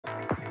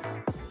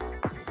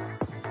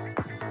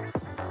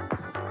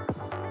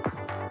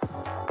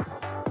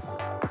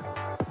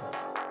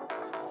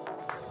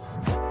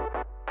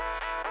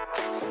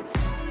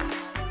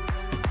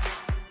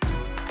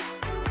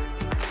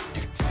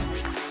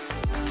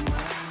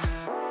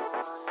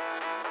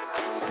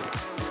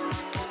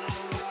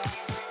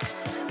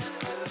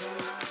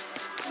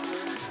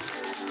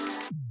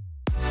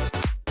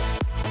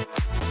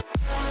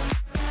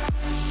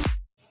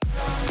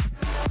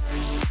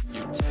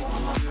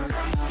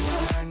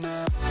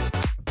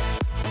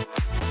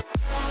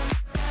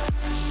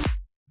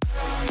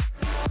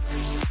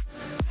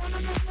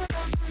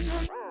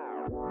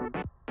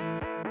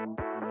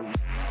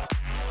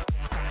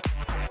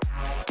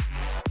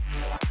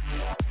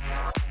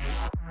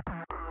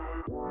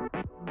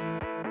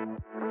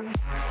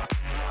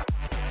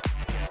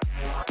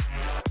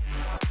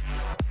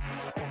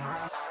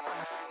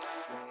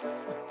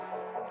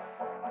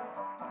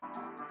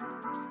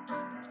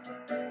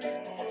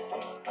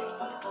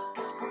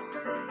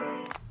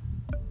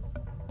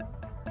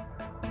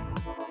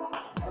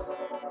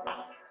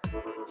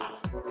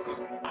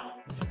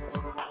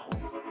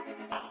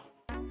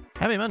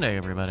Happy Monday,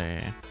 everybody.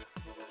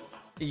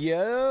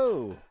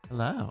 Yo.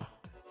 Hello.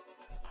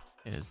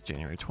 It is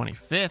January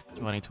 25th,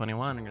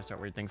 2021. I'm going to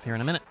start weird things here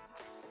in a minute.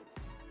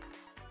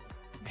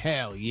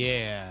 Hell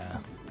yeah.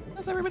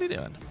 How's everybody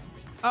doing?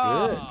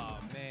 Oh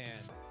man.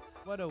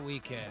 What a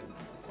weekend.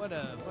 What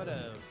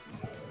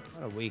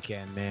a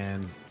weekend,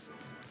 man.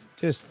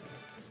 Just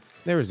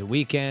there was a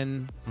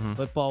weekend. Mhm.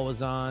 Football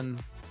was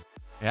on.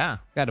 Yeah.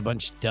 Got a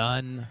bunch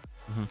done.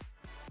 Mhm.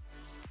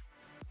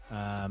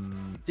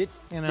 Did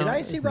You know, did I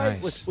it's see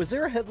right? nice. Was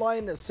there a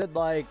headline that said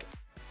like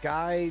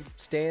guy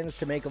stands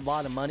to make a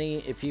lot of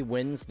money if he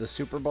wins the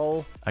Super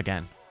Bowl?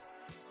 Again.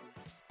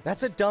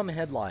 That's a dumb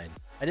headline.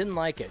 I didn't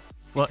like it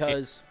Well,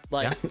 because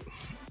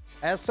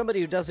as somebody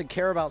who doesn't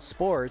care about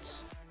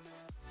sports,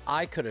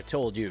 I could have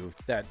told you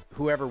that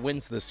whoever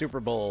wins the Super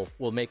Bowl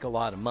will make a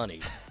lot of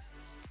money.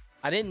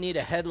 I didn't need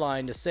a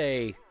headline to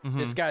say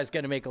this guy's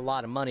going to make a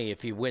lot of money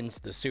if he wins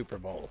the Super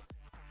Bowl.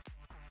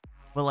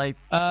 Well,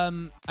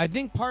 I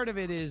think part of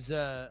it is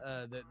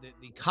the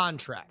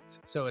contract.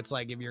 So it's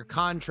like if your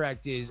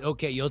contract is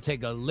okay, you'll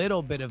take a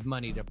little bit of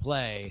money to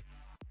play,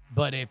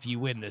 but if you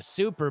win the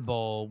Super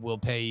Bowl, we'll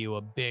pay you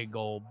a big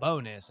old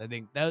bonus. I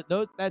think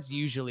that's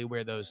usually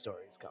where those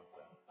stories come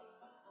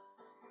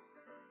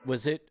from.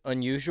 Was it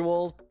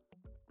unusual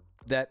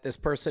that this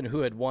person who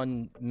had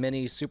won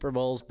many Super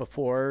Bowls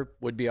before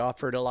would be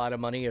offered a lot of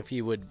money if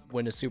he would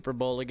win a Super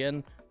Bowl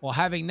again? Well,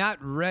 having not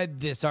read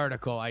this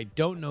article, I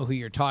don't know who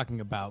you're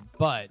talking about,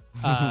 but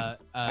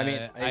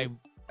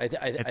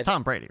it's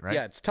Tom Brady, right?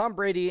 Yeah, it's Tom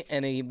Brady,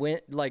 and he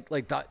went like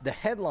the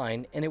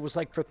headline, and it was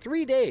like for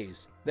 3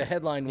 days. The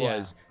headline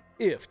was,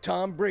 "If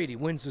Tom Brady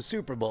wins the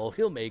Super Bowl,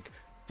 he'll make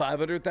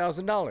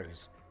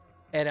 $500,000,"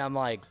 and I'm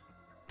like,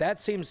 that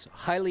seems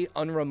highly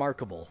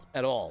unremarkable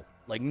at all.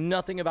 Like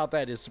nothing about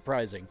that is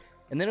surprising.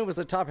 And then it was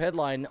the top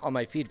headline on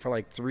my feed for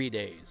like 3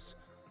 days.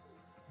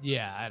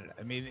 yeah, I don't know.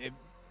 I mean,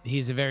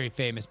 he's a very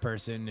famous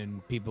person,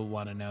 and people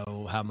want to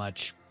know how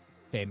much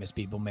famous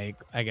people make.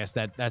 I guess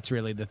that's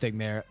really the thing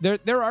there.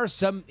 There are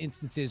some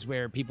instances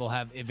where people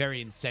have a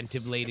very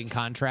incentive-laden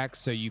contracts,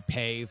 so you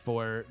play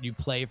for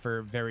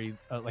very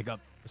like a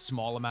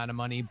small amount of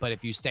money, but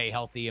if you stay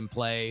healthy and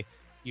play,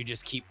 you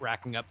just keep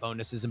racking up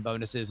bonuses,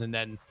 and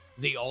then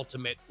the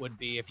ultimate would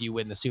be if you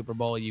win the Super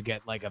Bowl, you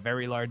get like a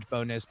very large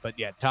bonus. But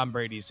yeah, Tom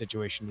Brady's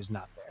situation is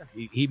not there.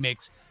 He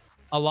makes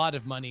a lot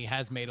of money,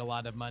 has made a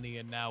lot of money,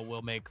 and now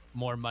will make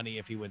more money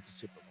if he wins the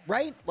Super Bowl.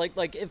 Right?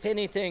 Like if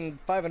anything,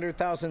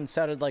 500,000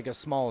 sounded like a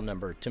small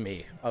number to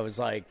me. I was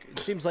like, it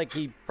seems like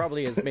he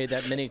probably has made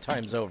that many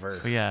times over.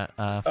 But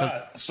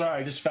yeah.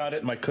 Sorry, I just found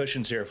it in my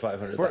cushions here.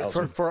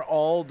 500,000 For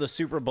all the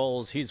Super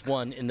Bowls he's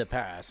won in the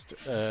past.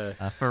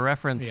 For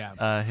reference,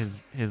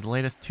 his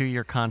latest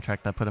 2-year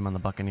contract that put him on the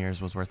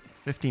Buccaneers was worth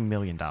 $50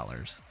 million.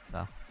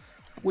 So,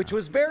 Which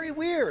was very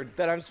weird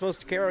that I'm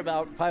supposed to care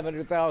about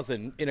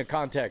 500,000 in a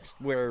context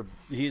where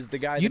he's the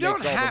guy that makes all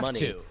the money.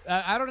 You don't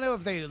have to. I don't know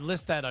if they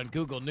list that on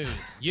Google News.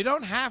 You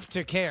don't have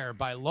to care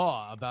by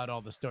law about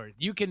all the stories.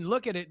 You can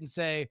look at it and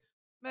say,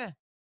 meh.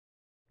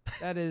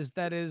 That is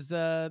they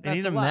that's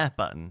need a lot. meh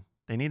button.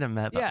 They need a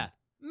meh button. Yeah,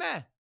 meh.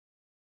 Just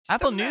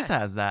Apple a meh. News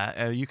has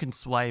that. You can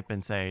swipe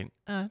and say,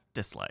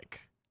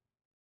 dislike.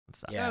 And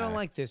stuff. Yeah. I don't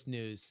like this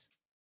news.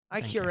 I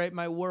Thank you. curate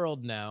my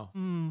world now.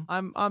 Hmm.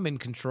 I'm in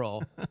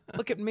control.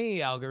 Look at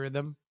me,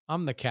 algorithm.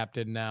 I'm the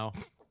captain now.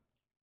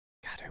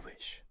 God, I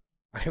wish.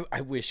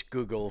 I wish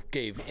Google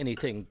gave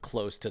anything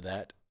close to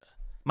that.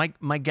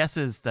 My guess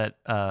is that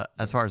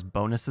as far as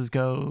bonuses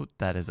go,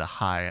 that is a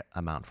high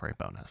amount for a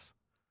bonus,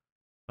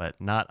 but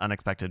not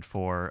unexpected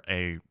for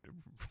a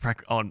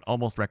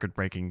almost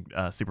record-breaking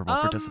Super Bowl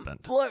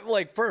participant.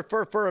 Like for a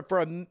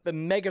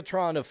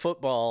Megatron of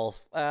football,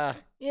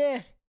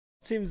 yeah,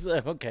 seems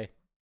okay.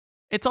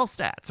 It's all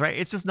stats, right?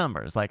 It's just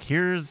numbers. Like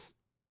it's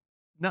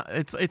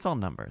all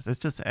numbers. It's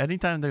just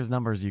anytime there's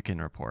numbers you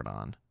can report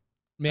on.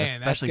 Man,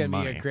 Especially that's gonna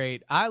money. be a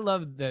great. I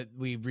love that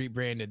we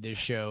rebranded this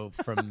show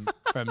from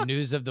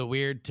News of the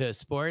Weird to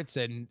sports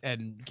and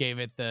gave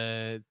it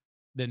the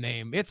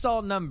name. It's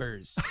all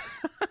numbers.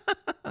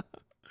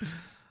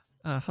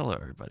 Hello,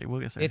 everybody. We'll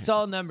get started. It's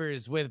all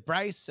numbers with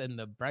Bryce and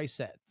the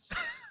Brycettes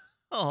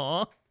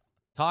Aw.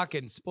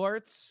 talking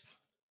sports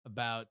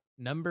about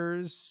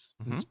numbers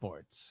and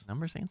sports.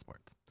 Numbers and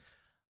sports.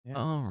 Yeah.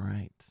 All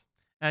right.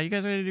 You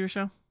guys ready to do a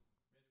show?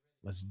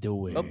 Let's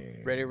do it. Oh,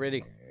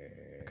 ready.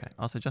 Okay.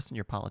 Also, Justin,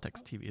 your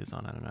politics TV is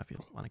on. I don't know if you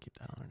want to keep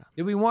that on or not.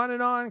 Do we want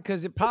it on?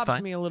 Because it That's pops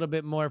fine. me a little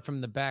bit more from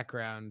the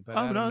background. But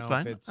I Oh, don't no, know it's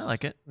fine. If it's, I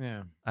like it.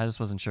 Yeah. I just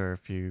wasn't sure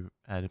if you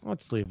had.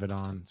 Let's leave it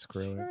on.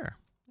 Screw it. Sure.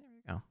 There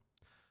we go.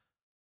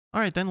 All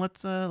right, then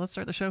let's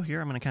start the show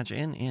here. I'm going to count you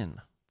in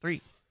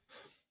 3,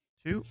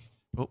 2.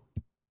 Oh,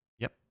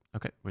 yep.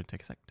 Okay. Wait.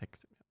 Take a sec.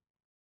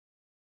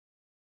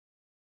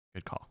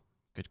 Good call.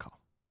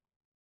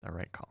 The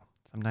right call.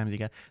 Sometimes you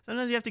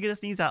have to get a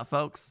sneeze out,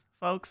 folks.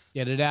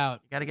 Get it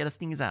out. You got to get a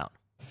sneeze out.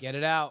 Get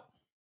it out.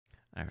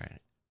 All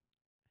right.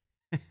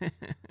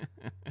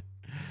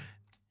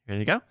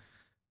 Ready to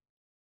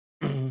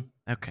go?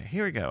 Okay,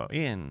 here we go.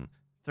 In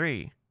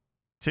 3,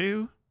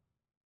 2.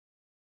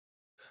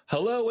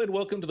 Hello and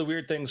welcome to the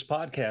Weird Things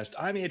podcast.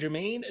 I'm Andrew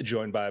Main,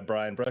 joined by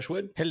Brian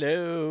Brushwood.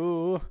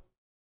 Hello.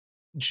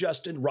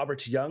 Justin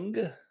Robert Young.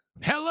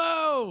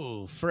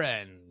 Hello,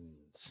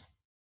 friends.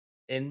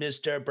 And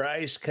Mr.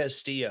 Bryce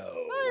Castillo.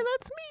 Hi,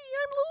 that's me.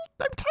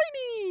 I'm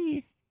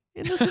tiny.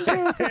 In this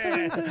entire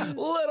facility.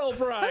 Little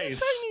Bryce.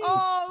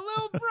 Oh,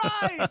 little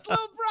Bryce.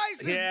 Little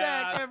Bryce is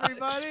back,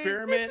 everybody.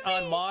 Experiment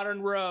on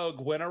Modern Rogue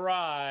went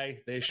awry.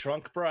 They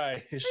shrunk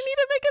Bryce. I need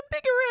to make a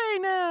bigger ray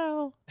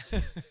now.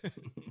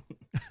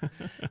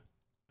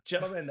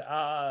 Gentlemen, what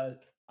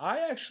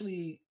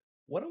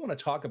I want to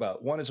talk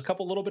about, one is a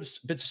couple little bits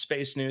of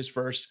space news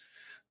first.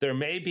 There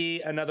may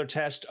be another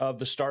test of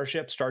the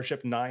Starship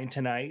 9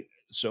 tonight.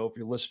 So if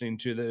you're listening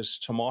to this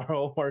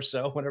tomorrow or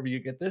so, whenever you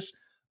get this,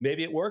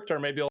 maybe it worked or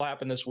maybe it'll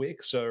happen this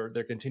week. So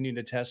they're continuing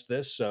to test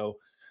this. So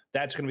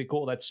that's going to be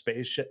cool. That's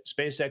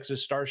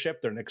SpaceX's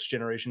Starship, their next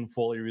generation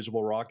fully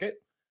reusable rocket.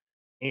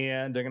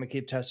 And they're going to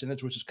keep testing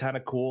this, which is kind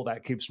of cool.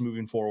 That keeps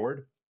moving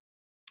forward.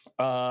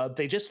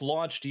 They just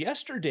launched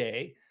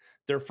yesterday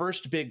their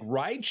first big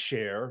ride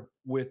share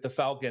with the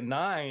Falcon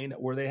 9,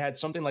 where they had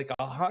something like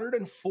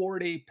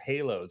 140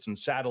 payloads and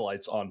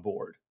satellites on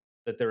board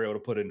that they were able to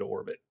put into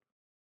orbit,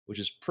 which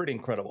is pretty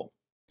incredible.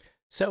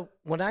 So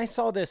when I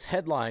saw this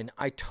headline,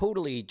 I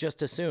totally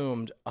just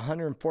assumed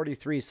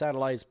 143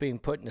 satellites being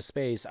put into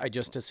space. I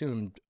just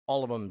assumed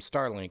all of them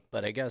Starlink,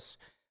 but I guess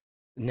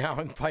now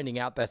I'm finding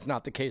out that's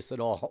not the case at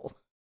all.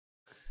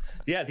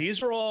 Yeah,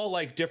 these are all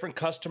like different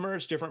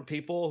customers, different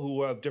people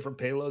who have different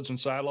payloads and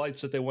satellites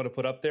that they want to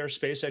put up there.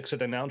 SpaceX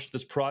had announced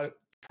this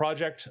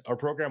project or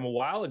program a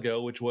while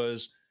ago, which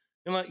was,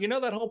 you know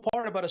that whole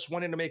part about us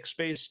wanting to make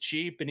space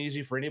cheap and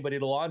easy for anybody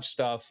to launch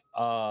stuff.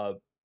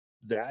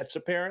 That's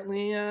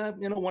apparently,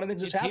 one of the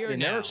things that's happening.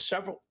 There are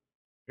several.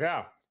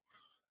 Yeah.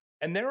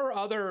 And there are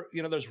other,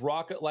 there's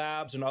Rocket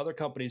Labs and other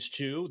companies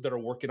too that are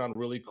working on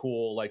really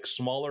cool, like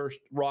smaller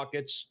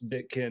rockets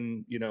that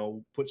can,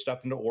 put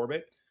stuff into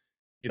orbit.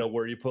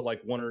 Where you put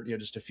like one or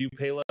just a few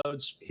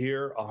payloads.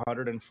 Here,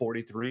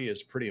 143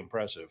 is pretty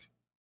impressive.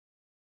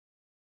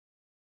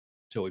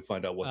 Till we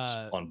find out what's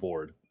on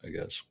board, I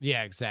guess.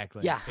 Yeah,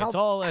 exactly. Yeah, it's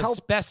all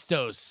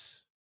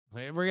asbestos.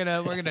 We're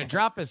gonna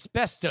drop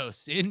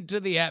asbestos into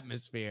the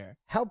atmosphere.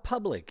 How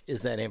public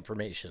is that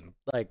information?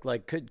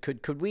 Like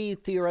could we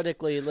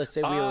theoretically, let's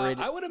say we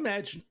already? I would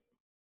imagine.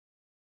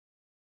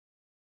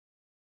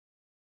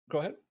 Go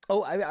ahead.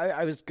 Oh,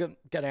 I was gonna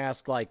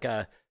ask,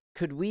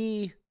 could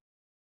we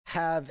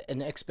have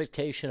an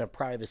expectation of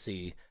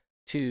privacy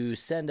to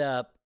send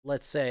up,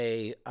 let's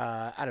say,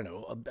 I don't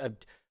know,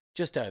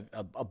 just a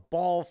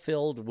ball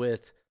filled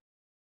with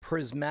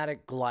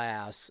prismatic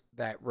glass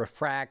that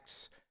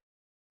refracts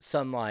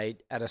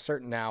sunlight at a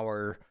certain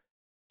hour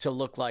to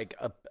look like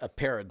a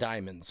pair of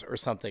diamonds or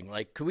something?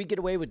 Like, could we get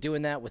away with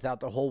doing that without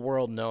the whole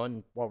world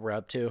knowing what we're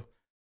up to?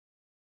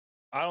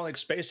 I don't think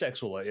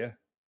SpaceX will let you.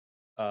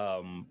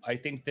 I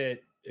think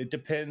that it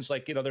depends.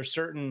 Like, there's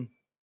certain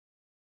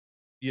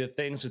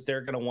things that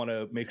they're going to want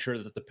to make sure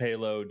that the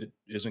payload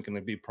isn't going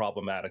to be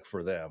problematic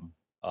for them.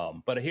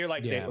 But here,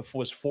 it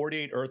was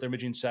 48 Earth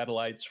imaging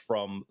satellites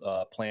from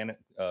Planet,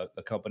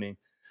 a company,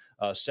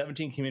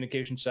 17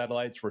 communication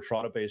satellites for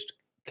Toronto-based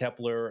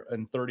Kepler,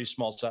 and 30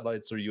 small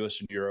satellites that are U.S.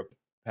 and Europe,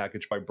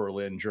 packaged by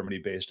Berlin,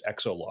 Germany-based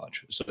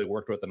ExoLaunch. So they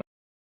worked with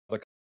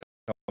another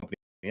company,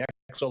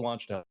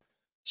 ExoLaunch.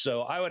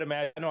 So I would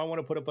imagine, I want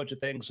to put a bunch of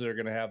things that are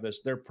going to have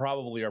this. There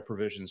probably are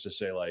provisions to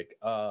say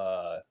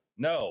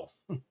no.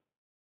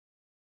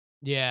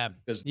 Yeah,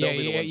 because they'll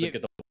be the ones that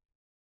get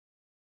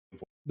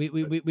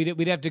the.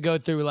 We'd have to go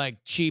through like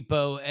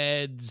cheapo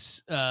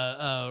Ed's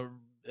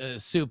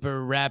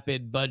super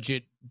rapid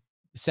budget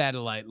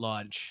satellite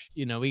launch.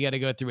 We got to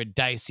go through a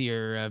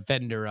dicier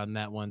vendor on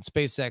that one.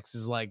 SpaceX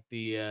is like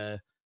the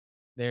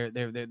they're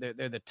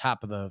the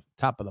top of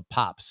the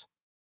pops.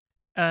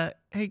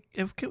 Hey,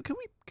 can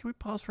we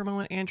pause for a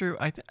moment, Andrew?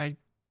 I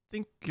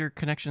think your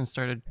connection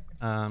started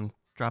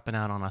dropping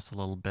out on us a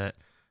little bit.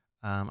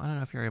 I don't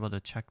know if you're able to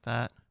check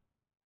that.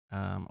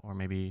 Or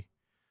maybe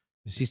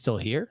is he still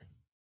here?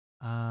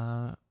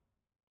 Whoa!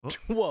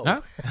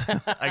 No?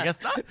 I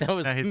guess not. That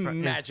was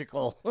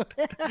magical.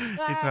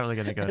 He's probably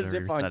gonna go to As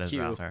if reset on his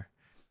cue. router.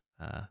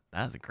 That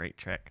was a great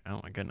trick. Oh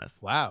my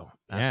goodness! Wow.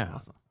 That's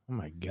awesome. Oh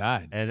my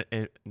god.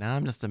 Now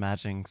I'm just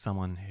imagining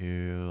someone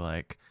who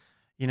like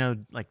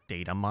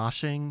data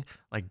moshing,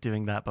 like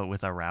doing that but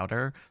with a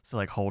router. So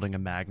like holding a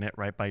magnet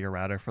right by your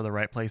router for the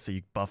right place, so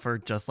you buffer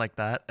just like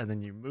that, and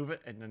then you move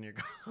it, and then you're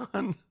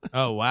gone.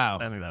 Oh wow!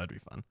 I think that would be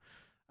fun.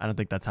 I don't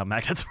think that's how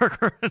magnets work.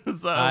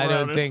 I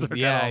don't think.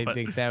 Yeah, I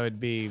think that would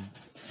be,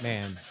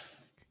 man.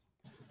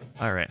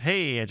 All right,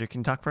 hey Andrew, can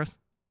you talk first?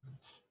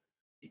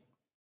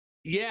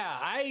 Yeah,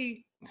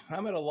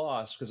 I'm at a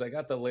loss because I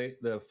got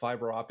the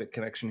fiber optic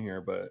connection here,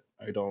 but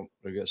I don't.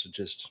 I guess it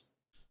just.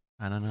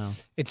 I don't know.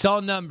 It's all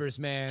numbers,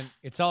 man.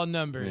 It's all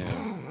numbers.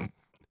 Yeah.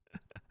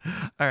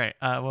 All right.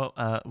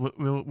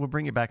 We'll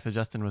bring it back. So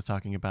Justin was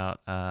talking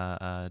about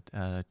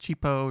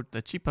cheapo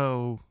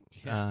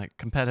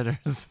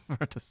competitors for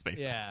the SpaceX.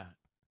 Yeah.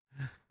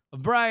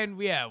 Brian,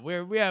 we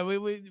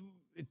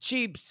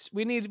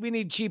We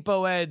need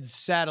cheapo Ed's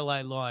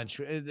satellite launch.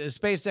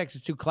 SpaceX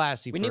is too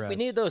classy for us. We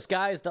need those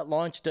guys that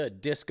launched a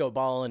disco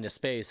ball into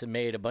space and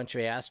made a bunch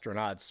of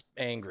astronauts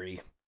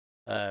angry,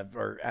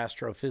 or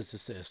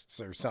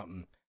astrophysicists or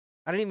something.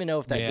 I don't even know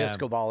if that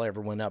disco ball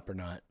ever went up or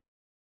not.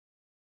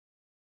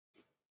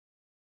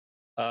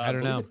 I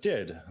don't know. It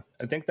did.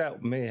 I think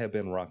that may have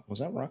been Was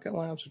that Rocket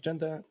Labs who did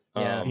that?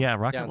 Yeah.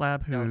 Rocket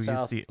Lab, who used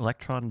south. the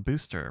Electron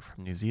booster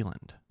from New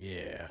Zealand.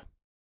 Yeah.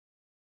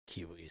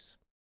 Kiwis.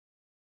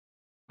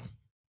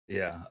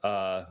 Yeah.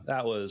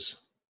 That was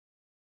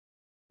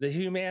the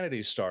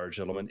Humanity Star,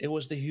 gentlemen. It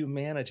was the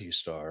Humanity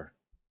Star.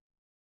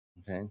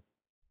 Okay.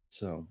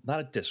 So not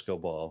a disco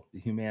ball, the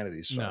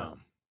Humanity Star. No.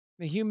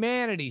 The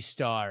Humanity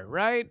Star,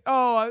 right?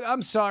 Oh,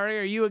 I'm sorry.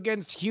 Are you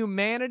against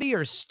humanity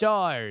or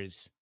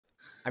stars?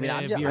 I mean,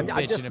 I'm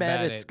just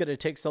mad it's going to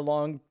take so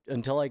long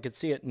until I could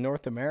see it in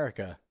North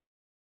America.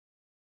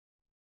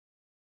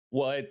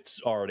 Well,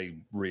 it's already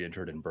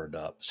re-entered and burned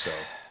up, so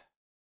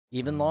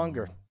even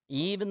longer.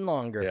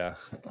 Yeah.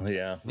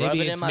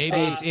 Maybe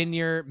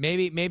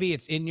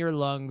it's in your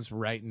lungs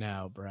right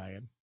now,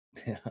 Brian.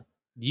 Yeah.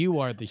 You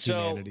are the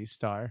Humanity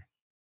Star.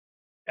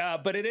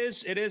 But it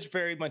is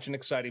very much an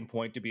exciting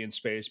point to be in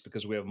space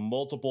because we have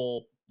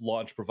multiple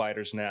launch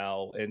providers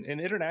now, and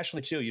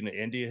internationally too. You know,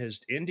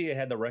 India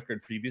had the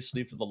record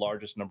previously for the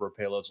largest number of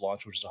payloads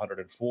launched, which is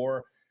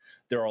 104.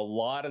 There are a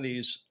lot of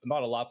these,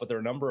 not a lot, but there are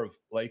a number of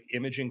like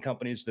imaging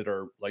companies that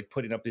are like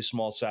putting up these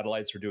small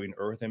satellites for doing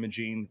Earth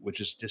imaging,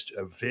 which is just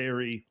a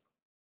very,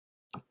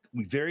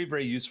 very,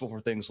 very useful for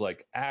things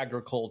like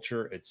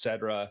agriculture,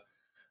 etc.,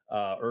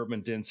 urban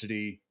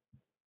density,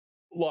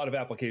 a lot of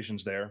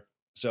applications there.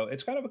 So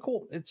it's kind of a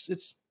cool.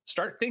 It's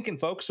start thinking,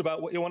 folks,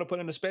 about what you want to put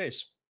into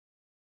space.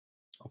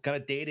 What kind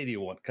of data do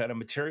you want? What kind of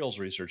materials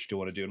research do you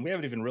want to do? And we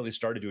haven't even really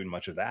started doing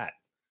much of that.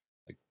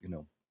 Like, you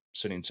know,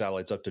 sending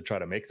satellites up to try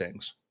to make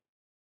things.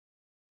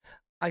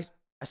 I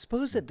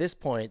suppose at this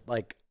point,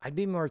 like, I'd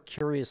be more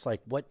curious,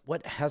 like,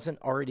 what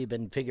hasn't already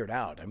been figured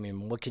out? I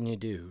mean, what can you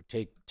do?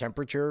 Take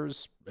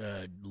temperatures,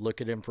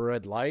 look at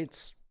infrared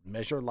lights,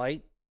 measure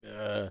light,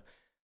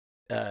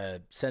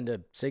 send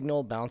a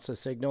signal, bounce a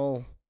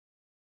signal,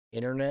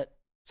 internet,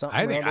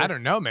 something. I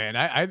don't know, man.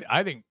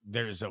 I think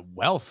there's a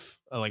wealth.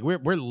 Like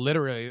we're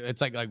literally,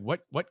 it's like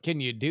what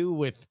can you do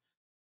with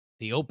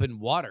the open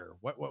water?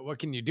 What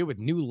can you do with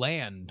new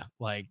land?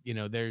 Like, you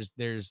know, there's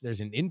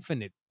an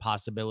infinite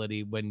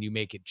possibility when you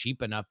make it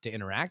cheap enough to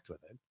interact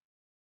with it.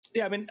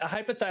 Yeah, I mean, a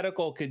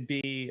hypothetical could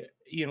be,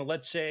 you know,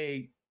 let's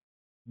say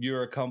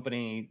you're a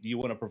company, you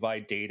want to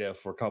provide data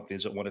for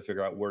companies that want to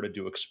figure out where to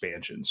do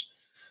expansions.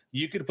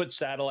 You could put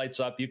satellites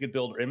up, you could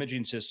build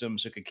imaging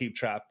systems that could keep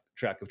track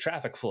of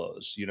traffic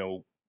flows, you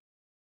know,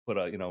 put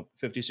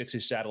 50, 60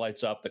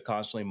 satellites up that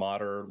constantly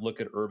monitor, look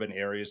at urban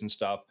areas and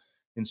stuff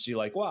and see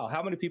like, wow,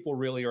 how many people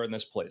really are in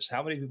this place?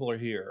 How many people are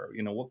here?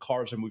 You know, what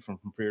cars are moving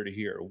from here to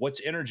here?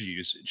 What's energy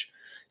usage?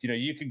 You know,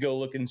 you could go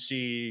look and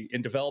see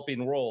in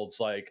developing worlds,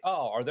 like,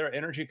 oh, are there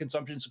energy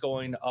consumptions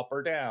going up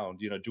or down?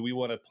 You know, do we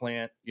want to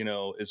plant, you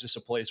know, is this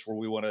a place where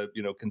we want to,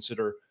 you know,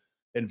 consider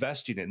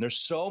investing in? There's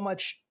so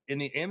much in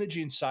the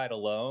imaging side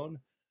alone.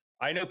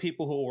 I know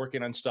people who are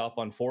working on stuff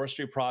on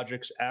forestry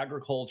projects,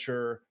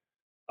 agriculture,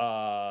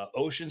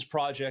 oceans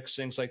projects,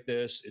 things like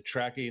this,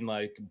 tracking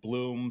like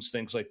blooms,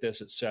 things like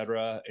this,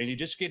 etc. And you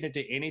just get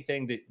into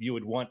anything that you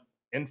would want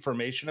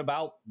information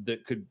about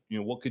that could, you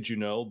know, what could you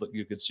know that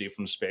you could see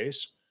from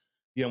space?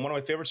 You know, one of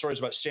my favorite stories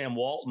about Sam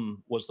Walton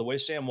was the way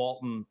Sam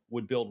Walton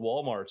would build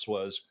Walmarts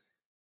was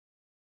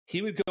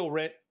he would go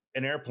rent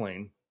an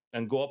airplane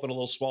and go up in a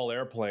little small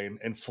airplane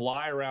and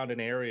fly around an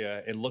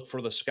area and look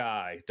for the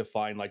sky to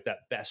find like that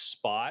best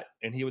spot.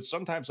 And he would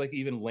sometimes like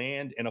even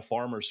land in a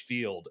farmer's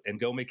field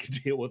and go make a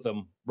deal with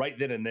them right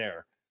then and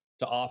there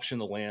to option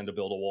the land to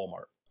build a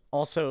Walmart.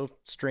 Also,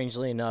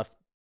 strangely enough,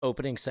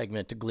 opening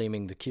segment to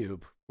Gleaming the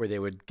Cube, where they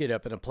would get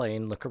up in a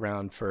plane, look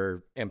around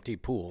for empty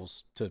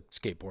pools to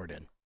skateboard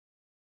in.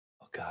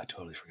 Oh God, I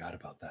totally forgot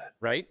about that.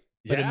 Right?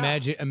 But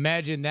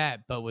imagine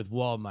that, but with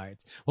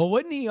Walmarts. Well,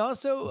 wouldn't he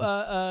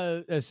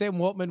also, Sam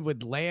Waltman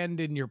would land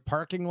in your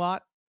parking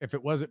lot if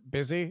it wasn't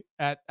busy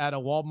at a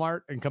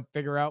Walmart and come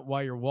figure out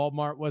why your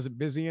Walmart wasn't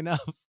busy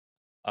enough?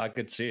 I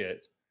could see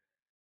it.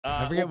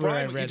 I forget where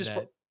I read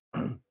that.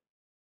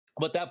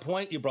 But that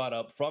point you brought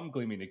up from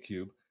Gleaming the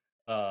Cube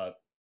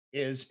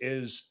is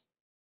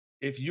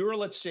if you're,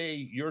 let's say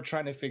you're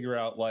trying to figure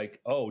out like,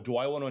 oh, do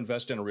I want to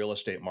invest in a real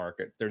estate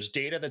market? There's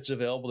data that's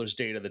available, there's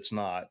data that's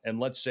not. And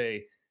let's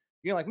say,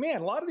 you're like, man,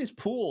 a lot of these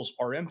pools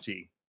are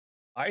empty.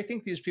 I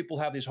think these people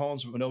have these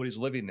homes, but nobody's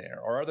living there.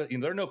 Or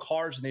there are no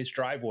cars in these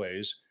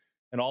driveways.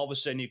 And all of a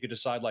sudden you could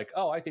decide like,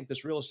 oh, I think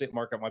this real estate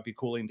market might be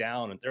cooling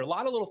down. And there are a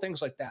lot of little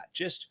things like that.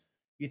 Just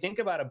you think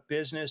about a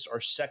business or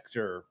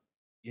sector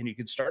and you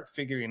can start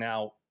figuring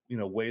out, you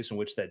know, ways in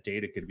which that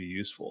data could be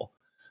useful.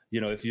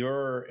 You know, if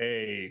you're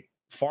a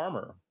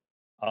farmer,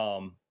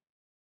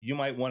 you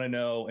might want to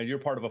know, and you're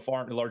part of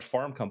a large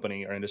farm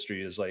company or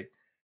industry is like,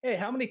 hey,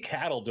 how many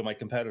cattle do my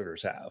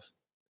competitors have?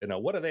 You know,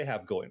 what do they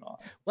have going on?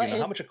 Well, you know,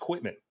 how much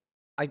equipment?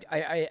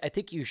 I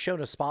think you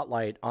showed a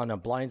spotlight on a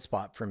blind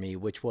spot for me,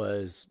 which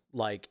was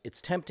like,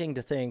 it's tempting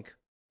to think,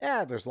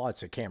 there's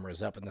lots of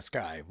cameras up in the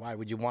sky. Why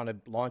would you want to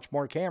launch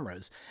more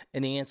cameras?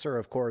 And the answer,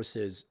 of course,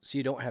 is so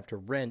you don't have to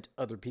rent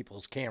other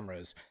people's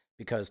cameras,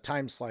 because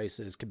time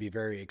slices could be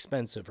very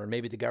expensive, or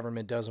maybe the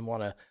government doesn't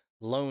want to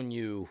loan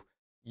you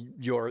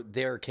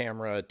their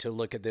camera to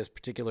look at this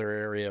particular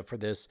area for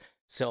this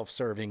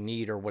self-serving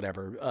need or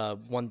whatever.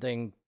 One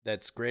thing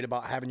that's great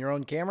about having your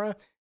own camera,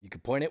 you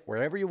can point it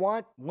wherever you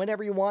want,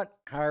 whenever you want,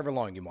 however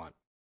long you want.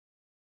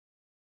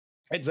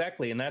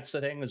 Exactly. And that's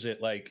the thing, is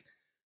it like,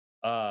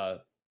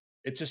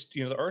 it's just,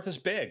 the Earth is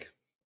big.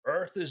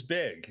 Earth is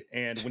big.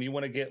 And when you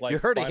want to get like, you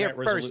heard it here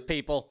first,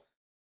 people.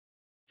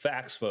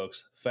 Facts,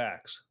 folks.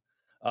 Facts.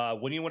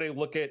 When you want to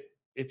look at,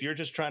 if you're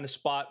just trying to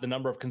spot the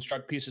number of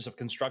pieces of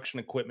construction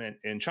equipment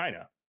in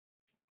China,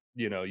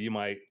 you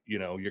might,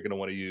 you're going to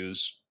want to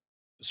use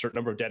a certain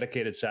number of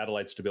dedicated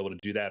satellites to be able to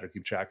do that or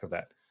keep track of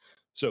that.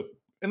 So,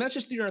 and that's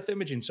just the Earth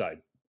imaging side.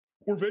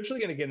 We're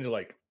eventually going to get into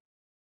like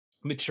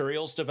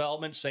materials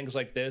development, things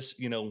like this,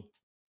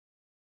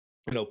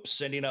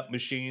 sending up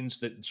machines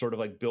that sort of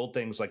like build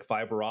things like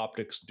fiber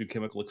optics, do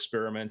chemical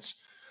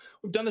experiments.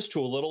 We've done this to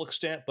a little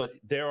extent, but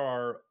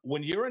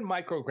when you're in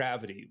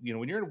microgravity,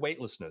 when you're in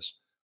weightlessness,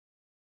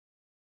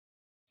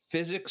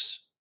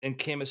 physics and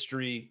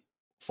chemistry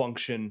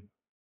function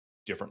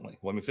differently.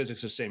 Well, I mean,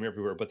 physics is the same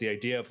everywhere, but the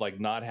idea of like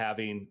not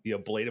having the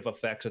ablative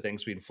effects of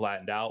things being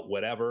flattened out,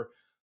 whatever,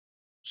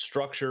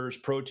 structures,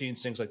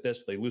 proteins, things like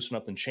this, they loosen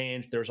up and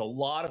change. There's a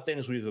lot of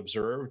things we've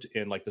observed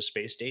in like the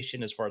space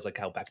station as far as like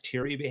how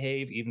bacteria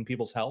behave, even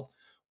people's health.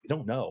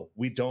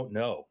 We don't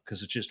know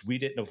because it's just we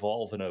didn't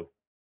evolve in a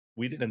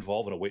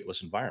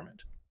weightless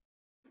environment.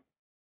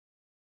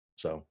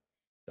 So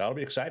that'll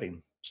be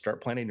exciting. Start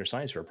planning your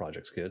science fair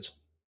projects, kids.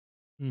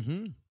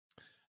 Mm-hmm.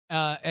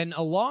 And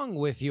along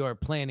with your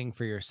planning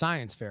for your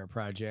science fair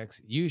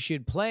projects, you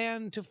should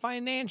plan to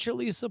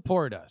financially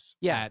support us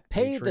at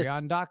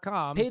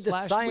patreon.com. Pay the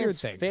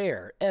science fair,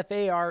 FARE.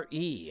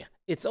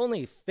 It's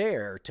only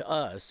fair to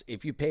us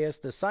if you pay us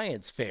the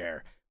science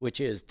fair,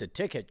 which is the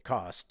ticket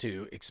cost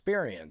to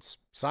experience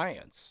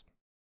science.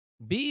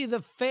 Be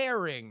the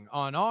fairing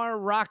on our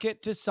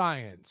rocket to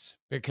science,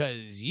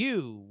 because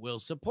you will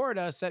support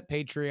us at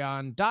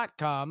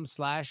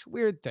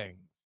patreon.com/weirdthings.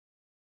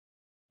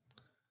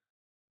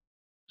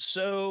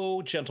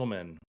 So,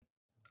 gentlemen,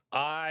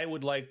 I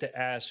would like to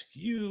ask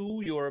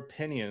you your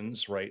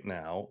opinions right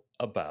now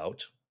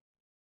about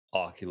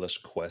Oculus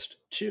Quest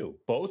 2.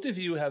 Both of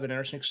you have an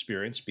interesting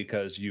experience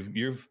because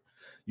you're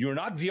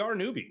not VR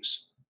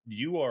newbies.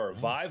 You are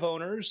Vive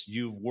owners.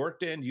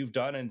 You've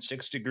done in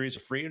 6 Degrees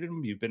of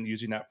Freedom. You've been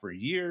using that for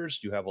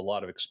years. You have a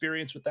lot of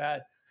experience with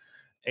that.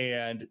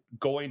 And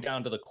going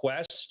down to the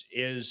Quest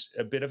is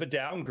a bit of a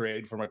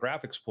downgrade from a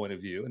graphics point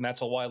of view. And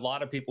that's why a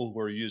lot of people who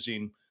are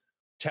using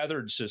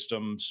tethered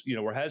systems,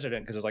 were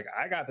hesitant, because it's like,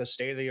 I got the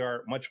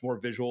state-of-the-art, much more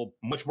visual,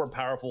 much more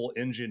powerful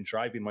engine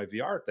driving my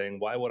VR thing.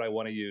 Why would I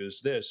want to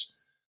use this?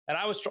 And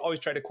I was always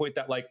trying to equate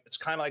that, like, it's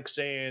kind of like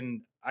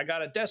saying, I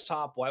got a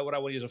desktop. Why would I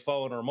want to use a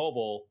phone or a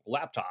mobile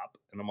laptop?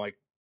 And I'm like,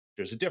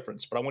 there's a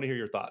difference, but I want to hear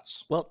your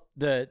thoughts. Well,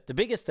 the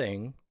biggest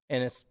thing,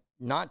 and it's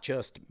not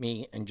just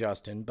me and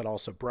Justin, but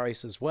also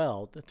Bryce as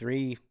well, the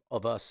three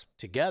of us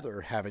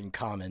together have in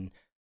common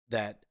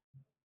that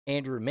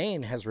Andrew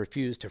Main has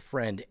refused to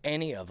friend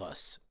any of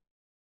us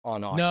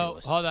on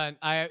Oculus. No, hold on.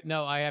 I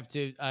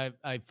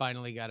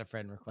finally got a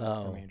friend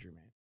request from Andrew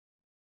Main.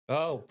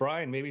 Oh,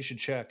 Brian, maybe you should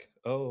check.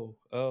 Oh,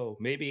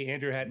 maybe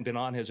Andrew hadn't been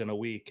on his in a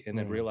week and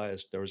then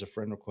realized there was a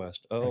friend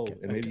request. And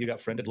maybe you got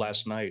friended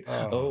last night.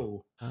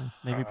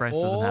 Maybe Bryce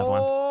doesn't have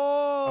one.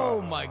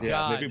 Oh my God.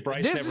 Yeah, maybe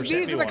Bryce never sent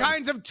these me are the one.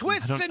 kinds of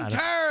twists and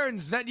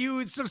turns that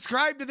you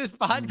subscribe to this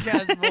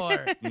podcast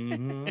for.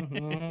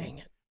 Dang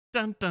it.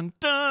 Dun, dun,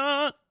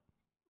 dun.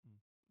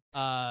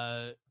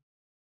 No,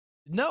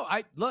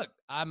 I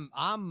am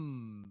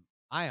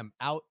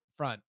out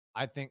front.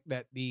 I think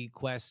that the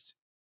Quest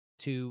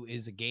 2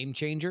 is a game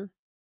changer.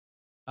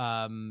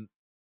 I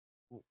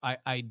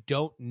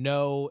don't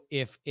know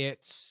if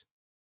it's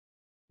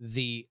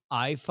the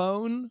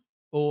iPhone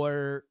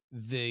or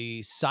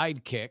the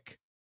Sidekick,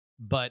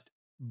 but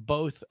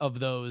both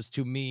of those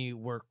to me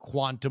were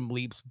quantum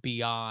leaps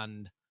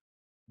beyond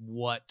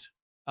what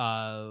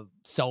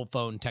cell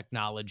phone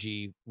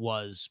technology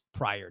was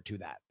prior to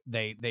that.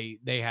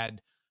 They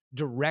had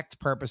direct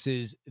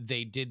purposes.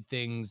 They did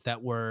things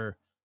that were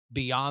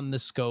beyond the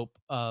scope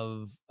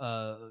of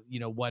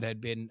what had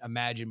been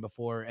imagined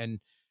before. And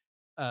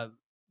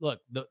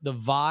look, the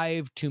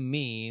Vive to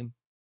me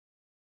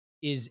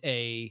is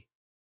a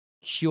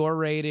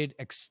curated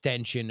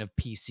extension of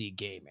PC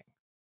gaming.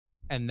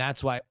 And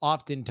that's why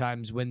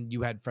oftentimes when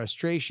you had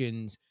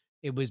frustrations,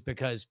 it was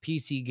because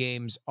PC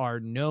games are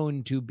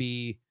known to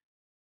be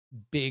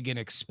big and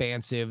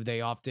expansive. They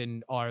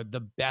often are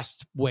the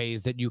best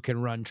ways that you can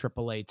run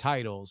AAA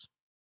titles.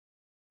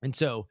 And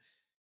so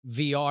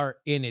VR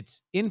in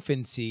its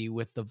infancy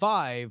with the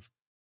Vive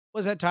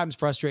was at times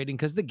frustrating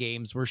because the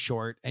games were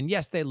short. And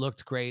yes, they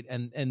looked great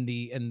and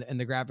the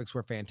graphics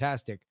were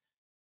fantastic.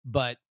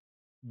 But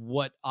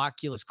what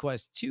Oculus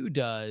Quest 2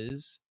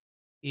 does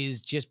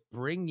is just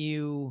bring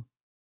you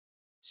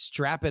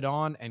strap it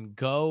on and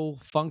go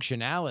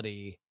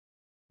functionality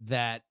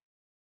that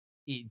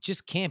it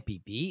just can't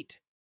be beat.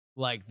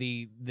 Like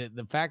the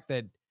fact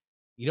that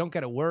you don't got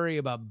to worry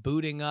about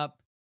booting up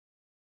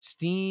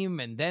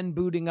Steam and then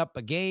booting up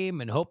a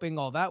game and hoping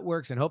all that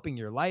works and hoping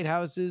your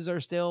lighthouses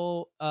are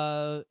still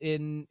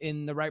in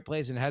the right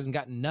place and hasn't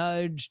gotten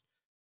nudged,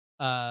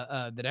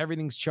 that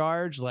everything's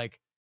charged. Like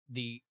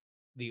the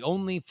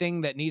only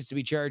thing that needs to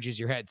be charged is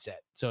your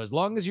headset. So as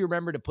long as you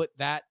remember to put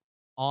that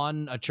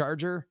on a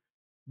charger,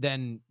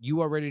 then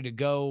you are ready to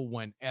go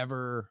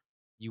whenever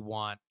you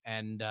want.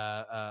 And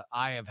I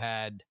have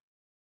had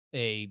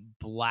a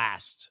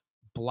blast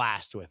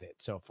with it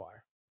so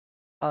far.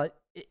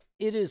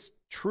 It is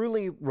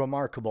truly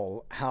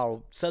remarkable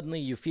how suddenly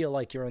you feel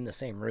like you're in the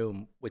same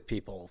room with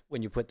people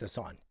when you put this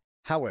on.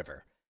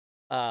 However,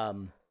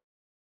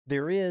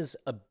 there is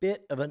a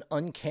bit of an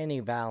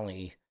uncanny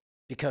valley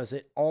because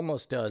it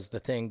almost does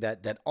the thing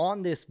that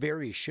on this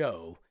very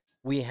show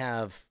we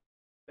have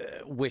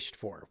wished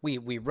for.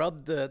 We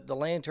rubbed the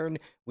lantern,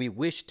 we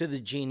wished to the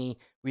genie.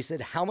 We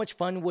said, how much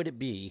fun would it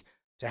be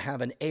to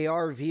have an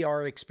AR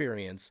VR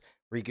experience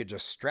where you could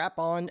just strap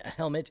on a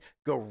helmet,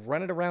 go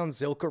run it around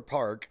Zilker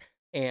Park,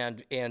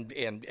 and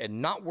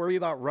not worry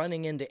about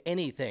running into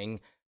anything,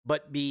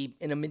 but be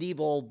in a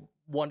medieval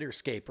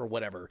wonderscape or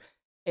whatever.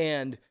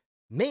 And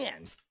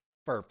man,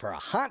 for a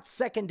hot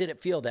second did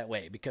it feel that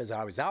way, because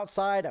I was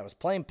outside, I was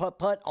playing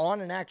putt-putt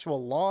on an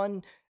actual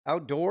lawn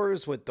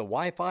outdoors with the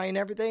Wi-Fi and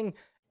everything.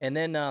 And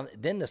then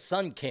the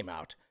sun came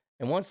out.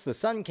 And once the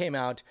sun came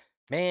out,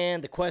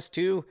 man, the Quest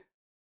 2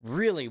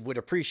 really would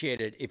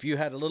appreciate it if you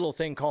had a little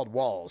thing called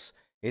walls.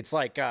 It's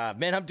like,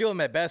 man, I'm doing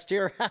my best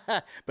here,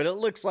 but it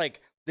looks like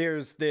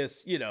there's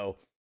this,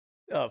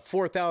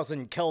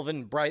 4,000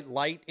 Kelvin bright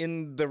light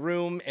in the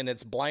room and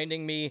it's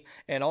blinding me.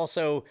 And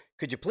also,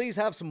 could you please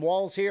have some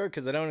walls here?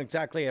 Because I don't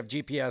exactly have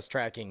GPS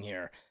tracking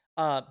here.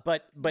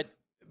 But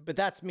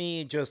that's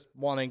me just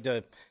wanting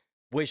to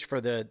wish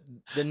for the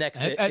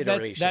next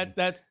iteration.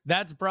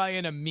 That's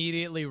Brian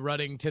immediately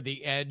running to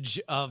the edge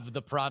of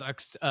the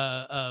product's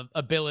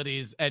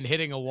abilities and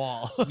hitting a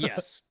wall.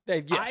 Yes,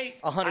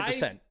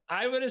 100%.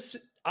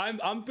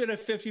 I'm gonna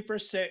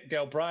 50%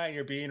 go, Brian,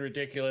 you're being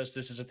ridiculous.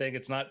 This is a thing.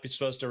 It's not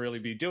supposed to really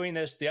be doing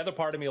this. The other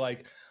part of me,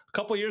 like a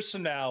couple years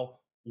from now,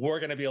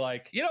 we're gonna be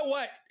like, you know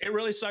what? It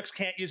really sucks.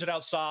 Can't use it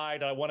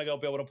outside. I want to go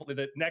be able to play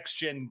the next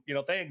gen,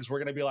 things. We're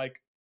gonna be like,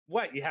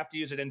 what? You have to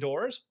use it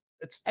indoors?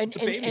 It's a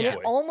baby and toy.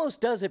 It almost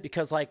does it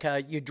because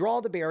you draw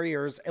the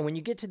barriers, and when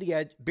you get to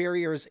the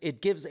barriers, it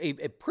gives a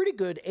pretty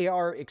good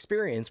AR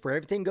experience where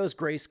everything goes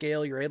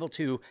grayscale. You're able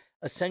to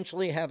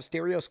essentially have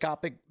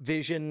stereoscopic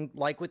vision,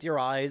 like with your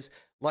eyes,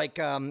 like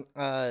as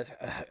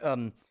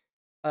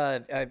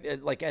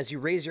you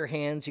raise your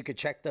hands, you could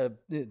check the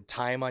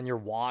time on your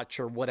watch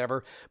or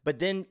whatever. But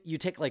then you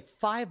take like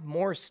 5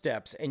 more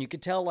steps, and you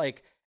could tell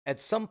like at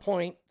some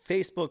point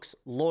Facebook's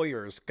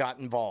lawyers got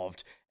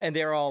involved, and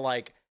they're all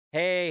like,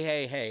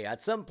 Hey,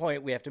 at some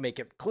point we have to make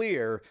it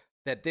clear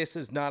that this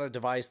is not a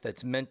device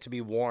that's meant to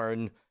be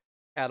worn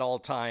at all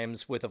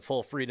times with a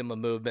full freedom of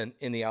movement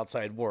in the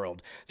outside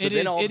world. So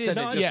then all of a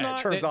sudden it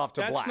just turns off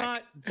to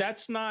black.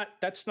 That's not,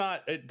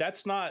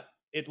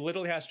 it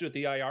literally has to do with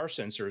the IR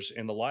sensors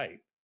in the light.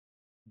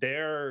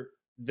 It's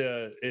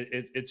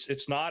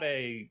not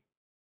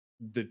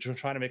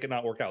trying to make it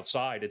not work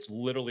outside. It's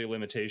literally a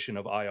limitation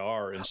of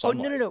IR and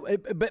sunlight. Oh,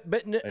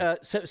 no.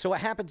 So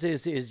what happens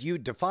is you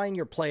define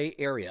your play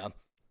area,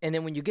 and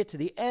then when you get to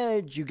the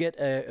edge, you get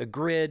a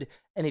grid,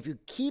 and if you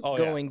keep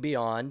going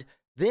beyond,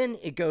 then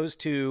it goes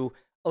to,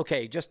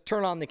 okay, just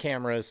turn on the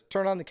cameras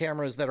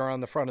that are on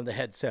the front of the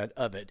headset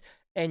of it,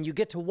 and you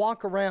get to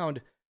walk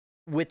around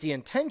with the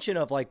intention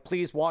of like,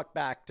 please walk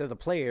back to the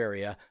play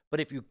area. But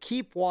if you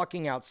keep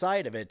walking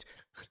outside of it,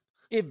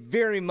 it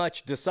very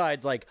much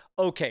decides like,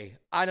 okay,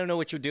 I don't know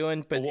what you're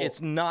doing, but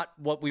it's not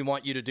what we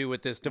want you to do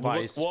with this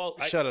device.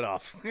 Shut it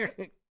off.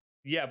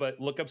 Yeah, but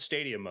look up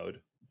Stadium mode.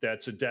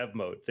 That's a dev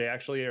mode. They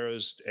actually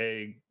is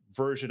a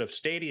version of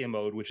Stadium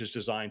mode, which is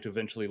designed to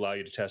eventually allow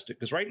you to test it.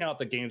 Because right now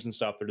the games and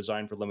stuff, they're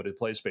designed for limited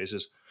play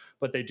spaces,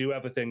 but they do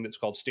have a thing that's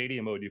called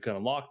Stadium mode. You can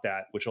unlock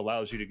that, which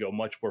allows you to go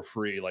much more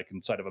free, like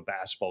inside of a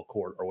basketball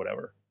court or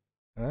whatever.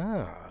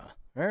 Ah,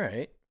 all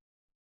right.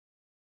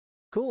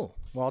 Cool.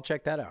 Well, I'll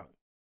check that out.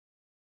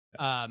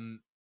 But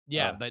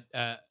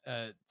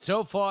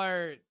so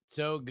far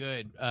so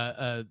good.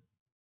 The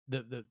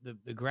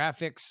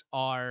graphics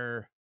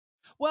are,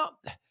 well,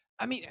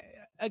 I mean,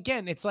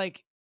 again, it's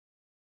like,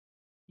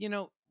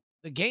 the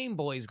Game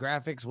Boy's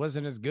graphics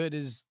wasn't as good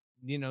as,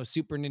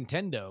 Super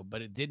Nintendo,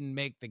 but it didn't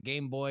make the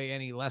Game Boy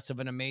any less of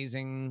an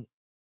amazing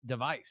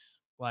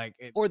device.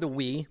 Or the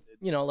Wii,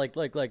 like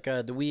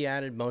the Wii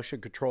added motion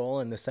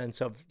control in the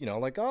sense of,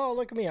 like, oh,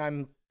 look at me,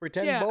 I'm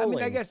pretending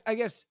bowling. I mean,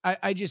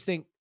 I just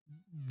think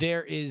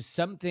there is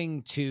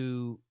something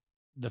to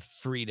the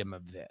freedom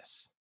of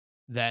this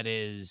that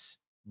is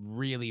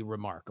really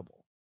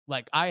remarkable.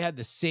 Like, I had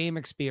the same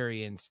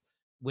experience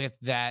with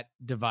that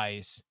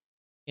device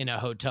in a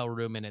hotel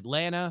room in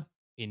Atlanta,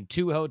 in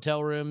 2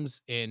 hotel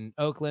rooms in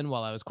Oakland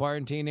while I was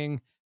quarantining,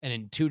 and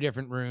in 2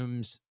 different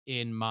rooms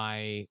in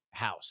my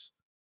house.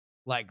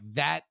 Like,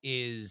 that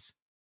is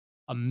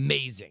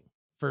amazing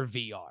for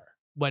VR.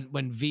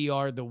 When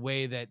VR, the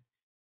way that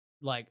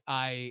like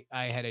I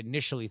had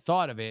initially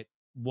thought of it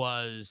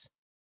was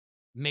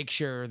make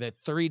sure that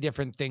 3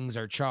 different things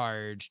are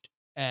charged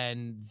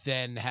and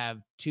then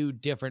have 2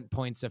 different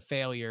points of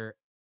failure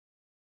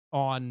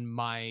on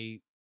my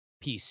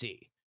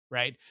PC,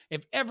 right?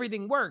 If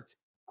everything worked,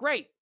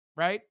 great,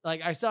 right?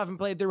 Like, I still haven't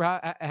played through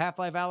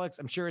Half-Life Alex.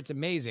 I'm sure it's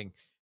amazing.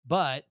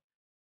 But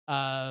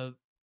uh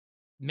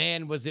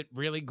man, was it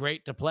really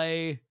great to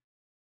play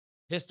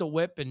Pistol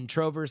Whip and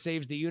Trover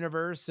Saves the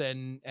Universe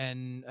and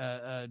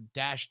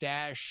Dash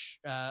Dash,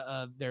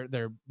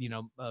 their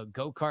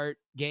go-kart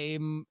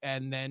game,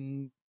 and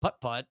then Putt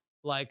Putt,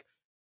 like,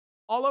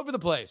 all over the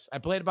place. I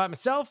played it by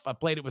myself. I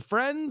played it with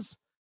friends.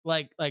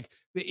 Like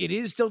it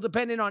is still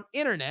dependent on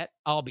internet.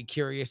 I'll be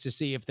curious to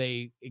see if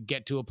they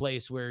get to a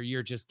place where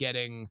you're just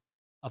getting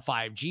a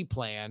 5G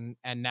plan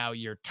and now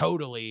you're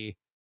totally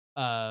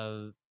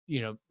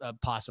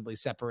possibly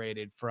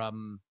separated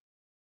from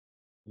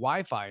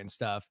Wi-Fi and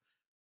stuff.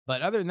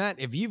 But other than that,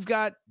 if you've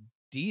got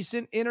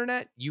decent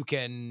internet, you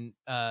can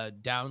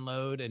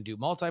download and do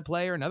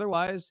multiplayer. And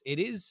otherwise, it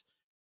is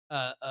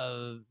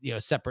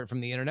separate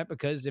from the internet,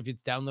 because if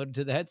it's downloaded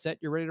to the headset,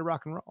 you're ready to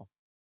rock and roll.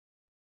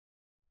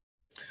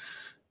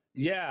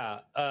 Yeah,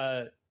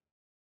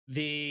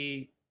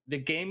 the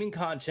gaming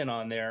content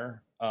on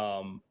there,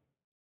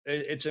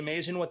 it's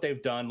amazing what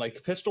they've done.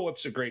 Like, Pistol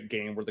Whip's a great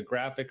game where the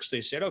graphics,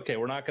 they said, okay,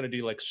 we're not going to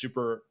do like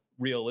super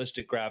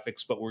realistic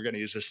graphics, but we're going to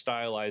use a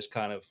stylized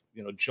kind of,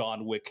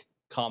 John Wick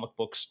comic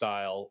book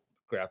style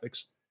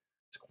graphics.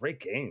 It's a great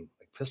game.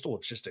 Like, Pistol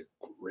Whip's just a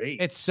great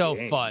It's so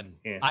game. fun.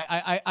 Yeah.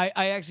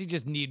 I actually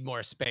just need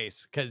more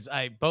space, because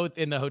I, both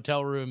in the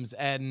hotel rooms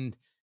and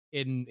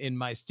in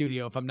my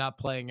studio, if I'm not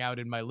playing out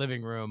in my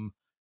living room,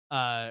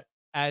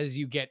 as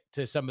you get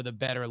to some of the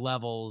better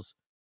levels,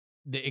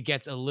 it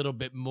gets a little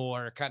bit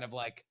more kind of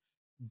like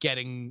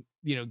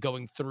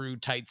going through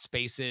tight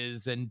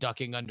spaces and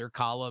ducking under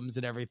columns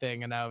and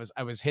everything. And I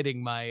was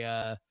hitting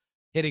my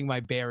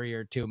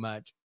barrier too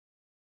much.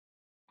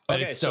 But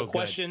Okay, it's so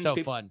questions, good.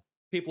 So fun.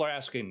 People are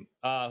asking,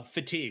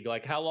 fatigue.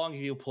 Like, how long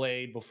have you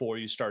played before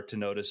you start to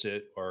notice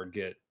it or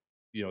get,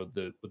 with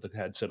the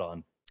headset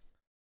on?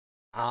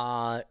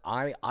 I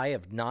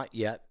have not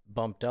yet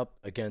bumped up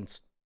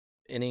against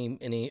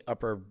any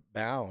upper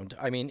bound.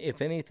 I mean,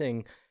 if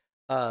anything,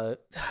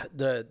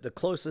 the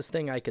closest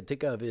thing I could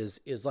think of is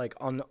like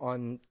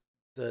on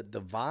the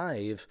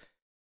Vive,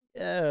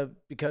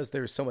 because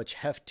there's so much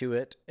heft to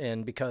it,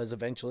 and because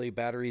eventually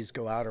batteries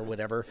go out or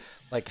whatever,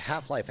 like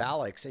Half-Life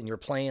Alex, and you're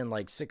playing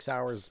like 6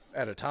 hours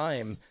at a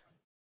time.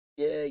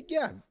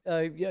 Yeah,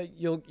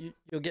 you'll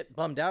get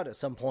bummed out at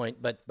some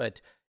point, but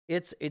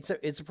it's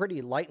a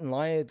pretty light and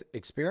lithe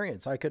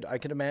experience. I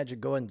could imagine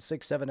going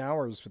 6-7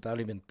 hours without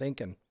even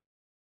thinking.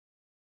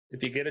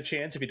 If you get a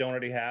chance, if you don't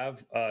already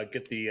have,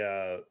 get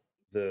the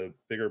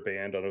bigger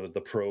band, out of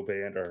the Pro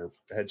band or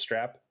head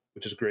strap,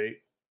 which is great.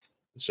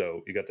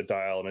 So you got the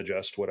dial and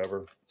adjust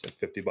whatever. It's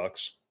like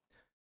 $50.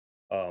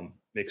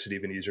 Makes it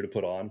even easier to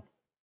put on.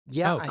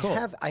 Yeah, cool.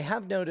 I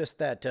have noticed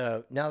that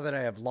now that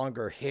I have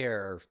longer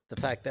hair, the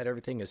fact that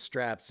everything is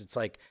straps, it's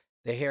like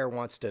the hair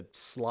wants to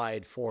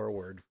slide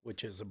forward,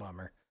 which is a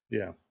bummer.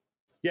 Yeah.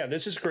 Yeah,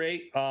 this is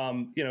great.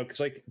 It's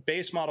like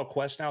base model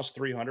Quest now is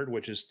 300,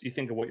 which is, you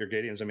think of what you're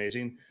getting is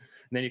amazing.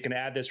 And then you can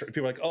add this.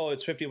 People are like, oh,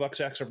 it's $50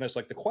 extra from this.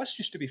 Like, the Quest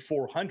used to be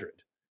 400.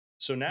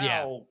 So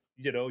now,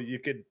 you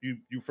could,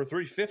 you for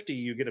 350,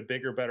 you get a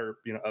bigger, better,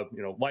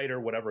 lighter,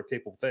 whatever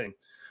capable thing.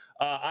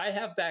 I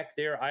have back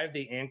there, I have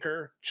the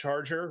Anker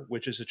charger,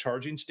 which is a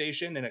charging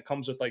station, and it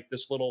comes with like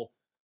this little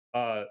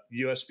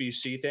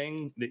USB-C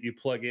thing that you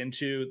plug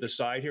into the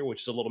side here,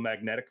 which is a little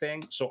magnetic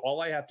thing. So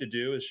all I have to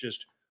do is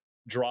just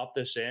drop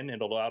this in and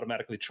it'll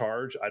automatically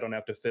charge. I don't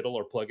have to fiddle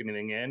or plug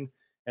anything in.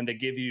 And they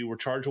give you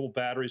rechargeable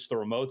batteries, the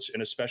remotes,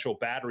 and a special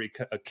battery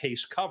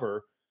case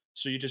cover.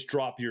 So you just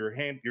drop your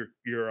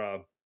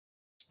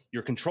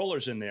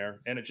controllers in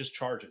there and it just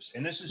charges.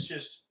 And this is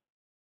just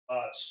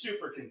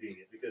super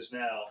convenient, because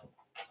now,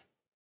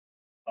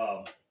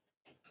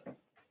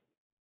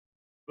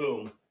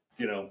 boom,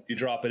 you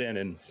drop it in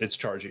and it's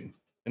charging.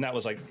 And that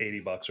was like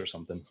 $80 or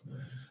something.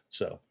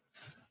 So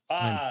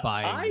I'm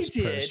buying this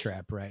Pro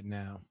strap right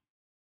now.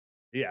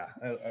 Yeah,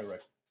 I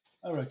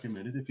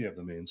recommend it if you have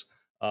the means.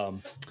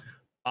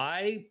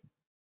 I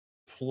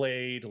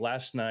played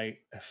last night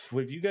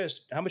with you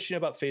guys. How much do you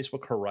know about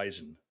Facebook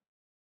Horizon?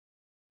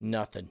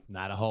 Nothing.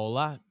 Not a whole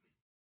lot.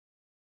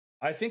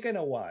 I think I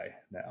know why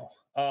now.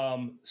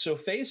 So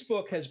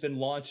Facebook has been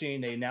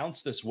launching, they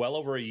announced this well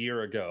over a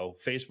year ago,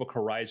 Facebook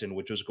Horizon,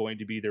 which was going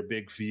to be their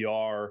big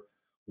VR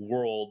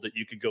world that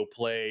you could go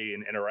play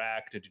and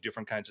interact and do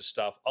different kinds of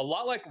stuff. A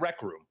lot like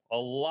Rec Room.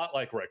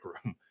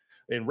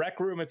 In Rec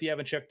Room, if you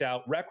haven't checked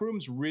out, Rec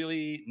Room's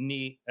really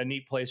a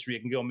neat place where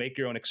you can go make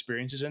your own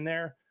experiences in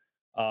there.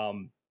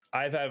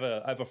 I have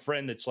a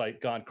friend that's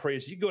like gone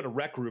crazy. You go to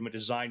Rec Room and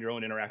design your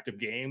own interactive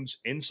games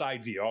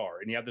inside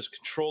VR, and you have this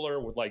controller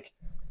with like,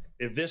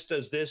 if this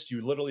does this,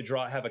 you literally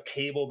have a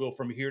cable go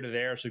from here to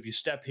there. So if you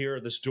step here,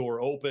 this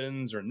door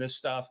opens, or in this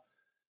stuff.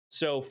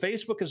 So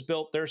Facebook has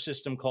built their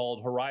system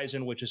called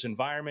Horizon, which is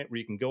environment where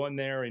you can go in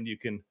there and you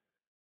can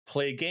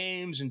play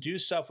games and do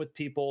stuff with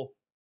people.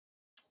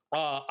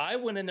 I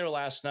went in there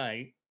last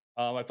night.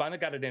 I finally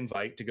got an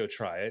invite to go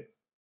try it,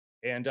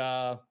 and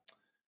I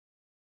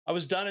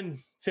was done in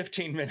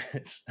 15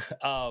 minutes.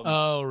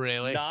 Oh,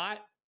 really?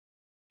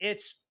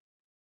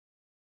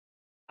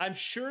 I'm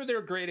sure there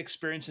are great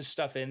experiences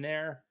stuff in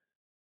there,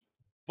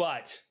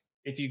 but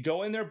if you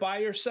go in there by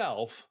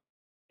yourself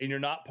and you're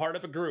not part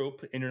of a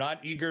group and you're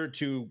not eager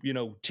to,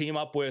 team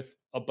up with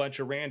a bunch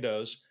of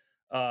randos,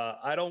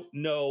 I don't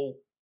know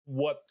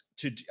what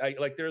to do.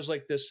 There's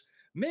like this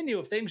menu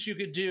of things you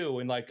could do,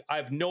 and like I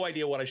have no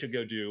idea what I should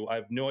go do. I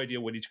have no idea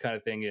what each kind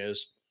of thing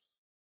is.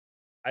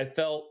 I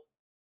felt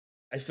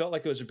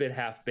like it was a bit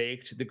half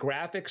baked. The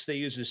graphics they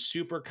use is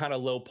super kind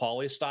of low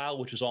poly style,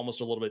 which is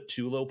almost a little bit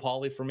too low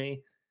poly for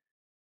me.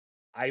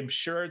 I'm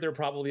sure there are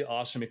probably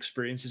awesome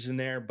experiences in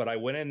there, but I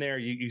went in there.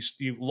 You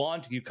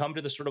come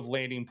to the sort of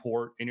landing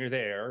port, and you're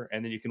there,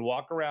 and then you can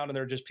walk around, and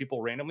there are just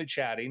people randomly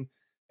chatting,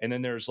 and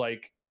then there's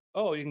like,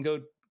 oh, you can go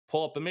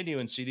pull up a menu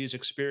and see these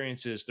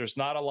experiences. There's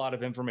not a lot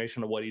of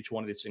information on what each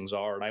one of these things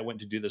are, and I went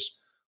to do this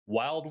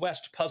Wild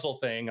West puzzle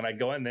thing, and I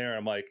go in there,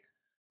 I'm like,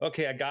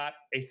 okay, I got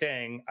a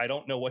thing. I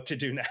don't know what to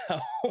do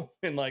now,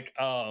 and like,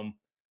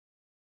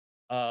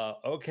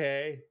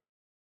 okay,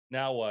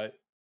 now what?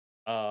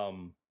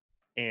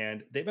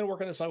 And they've been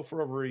working this out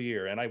for over a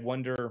year, and I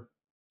wonder,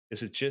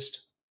 is it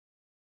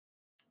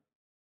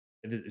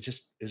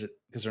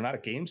because they're not a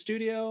game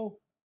studio?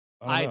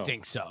 I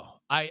think so.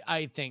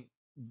 I think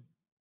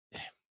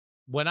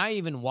when I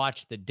even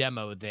watched the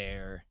demo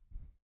there,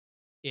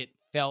 it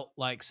felt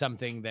like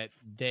something that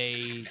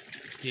they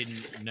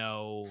didn't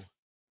know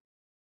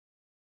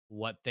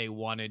what they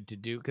wanted to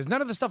do, because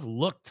none of the stuff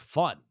looked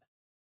fun.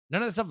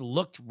 None of the stuff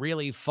looked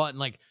really fun.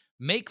 Like,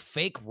 make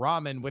fake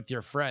ramen with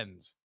your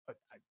friends.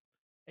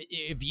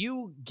 If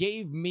you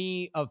gave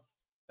me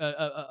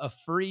a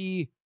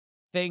free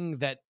thing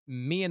that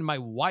me and my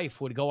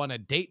wife would go on a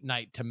date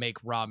night to make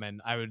ramen,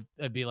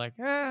 I'd be like,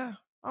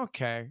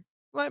 okay,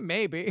 well,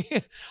 maybe.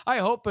 I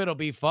hope it'll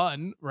be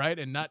fun, right?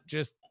 And not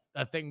just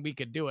a thing we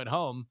could do at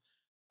home.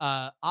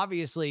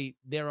 Obviously,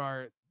 there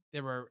are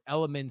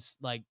elements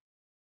like,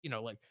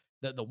 like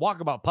the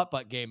Walkabout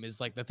Putt-Putt game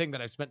is like the thing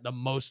that I spent the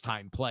most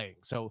time playing.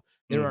 So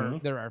there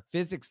are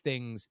physics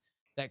things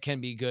that can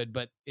be good,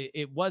 but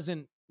it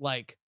wasn't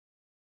like,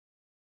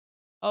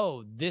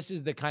 oh, this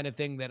is the kind of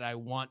thing that I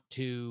want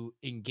to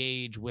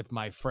engage with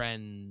my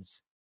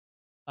friends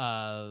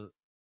about.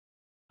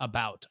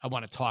 I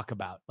want to talk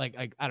about. Like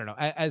I don't know.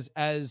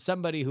 As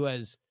somebody who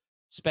has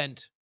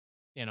spent,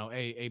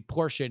 a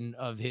portion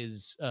of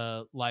his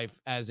life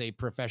as a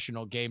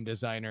professional game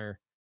designer,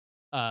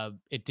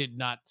 it did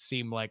not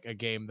seem like a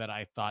game that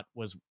I thought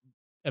was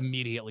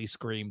immediately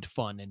screamed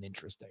fun and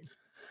interesting.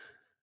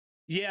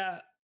 Yeah.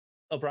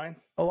 O'Brien?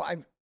 Oh,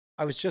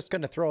 I was just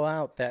going to throw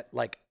out that,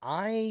 like,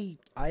 I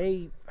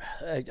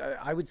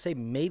would say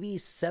maybe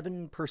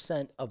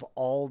 7% of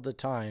all the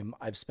time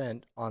I've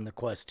spent on the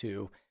Quest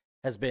 2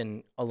 has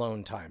been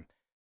alone time.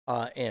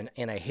 And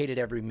I hated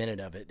every minute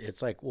of it.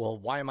 It's like, well,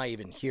 why am I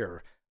even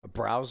here? A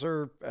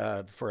browser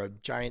for a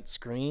giant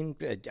screen?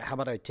 How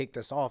about I take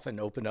this off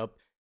and open up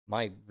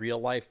my real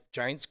life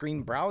giant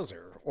screen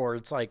browser? Or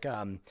it's like,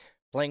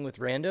 playing with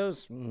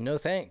randos, no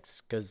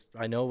thanks, because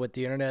I know what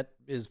the internet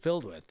is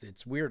filled with.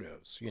 It's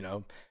weirdos,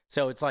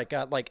 So it's like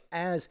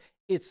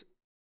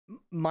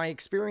my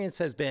experience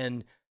has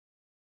been,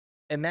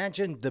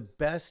 imagine the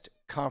best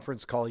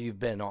conference call you've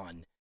been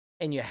on,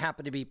 and you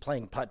happen to be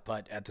playing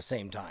putt-putt at the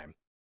same time.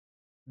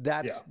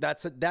 That's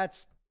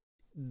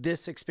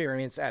this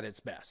experience at its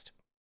best.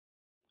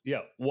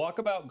 Yeah,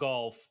 Walkabout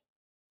Golf,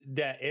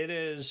 that it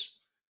is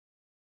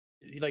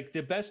like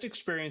the best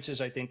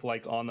experiences, I think,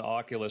 like on the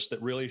Oculus that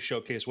really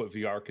showcase what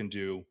VR can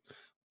do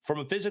from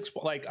a physics.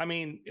 Like, I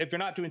mean, if you're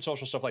not doing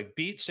social stuff, like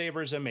Beat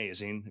Saber is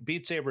amazing.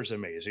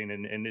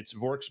 And it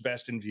works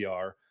best in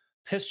VR.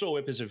 Pistol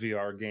Whip is a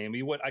VR game.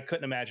 I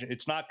couldn't imagine.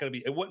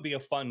 It wouldn't be a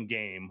fun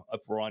game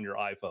if we're on your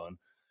iPhone.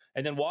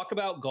 And then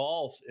Walkabout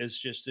Golf is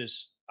just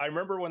this. I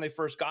remember when they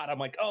first got it, I'm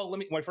like,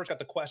 when I first got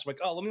the Quest, I'm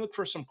like, let me look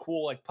for some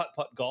cool like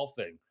putt-putt golf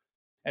thing.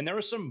 And there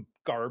was some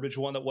garbage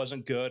one that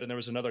wasn't good. And there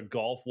was another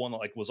golf one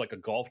that was like a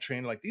golf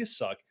trainer. Like, these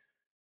suck.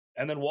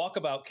 And then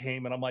Walkabout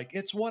came, and I'm like,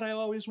 it's what I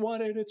always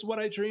wanted. It's what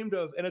I dreamed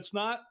of. And it's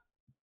not.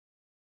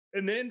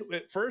 And then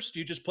at first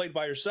you just played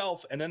by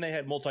yourself, and then they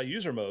had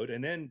multi-user mode.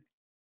 And then,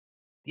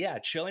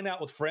 chilling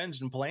out with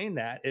friends and playing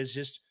that is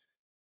just,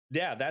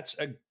 that's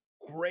a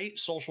great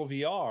social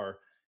VR.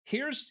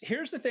 Here's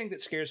the thing that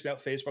scares me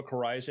about Facebook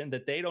Horizon,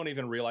 that they don't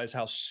even realize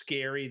how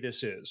scary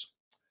this is.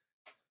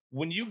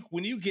 When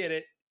you get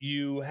it,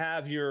 you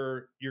have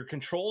your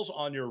controls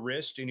on your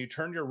wrist, and you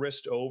turn your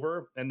wrist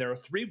over, and there are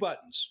 3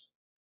 buttons.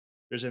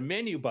 There's a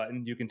menu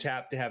button you can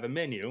tap to have a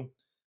menu.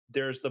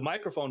 there's the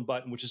microphone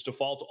button, which is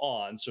default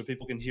on, so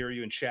people can hear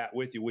you and chat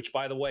with you. Which,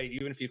 by the way,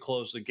 even if you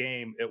close the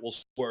game, it will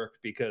work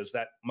because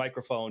that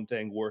microphone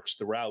thing works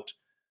throughout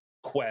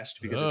Quest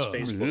because it's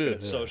Facebook and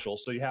it's social.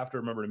 So you have to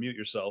remember to mute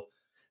yourself.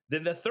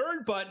 Then the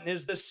third button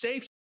is the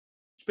safe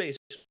space,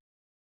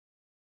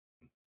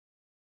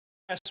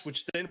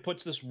 which then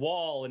puts this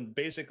wall and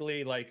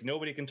basically like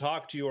nobody can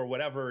talk to you or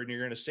whatever, and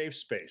you're in a safe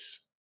space.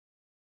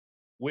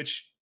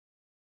 Which,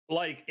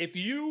 like, if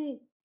you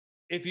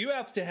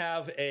have to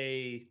have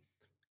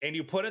and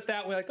you put it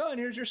that way, like, oh, and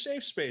here's your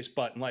safe space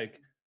button, like,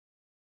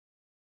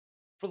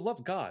 for the love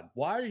of God,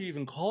 why are you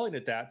even calling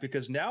it that?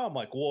 Because now I'm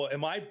like, well,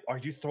 are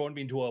you throwing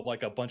me into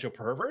a bunch of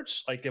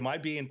perverts? Like, am I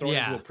being thrown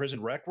into a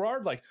prison rec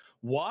yard? Like,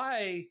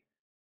 why?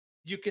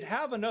 You could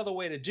have another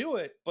way to do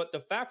it, but the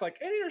fact, like,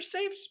 and your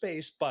safe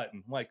space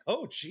button, I'm like,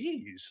 oh,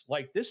 geez,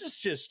 like, is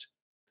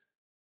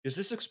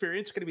this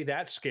experience going to be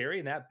that scary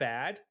and that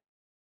bad?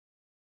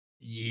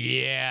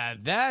 Yeah,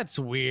 that's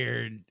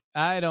weird.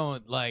 I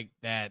don't like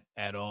that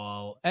at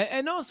all.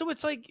 And also,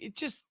 it's like, it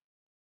just,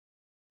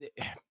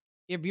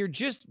 if you're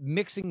just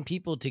mixing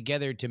people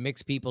together to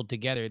mix people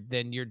together,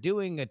 then you're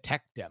doing a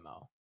tech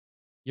demo.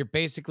 You're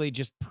basically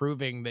just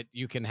proving that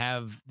you can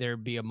have there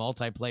be a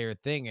multiplayer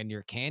thing and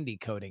you're candy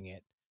coating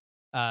it.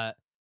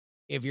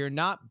 If you're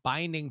not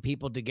binding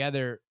people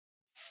together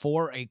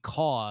for a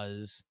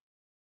cause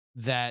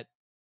that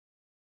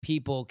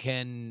people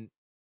can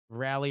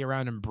rally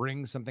around and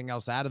bring something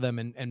else out of them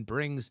and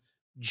brings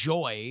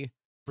joy,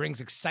 brings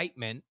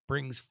excitement,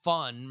 brings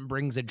fun,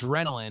 brings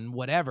adrenaline,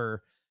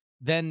 whatever,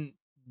 then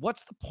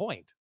what's the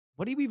point?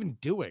 What are you even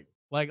doing?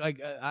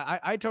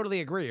 I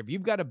totally agree. If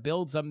you've got to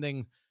build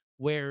something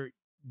where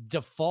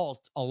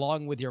default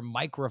along with your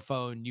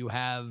microphone you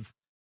have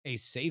a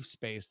safe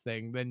space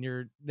thing,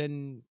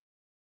 then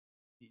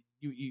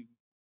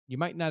you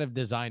might not have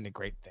designed a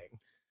great thing.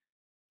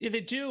 Yeah,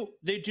 they do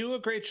a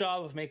great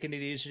job of making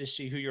it easy to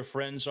see who your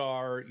friends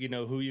are, you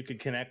know, who you could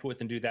connect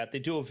with and do that. They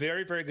do a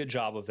very, very good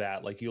job of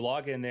that. Like, you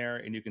log in there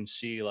and you can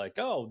see, like,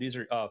 oh, these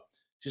are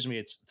excuse me,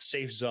 it's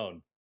safe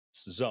zone.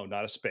 It's a zone,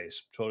 not a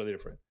space. Totally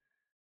different.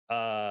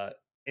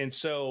 And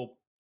so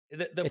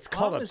it's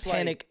called a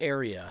panic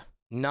area,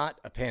 not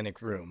a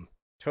panic room.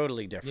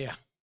 Totally different. Yeah.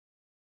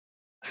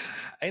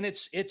 And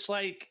it's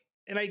like,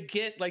 and I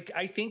get, like,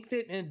 I think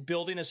that in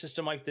building a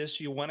system like this,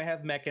 you want to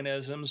have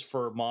mechanisms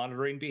for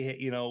monitoring,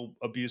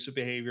 abusive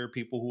behavior,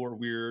 people who are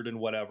weird and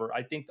whatever.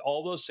 I think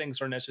all those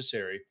things are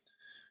necessary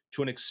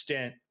to an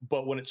extent,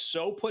 but when it's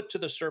so put to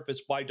the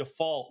surface by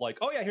default, like,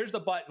 oh yeah, here's the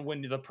button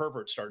when the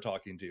perverts start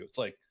talking to you. It's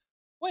like,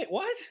 wait,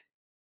 what?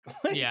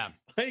 Yeah.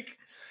 Like,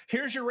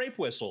 here's your rape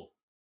whistle.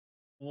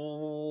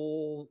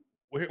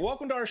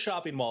 Welcome to our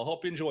shopping mall.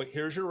 Hope you enjoy.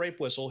 Here's your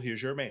rape whistle.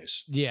 Here's your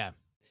mace. Yeah.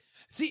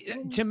 See,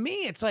 to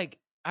me, it's like,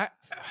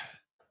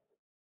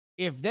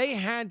 if they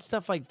had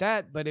stuff like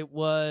that, but it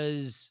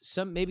was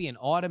maybe an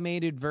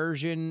automated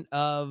version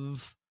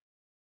of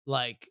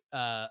like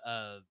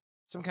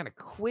some kind of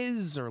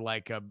quiz or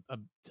like a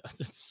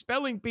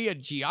spelling bee, a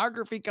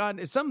geography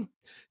some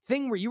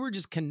thing where you were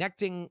just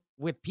connecting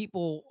with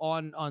people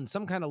on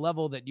some kind of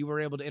level that you were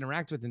able to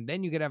interact with, and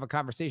then you could have a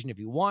conversation if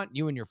you want.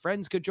 You and your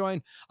friends could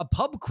join a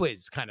pub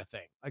quiz kind of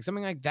thing, like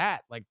something like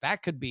that. Like,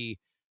 that could be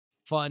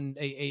fun,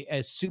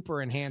 a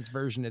super enhanced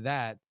version of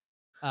that.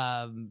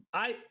 I mean,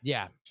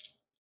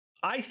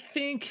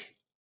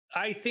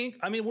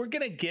 we're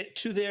gonna get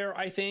to there.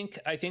 I think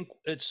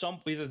it's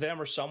either them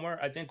or somewhere.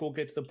 I think we'll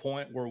get to the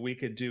point where we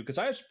could do, because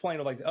I was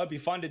playing like, it'd be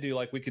fun to do,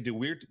 like, we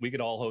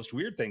could all host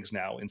weird things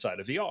now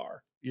inside of VR.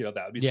 You know,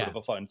 that would be sort of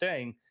a fun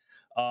thing.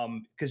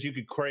 Because you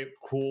could create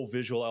cool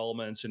visual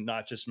elements and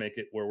not just make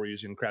it where we're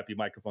using crappy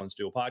microphones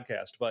to do a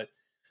podcast. But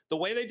the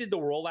way they did the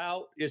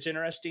rollout is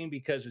interesting,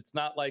 because it's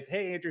not like,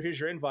 hey, Andrew, here's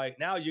your invite.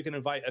 Now you can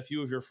invite a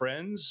few of your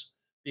friends,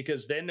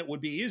 because then it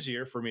would be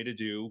easier for me to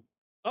do,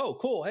 oh,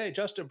 cool. Hey,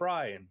 Justin,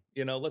 Brian,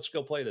 let's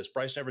go play this.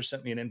 Bryce never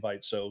sent me an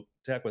invite, so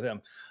to heck with him.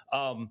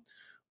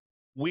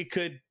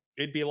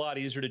 It'd be a lot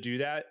easier to do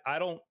that. I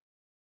don't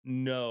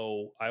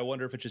know. I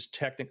wonder if it's just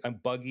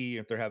I'm buggy,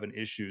 if they're having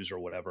issues or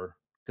whatever,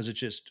 because it's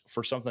just,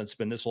 for something that's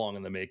been this long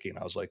in the making,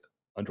 I was like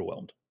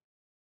underwhelmed.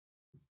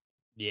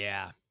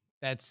 Yeah,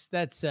 that's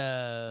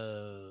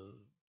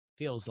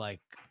feels like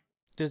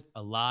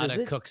a lot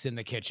of cooks in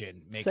the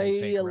kitchen making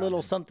say fake a little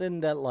ramen. something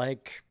that,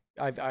 like,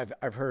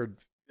 I've heard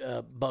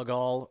bug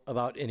all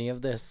about any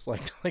of this.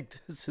 Like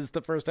this is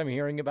the first time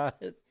hearing about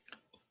it.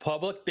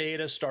 Public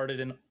beta started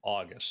in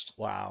August.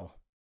 Wow.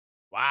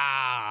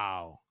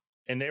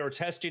 And they were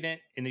testing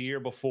it in the year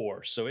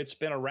before, so it's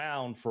been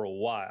around for a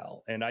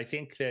while. And I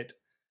think that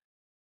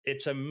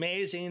it's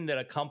amazing that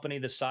a company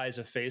the size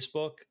of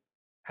Facebook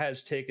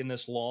has taken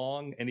this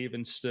long, and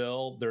even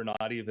still, they're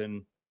not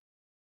even,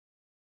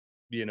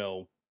 it's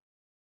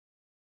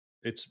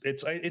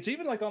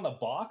even like on the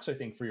box, I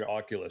think, for your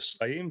Oculus.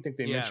 I even think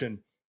they mentioned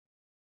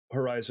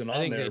Horizon on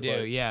there. I think they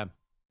do, yeah.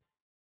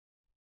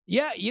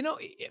 Yeah,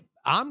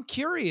 I'm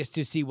curious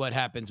to see what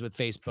happens with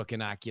Facebook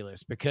and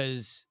Oculus,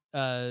 because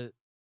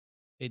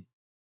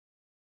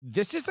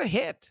this is a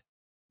hit.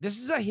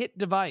 this is a hit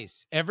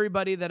device.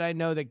 Everybody that I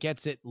know that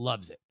gets it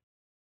loves it.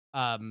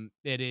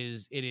 It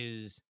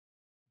is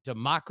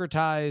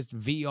democratized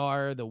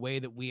VR the way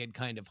that we had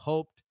kind of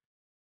hoped.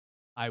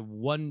 I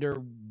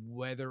wonder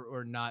whether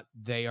or not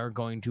they are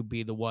going to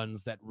be the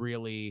ones that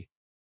really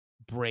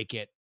break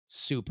it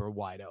super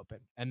wide open.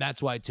 And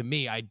that's why, to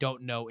me, I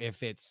don't know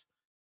if it's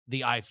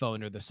the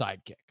iPhone or the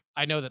Sidekick.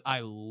 I know that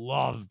I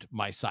loved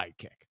my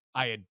Sidekick.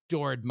 I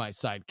adored my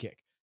Sidekick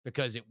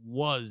because it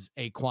was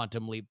a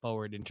quantum leap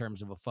forward in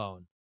terms of a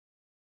phone.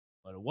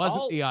 But it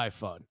wasn't the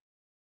iPhone.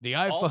 The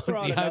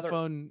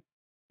iPhone,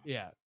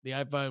 yeah, the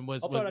iPhone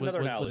was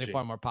a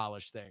far more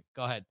polished thing.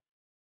 Go ahead.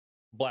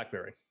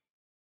 BlackBerry.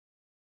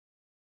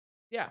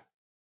 Yeah.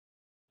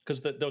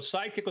 Because the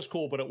Sidekick was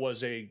cool, but it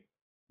was a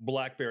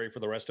BlackBerry for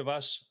the rest of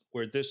us,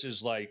 where this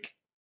is like,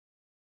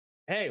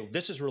 hey,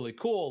 this is really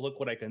cool. Look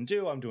what I can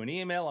do. I'm doing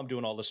email. I'm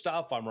doing all the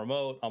stuff. I'm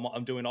remote.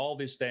 I'm doing all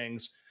these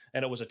things.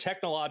 And it was a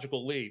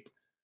technological leap.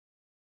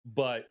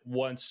 But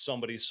once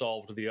somebody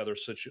solved the other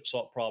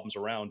problems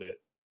around it,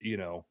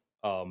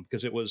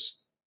 because it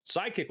was,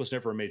 Sidekick was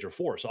never a major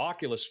force.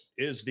 Oculus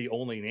is the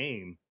only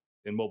name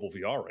in mobile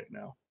VR right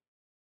now.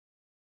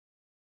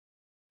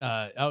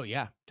 Oh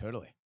yeah,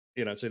 totally.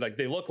 So like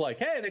they look like,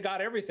 hey, they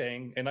got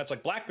everything, and that's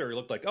like BlackBerry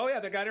looked like, oh yeah,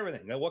 they got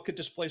everything. Now what could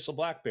displace a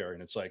BlackBerry?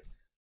 And it's like,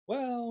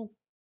 well,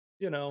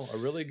 a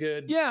really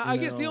good. Yeah, I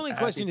guess the only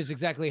question is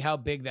exactly how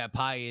big that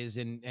pie is,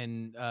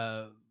 and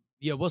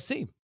we'll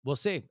see,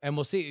 and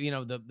we'll see.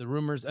 The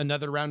rumors,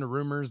 another round of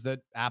rumors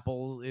that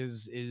Apple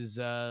is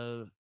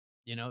that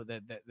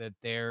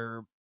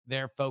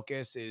their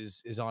focus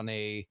is on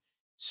a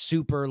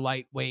super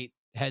lightweight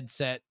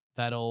headset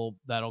that'll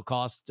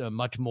cost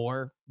much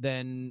more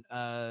than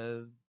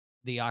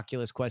the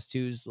Oculus Quest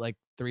 2's like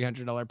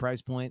 $300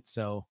 price point.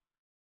 So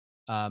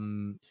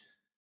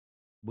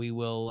we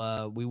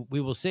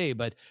will see.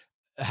 But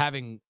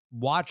having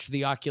watched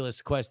the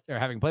Oculus Quest, or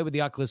having played with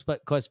the Oculus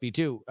Quest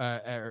V2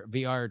 or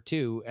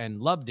VR2 and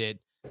loved it,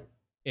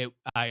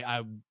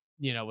 I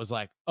was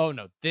like, oh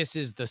no, this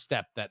is the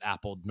step that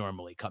Apple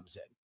normally comes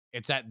in.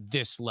 It's at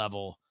this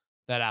level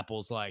that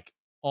Apple's like,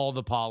 all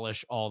the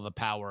polish, all the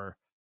power,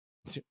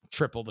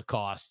 triple the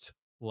cost.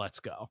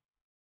 Let's go.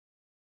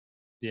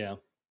 Yeah.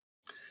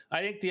 I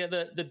think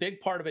the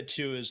big part of it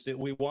too is that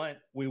we want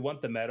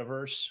the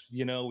metaverse,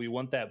 we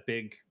want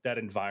that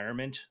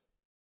environment.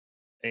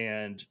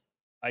 And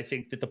I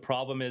think that the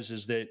problem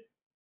is that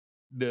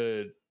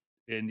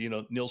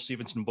Neil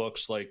Stephenson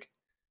books, like,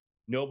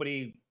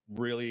 nobody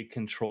really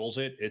controls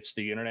it. It's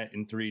the internet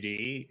in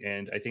 3D.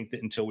 And I think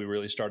that until we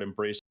really start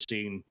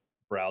embracing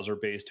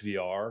browser-based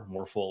VR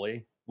more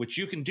fully, which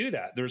you can do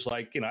that. There's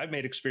like, I've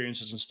made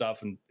experiences and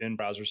stuff and in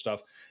browser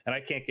stuff, and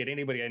I can't get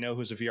anybody I know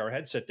who's a VR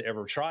headset to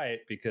ever try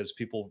it, because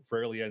people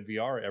rarely in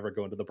VR ever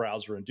go into the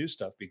browser and do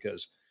stuff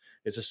because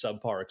it's a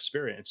subpar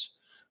experience.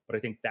 But I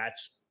think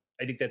that's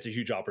a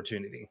huge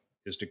opportunity,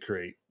 is to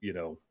create,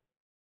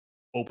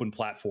 open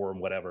platform,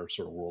 whatever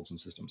sort of worlds and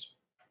systems.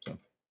 So,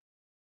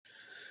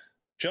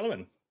 gentlemen,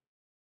 do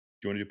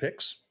you want to do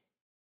picks?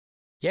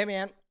 Yeah,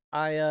 man.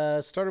 I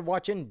started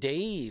watching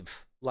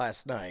Dave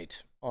last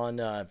night on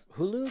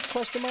Hulu ?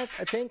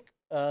 I think.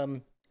 I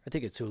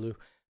think it's Hulu.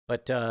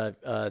 But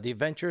The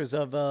Adventures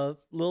of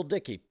Lil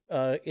Dicky.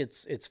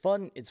 It's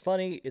fun. It's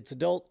funny. It's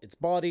adult. It's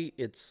bawdy.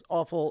 It's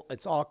awful.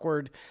 It's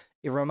awkward.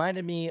 It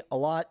reminded me a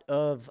lot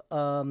of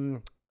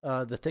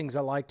the things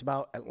I liked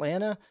about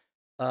Atlanta,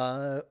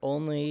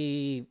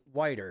 only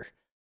whiter.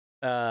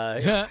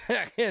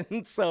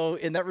 And so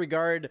in that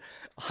regard,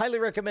 highly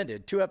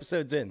recommended. 2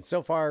 episodes in.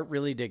 So far,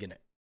 really digging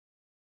it.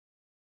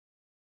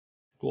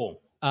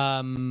 Cool.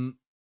 I'm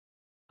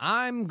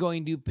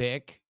going to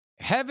pick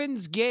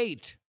Heaven's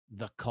Gate,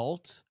 The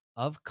Cult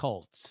of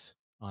Cults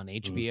on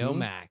HBO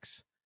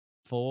Max.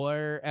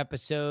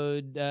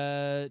 4-episode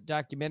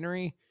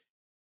documentary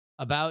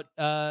about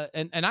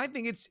and I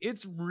think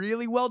it's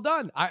really well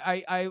done.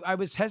 I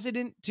was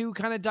hesitant to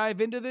kind of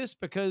dive into this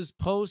because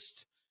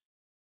post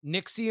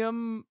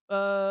Nixium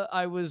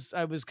I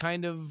was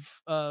kind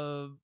of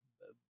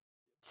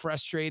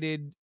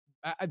frustrated.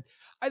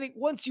 I think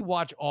once you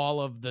watch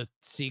all of The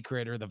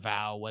Secret or The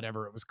Vow,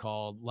 whatever it was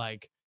called,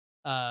 like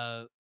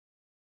I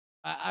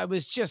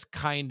was just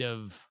kind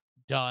of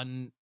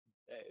done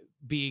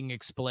being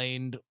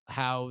explained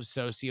how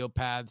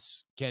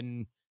sociopaths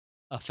can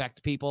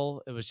affect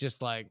people. It was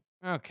just like,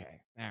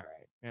 okay, all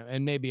right.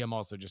 And maybe I'm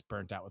also just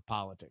burnt out with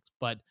politics.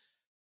 But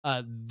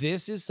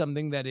this is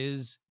something that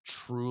is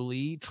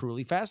truly,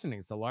 truly fascinating.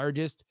 It's the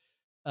largest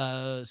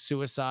mass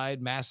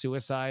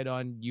suicide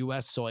on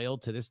U.S. soil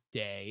to this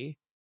day.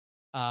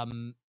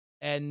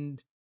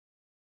 And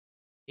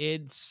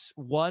it's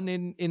one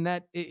in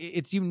that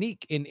it's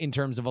unique in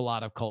terms of a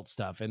lot of cult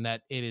stuff, in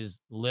that it is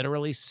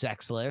literally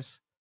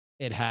sexless.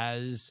 It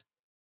has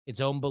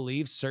its own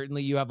beliefs.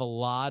 Certainly you have a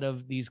lot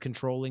of these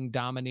controlling,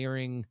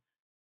 domineering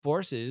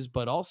forces,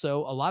 but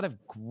also a lot of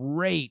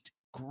great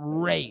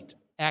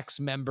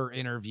ex-member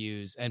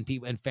interviews and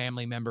people and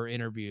family member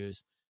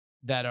interviews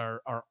that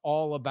are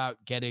all about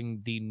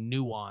getting the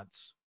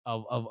nuance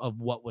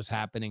of what was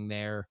happening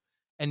there.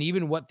 and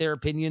even what their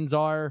opinions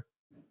are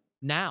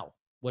now,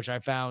 which I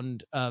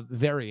found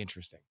very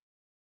interesting.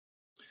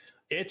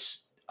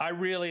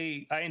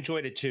 I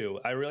enjoyed it too.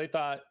 I really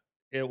thought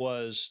it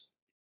was,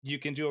 you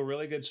can do a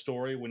really good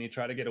story when you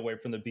try to get away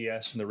from the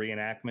BS and the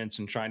reenactments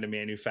and trying to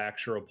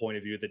manufacture a point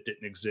of view that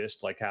didn't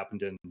exist, like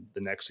happened in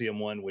the NXIVM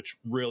one, which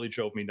really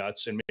drove me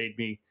nuts and made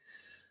me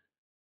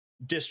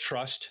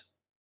distrust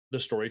the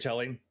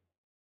storytelling,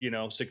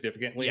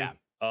 significantly. Yeah.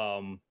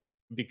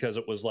 Because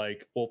it was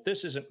like, well, if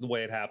this isn't the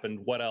way it happened,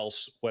 what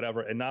else,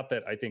 whatever. And not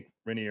that I think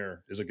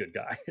Rainier is a good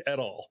guy at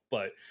all,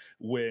 but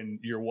when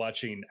you're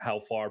watching how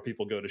far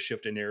people go to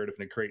shift a narrative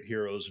and to create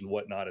heroes and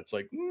whatnot, it's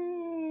like,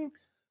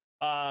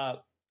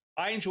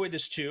 I enjoyed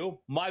this too.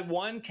 My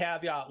one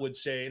caveat would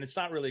say, and it's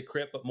not really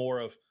crypt, but more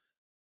of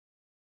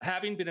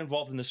having been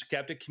involved in the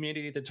skeptic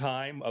community at the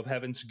time of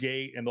Heaven's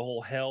Gate and the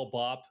whole Hell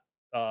Bop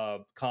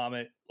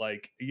comet,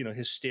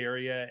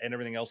 hysteria and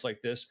everything else like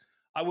this.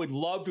 I would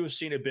love to have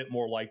seen a bit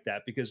more like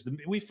that, because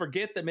we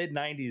forget the mid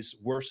 90s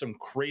were some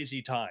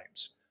crazy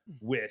times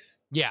with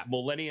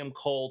millennium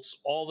cults,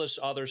 all this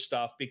other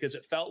stuff, because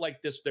it felt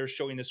like they're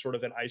showing this sort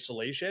of in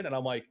isolation. And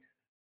I'm like,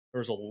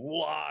 there's a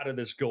lot of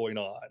this going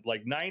on.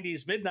 Like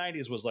mid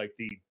 90s was like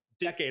the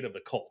decade of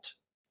the cult,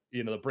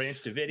 the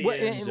Branch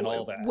Davidians and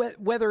all that.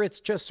 Whether it's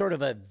just sort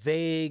of a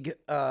vague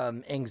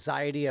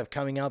anxiety of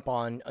coming up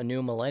on a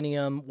new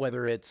millennium,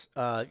 whether it's,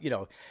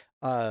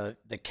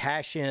 the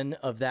cash in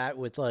of that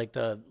with like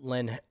the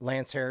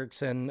Lance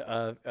Henriksen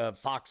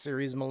Fox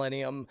series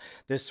Millennium,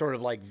 this sort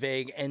of like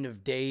vague End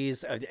of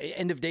Days.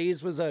 End of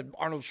Days was a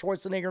Arnold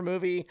Schwarzenegger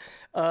movie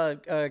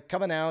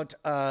coming out.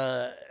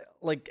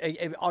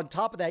 On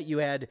top of that, you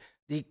had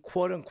the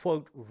quote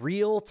unquote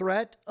real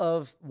threat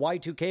of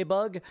Y2K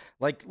bug.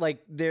 Like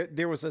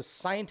there was a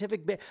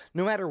scientific,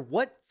 no matter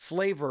what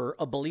flavor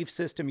of belief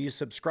system you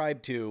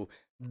subscribe to,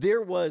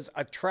 there was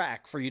a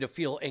track for you to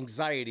feel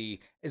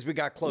anxiety as we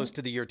got close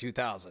to the year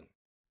 2000.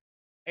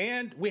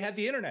 And we had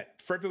the internet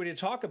for everybody to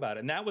talk about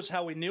it. And that was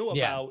how we knew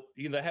about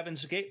the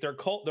Heaven's Gate, their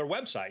cult, their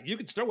website.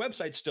 Their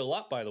website's still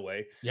up, by the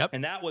way. Yep.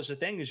 And that was the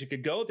thing, is you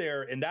could go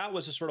there, and that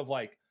was a sort of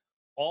like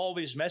all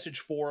these message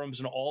forums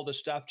and all the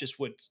stuff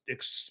just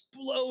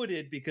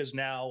exploded, because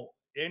now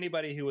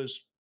anybody who was,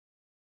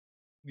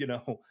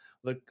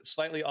 the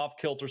slightly off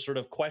kilter sort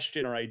of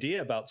question or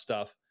idea about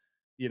stuff,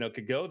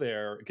 could go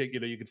there.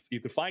 You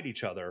could find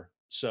each other.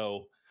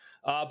 So,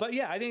 but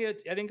yeah, I think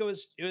it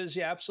was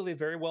absolutely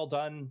very well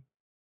done,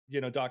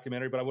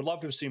 documentary. But I would love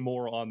to see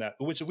more on that.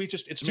 Which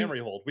it's memory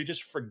hold. We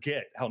just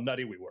forget how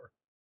nutty we were.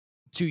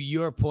 To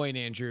your point,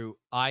 Andrew,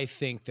 I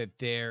think that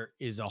there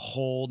is a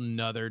whole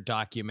nother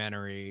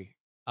documentary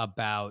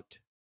about,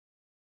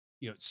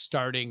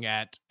 starting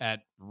at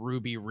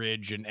Ruby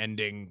Ridge and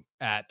ending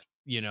at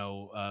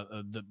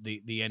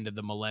the end of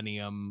the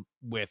millennium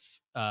with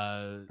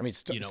Waco.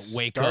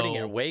 Starting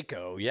at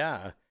Waco,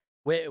 yeah.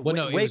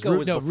 No, Waco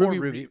was before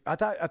Ruby. I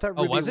thought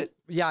Ruby, was it?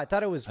 Yeah, I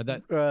thought it was.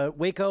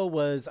 Waco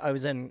was. I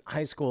was in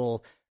high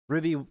school.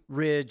 Ruby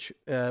Ridge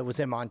was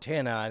in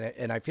Montana,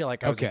 and I feel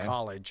like I was in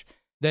college.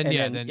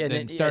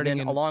 Then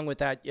starting along with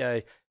that,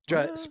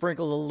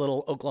 sprinkle a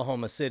little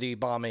Oklahoma City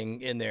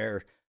bombing in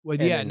there. Well,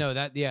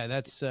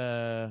 that's.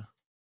 The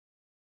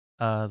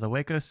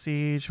Waco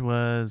siege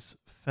was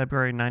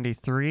February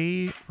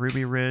 93.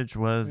 Ruby Ridge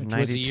was 92.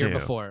 Was the year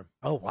before.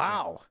 Oh,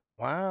 wow.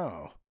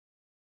 Wow.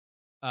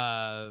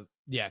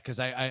 Because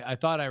I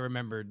thought I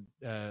remembered,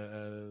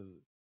 that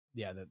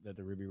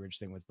the Ruby Ridge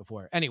thing was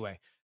before.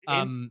 Anyway,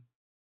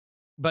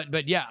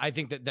 but yeah, I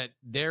think that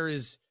there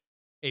is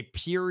a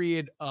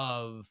period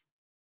of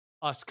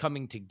us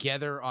coming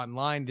together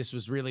online. This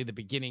was really the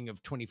beginning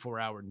of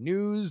 24-hour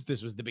news.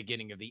 This was the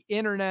beginning of the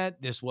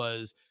internet. This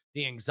was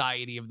the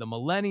anxiety of the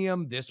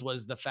millennium. This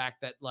was the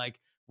fact that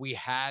we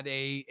had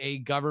a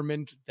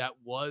government that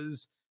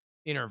was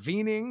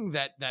intervening,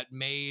 that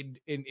made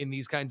in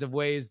these kinds of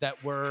ways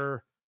that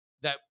were,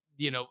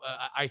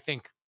 I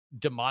think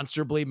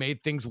demonstrably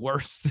made things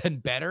worse than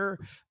better.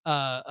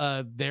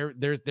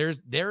 There's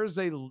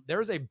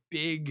a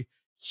big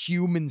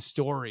human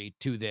story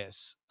to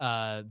this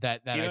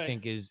that I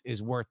think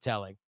is worth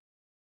telling.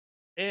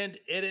 And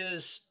it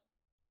is,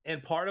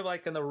 and part of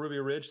in the Ruby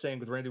Ridge thing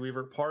with Randy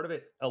Weaver, part of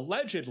it,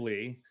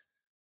 allegedly,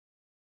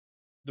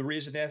 the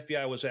reason the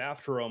FBI was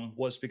after him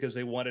was because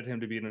they wanted him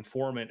to be an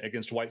informant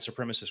against white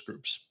supremacist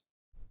groups.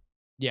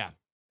 Yeah.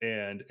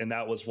 And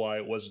that was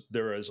why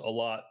there is a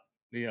lot,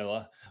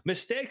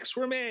 mistakes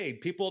were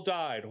made, people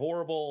died,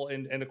 horrible,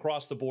 and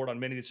across the board on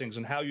many of these things,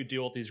 and how you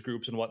deal with these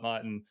groups and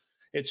whatnot. And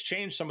it's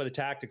changed some of the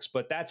tactics,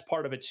 but that's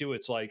part of it too.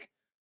 It's like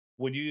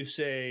when you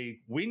say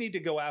we need to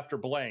go after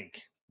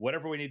blank,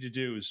 whatever we need to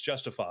do is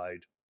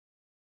justified.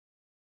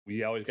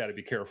 We always got to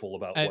be careful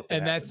about what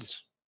that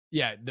happens.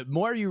 The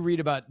more you read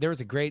about, there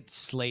was a great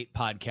Slate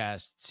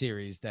podcast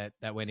series that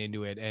went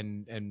into it,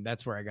 and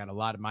that's where I got a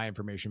lot of my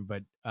information.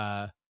 But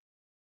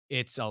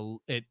it's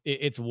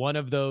one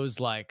of those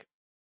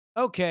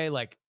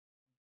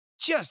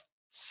just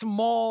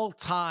small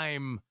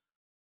time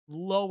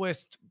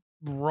lowest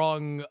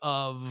rung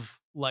of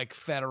like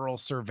federal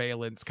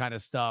surveillance kind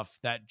of stuff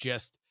that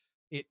just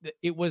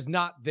it was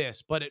not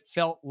this, but it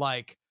felt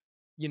like,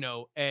 you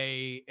know,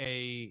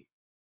 a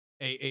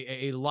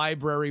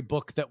library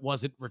book that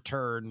wasn't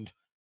returned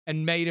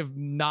and might have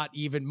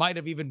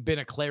even been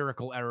a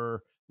clerical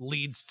error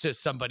leads to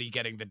somebody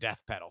getting the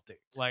death penalty.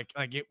 Like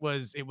it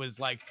was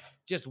like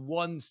just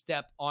one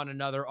step on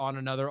another,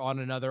 and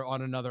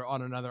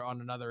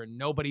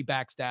nobody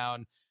backs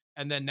down.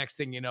 And then next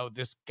thing you know,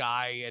 this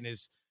guy and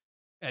his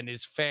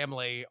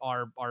family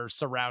are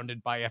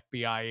surrounded by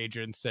FBI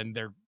agents, and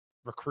they're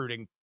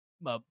recruiting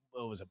what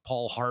was it,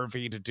 Paul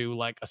Harvey, to do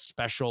like a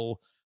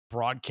special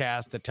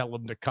broadcast to tell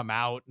him to come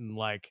out, and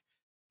like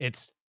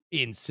it's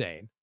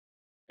insane.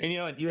 And you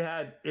know, you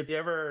had if you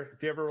ever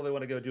really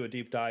want to go do a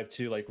deep dive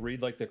too, like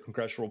read like the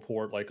congressional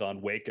report like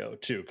on Waco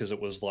too, because it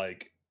was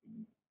like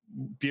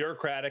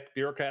bureaucratic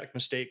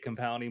mistake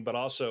compounding, but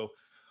also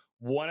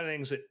one of the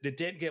things that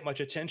didn't get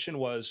much attention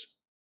was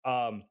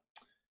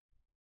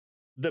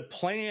the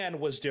plan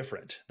was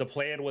different. The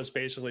plan was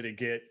basically to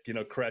get, you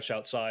know, Koresh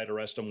outside,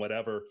 arrest him,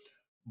 whatever.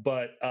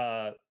 But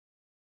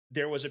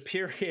there was a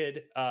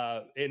period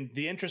in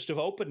the interest of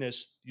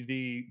openness,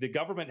 the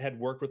government had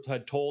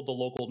told the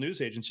local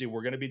news agency,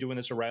 we're going to be doing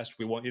this arrest.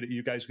 We want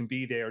you guys can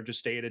be there, just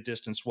stay at a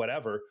distance,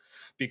 whatever,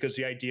 because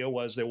the idea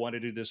was they wanted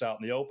to do this out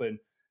in the open.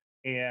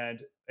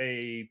 And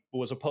a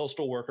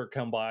postal worker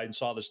come by and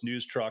saw this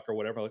news truck or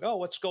whatever, like, oh,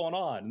 what's going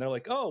on? And they're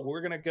like, oh,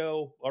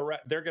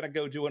 they're going to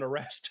go do an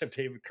arrest of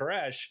David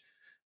Koresh.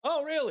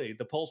 Oh, really?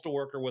 The postal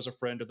worker was a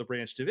friend of the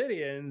Branch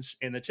Davidians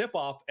in the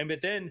tip-off.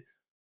 But then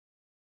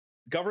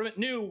government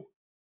knew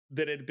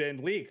that it had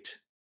been leaked,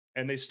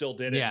 and they still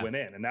did it and went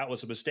in. And that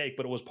was a mistake,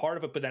 but it was part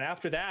of it. But then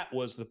after that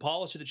was the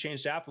policy that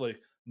changed after,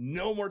 like,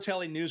 no more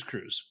telling news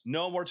crews,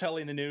 no more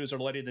telling the news or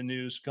letting the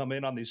news come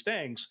in on these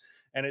things.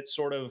 And it's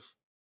sort of,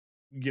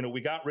 you know,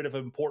 we got rid of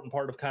an important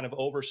part of kind of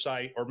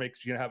oversight or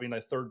having a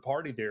third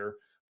party there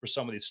for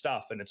some of these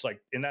stuff. And it's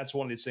like, and that's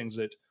one of these things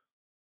that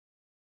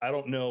I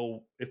don't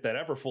know if that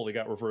ever fully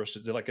got reversed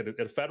at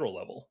a federal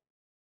level,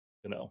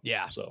 you know?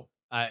 Yeah. So,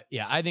 I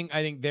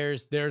think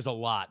there's a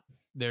lot.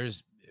 There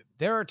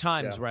are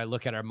times where I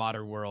look at our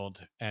modern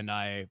world and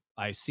I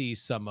see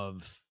some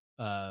of,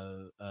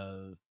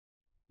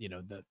 you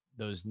know,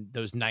 those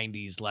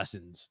 90s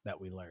lessons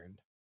that we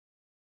learned.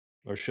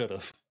 Or should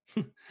have.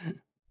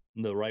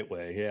 The right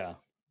way.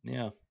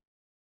 Yeah.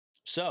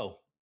 So,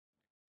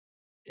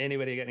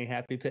 anybody got any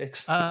happy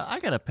picks? I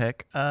got a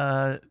pick.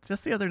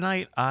 Just the other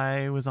night,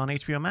 I was on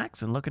HBO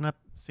Max and looking up,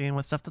 seeing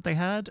what stuff that they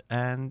had,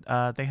 and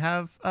they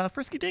have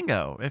Frisky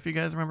Dingo. If you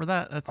guys remember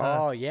that, that's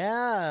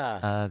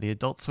the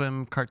Adult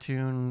Swim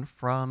cartoon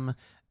from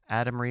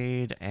Adam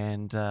Reed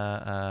and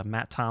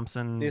Matt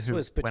Thompson. This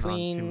was between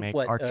went on to make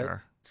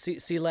Archer.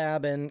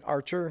 C-Lab and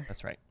Archer.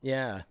 That's right.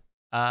 Yeah.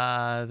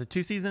 The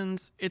 2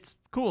 seasons, it's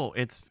cool.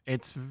 It's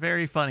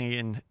very funny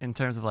in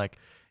terms of, like,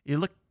 you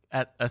look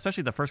at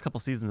especially the first couple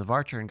seasons of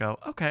Archer and go,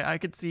 okay, I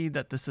could see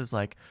that this is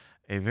like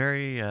a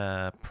very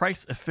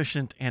price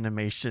efficient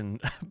animation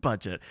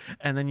budget.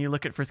 And then you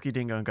look at Frisky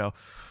Dingo and go,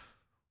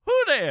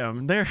 oh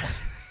damn, there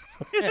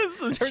is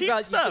some Turns cheap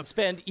out stuff. you could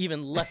spend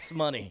even less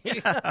money.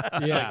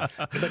 Yeah.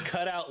 Like the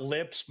cutout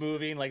lips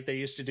moving like they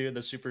used to do in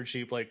the super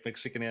cheap like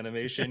Mexican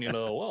animation, you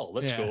know, well,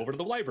 let's go over to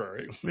the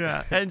library.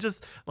 Yeah. And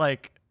just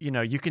like, you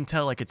know, you can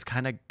tell like it's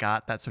kind of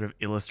got that sort of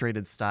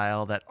illustrated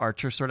style that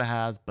Archer sort of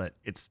has, but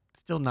it's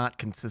still not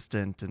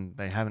consistent and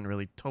they haven't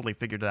really totally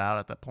figured it out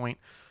at that point.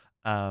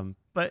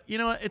 But you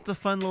know what? It's a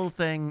fun little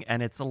thing,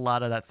 and it's a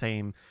lot of that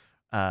same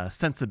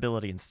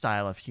sensibility and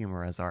style of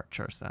humor as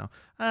Archer. So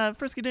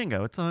Frisky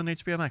Dingo, it's on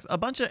HBO Max. A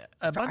bunch of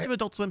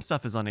Adult Swim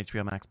stuff is on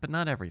HBO Max, but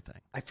not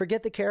everything. I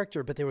forget the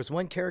character, but there was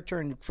one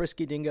character in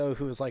Frisky Dingo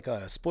who was like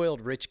a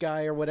spoiled rich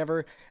guy or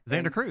whatever.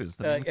 Xander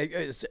Cruz.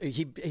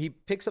 He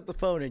picks up the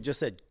phone and just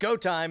said, "Go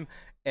time."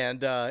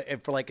 And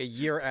for like a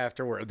year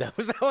afterward, that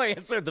was how I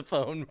answered the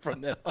phone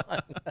from then on.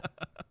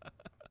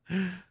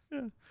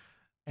 Yeah.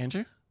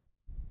 Andrew?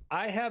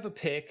 I have a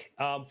pick.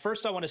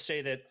 First, I want to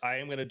say that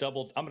I'm going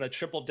to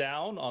triple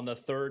down on the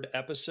 3rd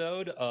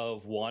episode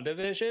of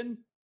WandaVision.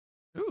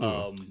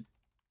 Ooh.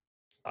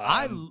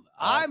 I'm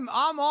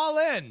all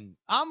in.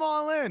 I'm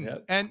all in.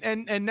 Yep. And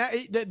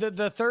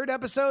the 3rd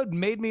episode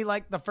made me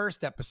like the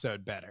 1st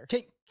episode better.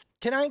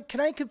 Can I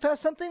confess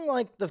something?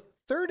 Like the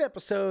 3rd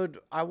episode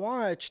I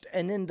watched,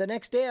 and then the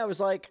next day I was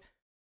like,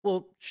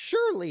 well,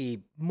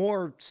 surely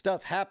more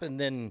stuff happened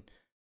than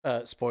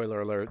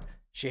spoiler alert.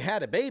 She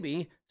had a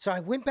baby. So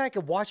I went back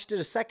and watched it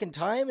a second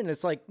time, and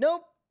it's like,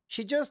 nope,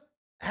 she just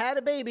had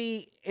a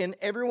baby, and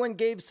everyone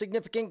gave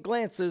significant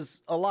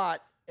glances a lot.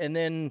 And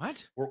then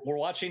what? We're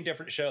watching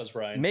different shows,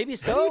 Brian. Maybe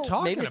so. What are you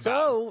talking maybe about?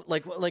 so.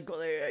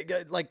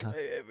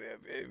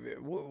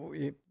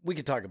 We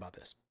could talk about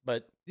this,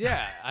 but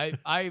Yeah,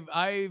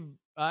 I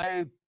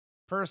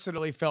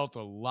personally felt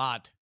a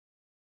lot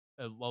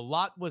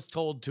was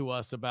told to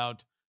us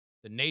about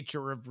the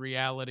nature of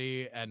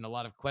reality, and a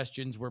lot of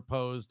questions were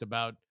posed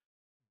about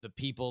the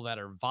people that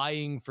are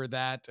vying for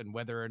that and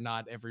whether or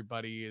not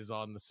everybody is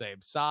on the same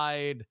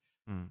side.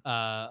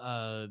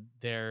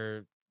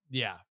 There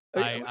yeah,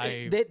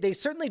 They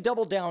certainly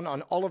doubled down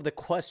on all of the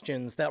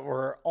questions that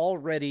were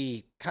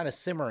already kind of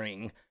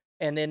simmering,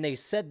 and then they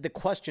said the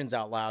questions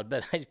out loud,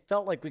 but I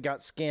felt like we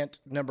got scant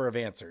number of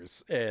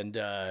answers. And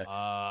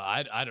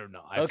I don't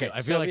know. Okay,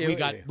 I so feel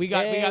like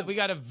we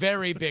got a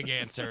very big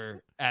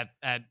answer at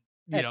At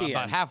about the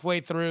end. halfway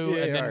through,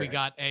 Yeah, and then we alright.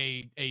 got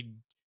a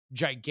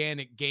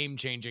gigantic game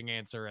changing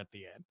answer at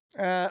the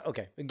end.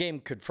 okay, a game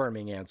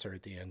confirming answer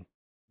at the end.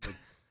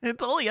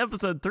 It's only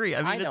episode 3. I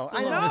mean, I know, it's I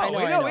still know, a- I know,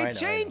 I know, I it know.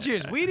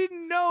 changes. We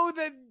didn't know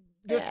that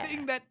the Yeah.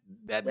 thing that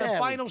the Yeah,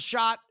 final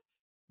shot.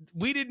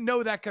 We didn't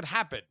know that could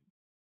happen.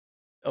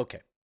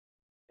 Okay.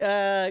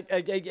 It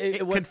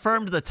It was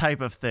confirmed the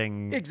type of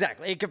thing.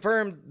 exactly. It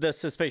confirmed the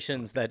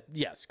suspicions that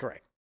yes,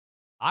 correct.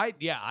 I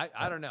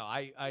don't know.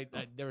 I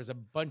there was a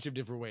bunch of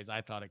different ways I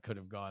thought it could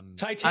have gone.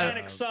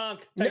 Titanic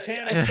sunk.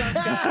 Titanic sunk,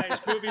 guys.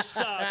 Movie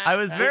sucks. I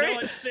was We very- know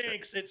it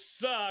sinks. It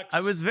sucks.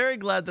 I was very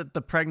glad that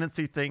the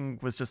pregnancy thing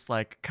was just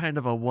like kind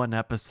of a 1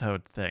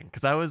 episode thing,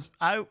 because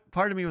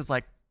part of me was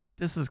like,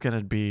 this is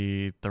gonna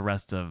be the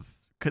rest of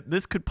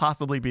this could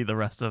possibly be the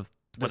rest of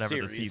The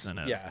whatever the series, season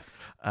is. yeah.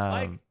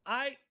 And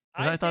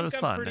I thought it was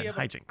think I'm fun pretty and of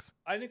a- hijinks.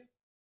 I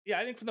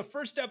think from the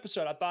first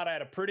episode, I thought I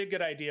had a pretty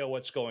good idea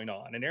what's going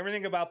on, and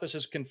everything about this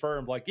is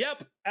confirmed. Like,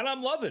 yep, and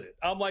I'm loving it.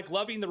 I'm like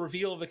loving the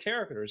reveal of the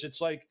characters. It's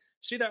like,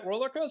 see that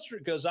roller coaster?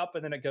 It goes up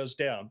and then it goes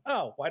down.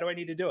 Oh, why do I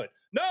need to do it?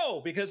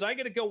 No, because I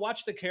get to go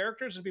watch the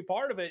characters and be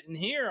part of it. And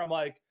here, I'm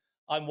like,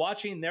 I'm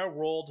watching their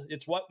world.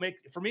 It's for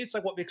me. It's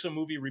like what makes a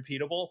movie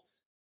repeatable.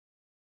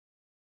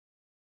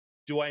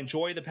 Do I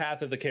enjoy the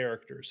path of the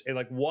characters and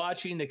like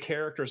watching the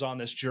characters on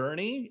this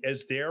journey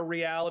as their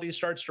reality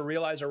starts to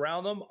realize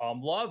around them?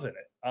 I'm loving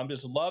it. I'm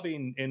just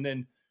loving. And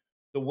then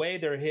the way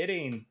they're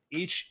hitting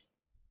each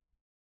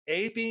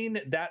aping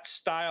that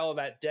style of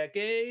that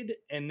decade.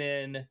 And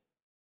then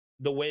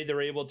the way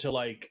they're able to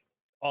like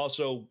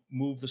also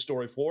move the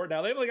story forward.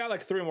 Now they've only got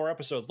like 3 more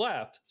episodes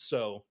left.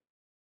 So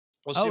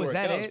we'll see Oh, where is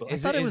that goes, it? but-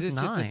 Is thought it was this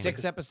just a 9.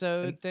 6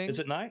 episode thing? Is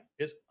it 9?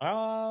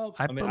 I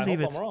I mean, believe I hope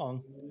it's- I'm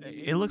wrong.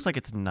 It looks like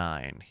it's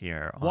 9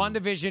 here. on-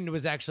 WandaVision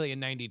was actually in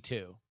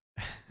 92,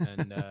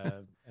 and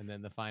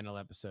then the final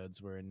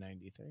episodes were in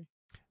 93.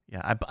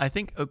 Yeah, I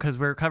think because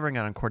we're covering it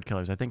on Cord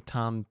Killers, I think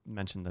Tom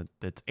mentioned that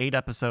it's 8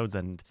 episodes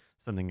and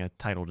something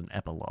titled an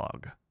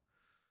epilogue.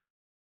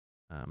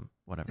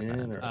 Whatever that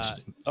is.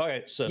 Interesting.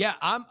 Okay, so Yeah,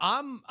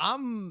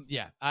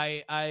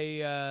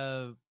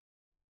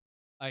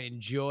 I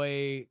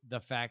enjoy the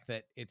fact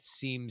that it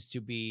seems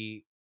to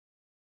be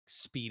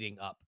speeding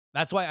up.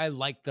 That's why I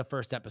liked the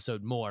first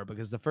episode more,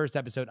 because the first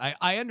episode,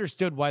 I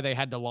understood why they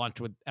had to launch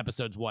with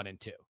episodes 1 and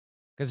 2.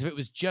 Because if it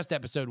was just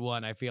episode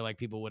 1, I feel like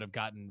people would have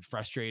gotten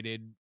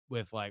frustrated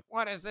with like,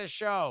 what is this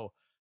show?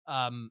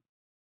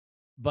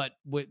 But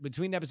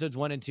between episodes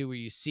 1 and 2, where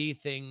you see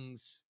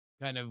things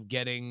kind of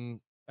getting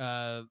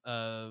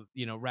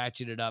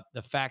ratcheted up,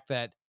 the fact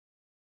that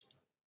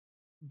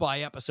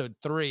by episode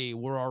 3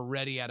 we're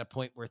already at a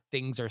point where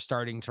things are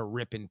starting to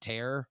rip and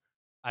tear,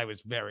 I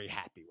was very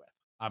happy with.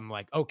 I'm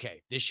like,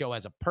 okay, this show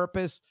has a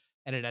purpose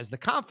and it has the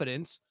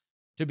confidence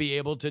to be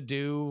able to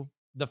do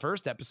the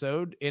first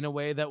episode in a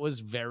way that was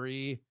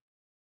very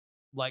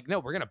like, no,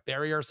 we're going to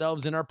bury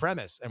ourselves in our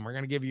premise and we're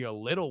going to give you a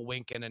little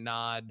wink and a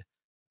nod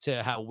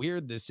to how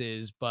weird this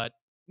is, but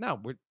no,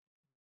 we're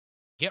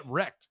get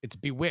wrecked. It's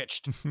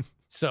Bewitched.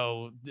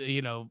 So,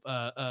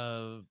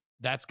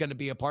 that's going to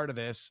be a part of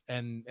this,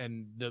 and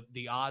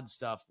the odd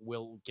stuff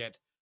will get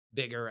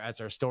bigger as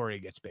our story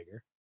gets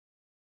bigger.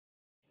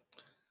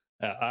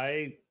 like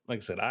I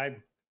said,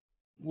 I'm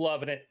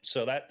loving it.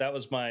 So that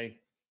was my.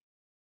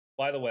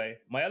 By the way,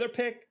 my other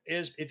pick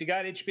is if you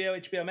got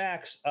HBO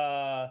Max.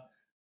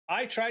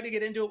 I tried to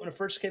get into it when it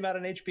first came out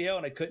on HBO,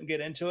 and I couldn't get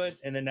into it.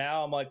 And then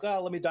now I'm like,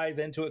 well, let me dive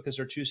into it because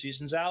there are 2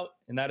 seasons out,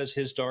 and that is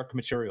His Dark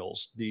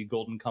Materials, the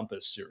Golden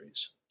Compass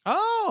series.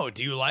 Oh,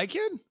 do you like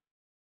it?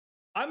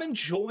 I'm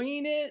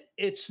enjoying it.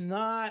 It's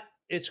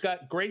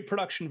got great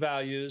production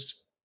values.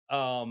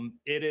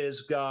 It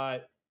has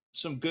got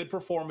some good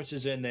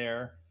performances in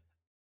there.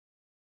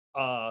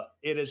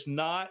 It is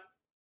not,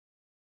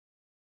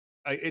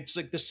 it's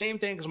like the same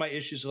thing as my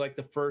issues with like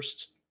the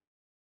first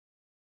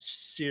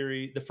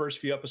series, the first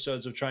few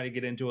episodes of trying to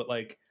get into it.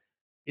 Like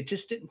it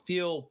just didn't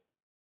feel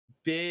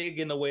big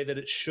in the way that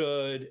it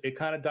should. It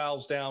kind of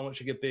dials down once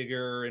you get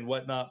bigger and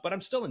whatnot, but I'm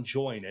still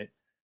enjoying it.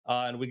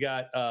 And we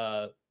got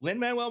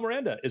Lin-Manuel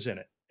Miranda is in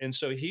it, and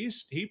so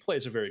he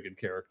plays a very good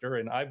character.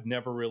 And I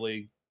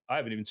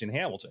haven't even seen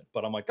Hamilton,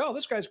 but I'm like, oh,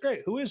 this guy's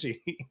great. Who is he?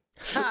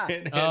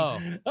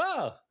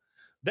 Oh,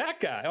 that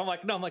guy. I'm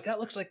like, that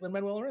looks like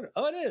Lin-Manuel Miranda.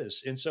 Oh, it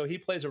is. And so he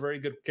plays a very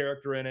good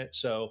character in it.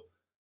 So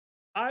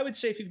I would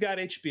say if you've got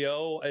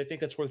HBO, I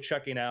think it's worth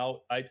checking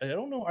out. I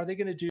don't know, are they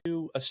going to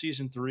do a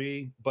season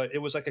 3? But it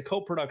was like a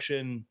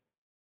co-production,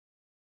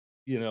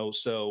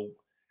 so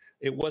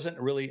it wasn't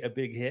really a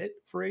big hit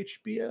for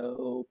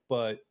HBO,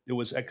 but it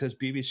was because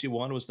BBC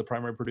One was the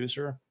primary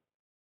producer.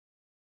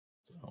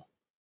 So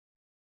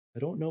I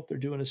don't know if they're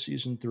doing a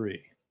season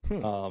 3.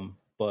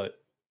 But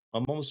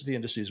I'm almost at the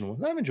end of season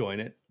 1. I'm enjoying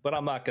it, but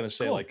I'm not going to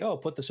say Cool. like, oh,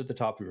 put this at the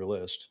top of your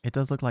list. It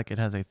does look like it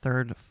has a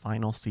third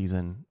final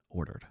season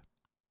ordered.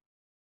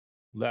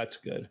 That's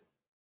good.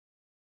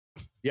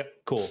 Yep,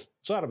 cool.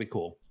 So that'll be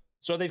cool.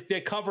 So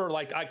they cover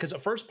like, because the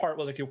first part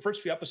was like your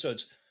first few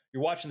episodes,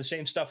 you're watching the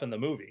same stuff in the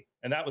movie,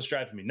 and that was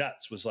driving me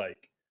nuts. Was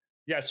like,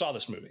 yeah, I saw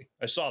this movie,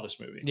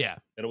 Yeah.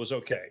 and it was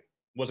okay. It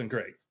wasn't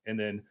great, and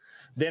then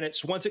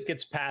it's once it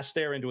gets past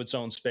there into its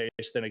own space,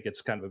 then it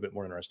gets kind of a bit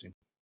more interesting.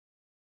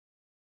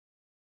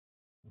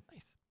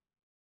 Nice.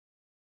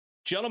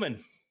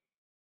 Gentlemen,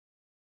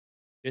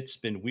 it's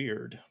been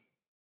weird.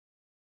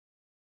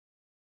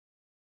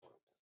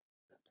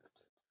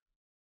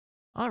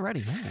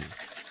 Alrighty. Hey.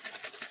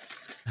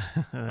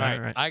 All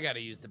right. I got to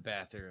use the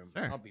bathroom.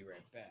 Sure. I'll be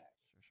right back.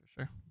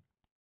 Sure.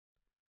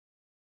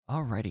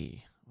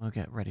 Alrighty. We'll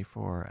get ready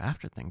for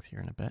after things here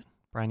in a bit.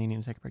 Brian, you need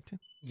to take a break too?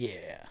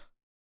 Yeah.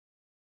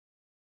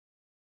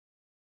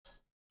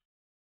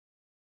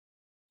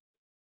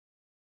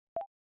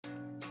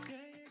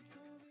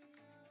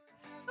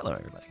 Hello,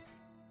 everybody.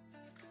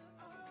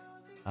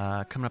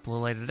 Coming up a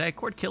little later today,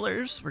 Cord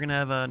Killers. We're going to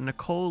have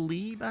Nicole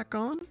Lee back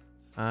on.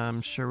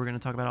 I'm sure we're going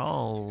to talk about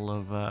all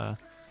of the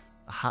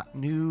hot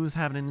news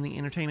happening in the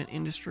entertainment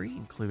industry,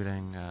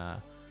 including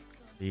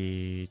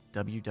the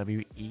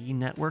WWE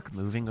Network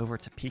moving over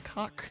to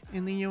Peacock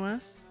in the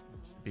U.S.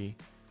 Should be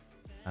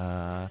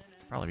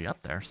probably be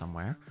up there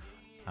somewhere.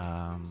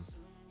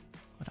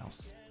 What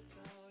else?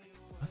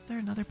 Was there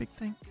another big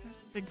thing? There's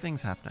some big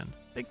things happening.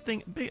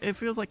 It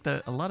feels like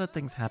a lot of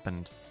things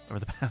happened over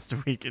the past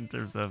week in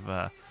terms of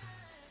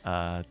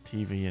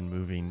TV and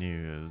movie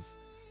news.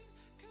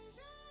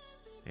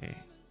 Okay.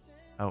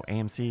 Oh,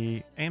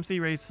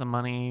 AMC raised some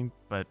money,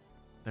 but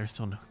there's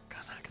still not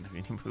going to be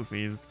any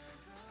movies.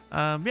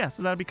 Yeah,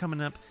 so that'll be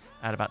coming up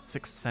at about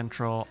 6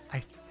 Central.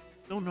 I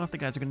don't know if the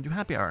guys are going to do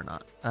happy hour or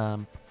not.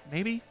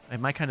 Maybe. It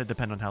might kind of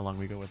depend on how long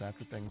we go with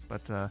after things,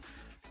 but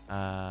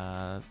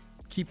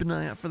keep an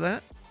eye out for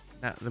that.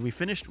 Now, we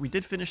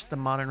did finish the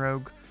Modern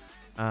Rogue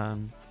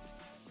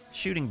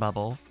shooting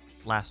bubble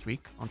last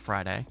week on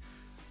Friday,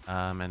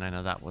 and I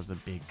know that was a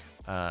big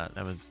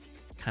that was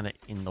kind of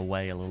in the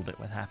way a little bit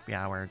with happy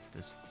hour,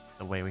 just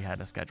the way we had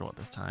to schedule it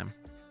this time.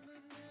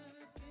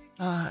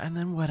 And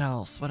then what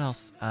else?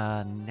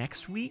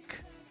 Next week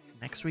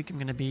I'm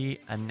going to be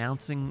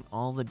announcing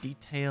all the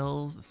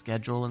details, the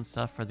schedule and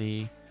stuff for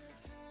the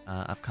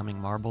upcoming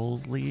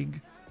Marbles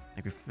League.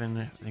 I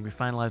think we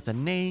finalized a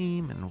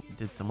name and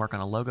did some work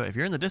on a logo. If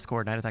you're in the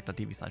Discord,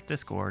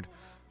 nightattack.tv/Discord,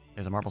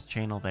 there's a Marbles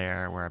channel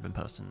there where I've been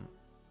posting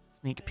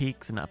sneak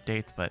peeks and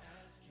updates. But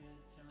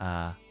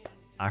our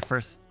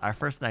first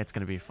night's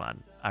gonna be fun.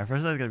 Our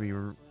first night's gonna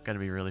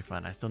be really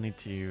fun. I still need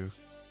to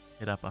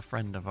hit up a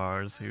friend of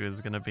ours who is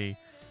gonna be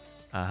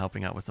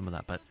helping out with some of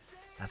that, but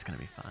that's gonna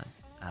be fun.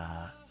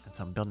 And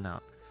so I'm building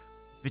out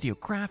video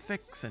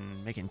graphics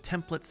and making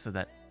templates so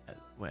that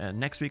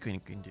next week we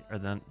can do, or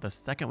the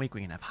second week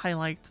we can have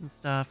highlights and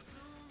stuff.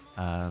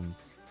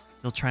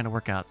 Still trying to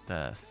work out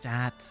the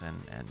stats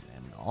and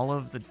all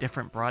of the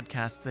different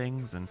broadcast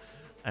things, and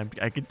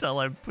I can tell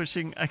I'm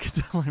pushing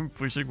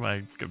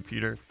my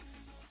computer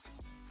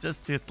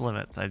just to its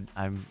limits.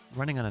 I'm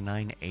running on a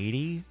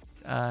 980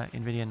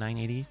 NVIDIA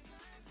 980,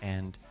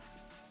 and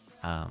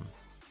I'm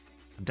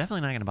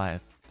definitely not going to buy a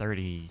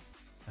 30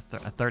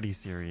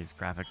 series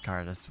graphics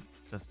card. It's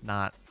just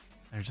not.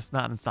 They're just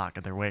not in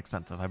stock. They're way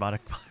expensive. I bought a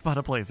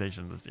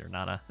PlayStation this year,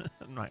 not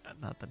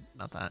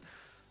that.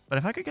 But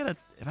if I could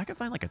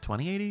find like a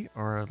 2080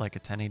 or like a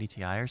 1080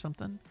 Ti or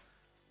something,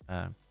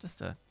 just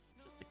to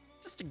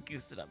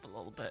goose it up a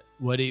little bit.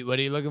 What are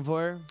you looking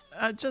for?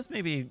 Just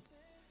maybe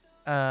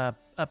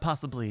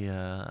possibly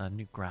a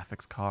new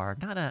graphics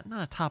card, not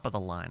a top of the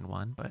line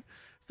one, but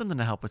something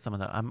to help with some of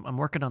the. I'm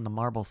working on the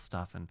Marble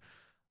stuff and.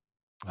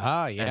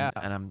 Yeah.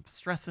 And I'm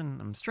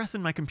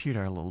stressing my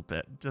computer a little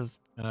bit.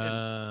 Just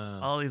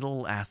all these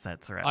little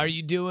assets around. Are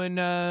you doing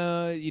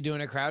a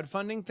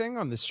crowdfunding thing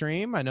on the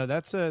stream? I know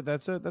that's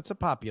a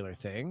popular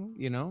thing,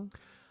 you know?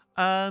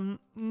 No.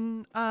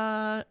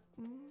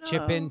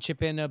 Chip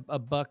in a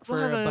buck for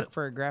a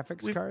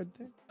graphics card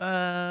thing?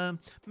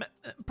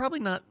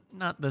 Probably not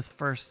this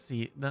first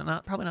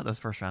probably not this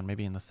first round,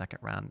 maybe in the second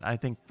round. I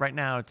think right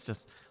now it's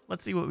just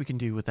let's see what we can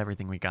do with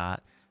everything we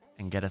got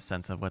and get a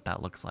sense of what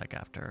that looks like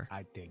after.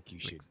 I think you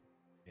should.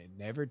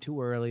 Never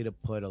too early to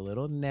put a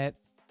little net.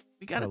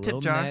 We got a tip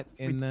jar.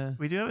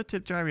 We do have a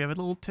tip jar. We have a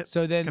little tip.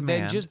 So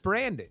then just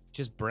brand it.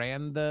 Just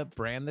brand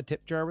the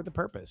tip jar with a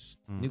purpose.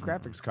 Mm-hmm. New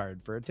graphics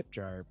card for a tip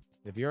jar.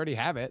 If you already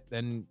have it,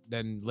 then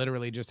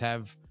literally just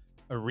have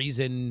a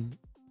reason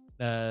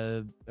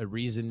to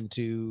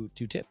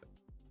tip.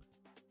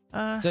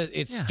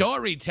 It's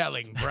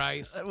storytelling,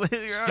 Bryce.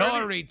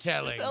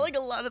 Storytelling. Telling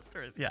a lot of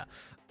stories, yeah.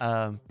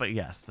 But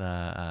yes,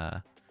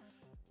 that's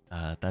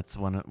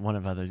one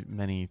of other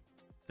many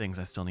things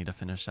I still need to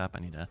finish up. I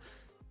need to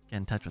get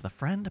in touch with a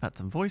friend about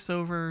some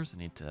voiceovers. I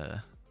need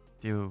to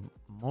do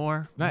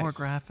more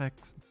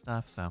graphics and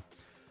stuff. So,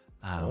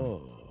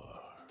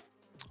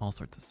 all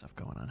sorts of stuff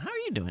going on. How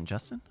are you doing,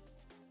 Justin?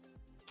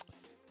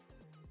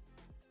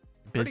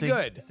 Busy?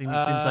 Pretty good. Seems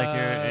like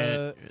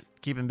you're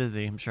keeping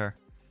busy, I'm sure.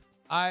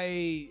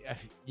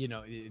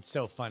 It's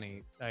so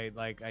funny.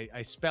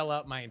 I spell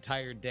out my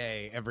entire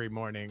day every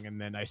morning, and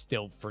then I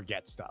still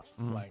forget stuff.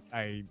 Like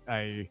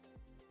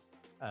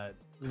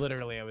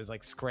literally, I was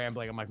like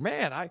scrambling. I'm like,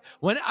 man,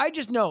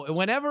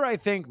 whenever I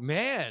think,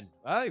 man,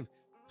 a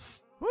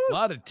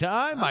lot of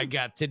time I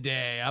got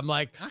today. I'm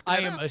like, I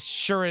am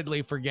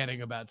assuredly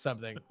forgetting about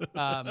something.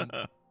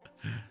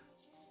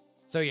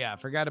 So yeah, I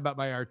forgot about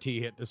my RT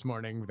hit this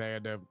morning. They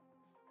had to.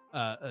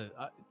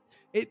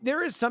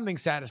 There is something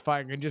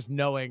satisfying in just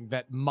knowing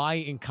that my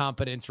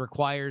incompetence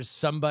requires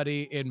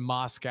somebody in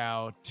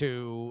Moscow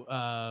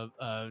to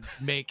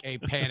make a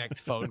panicked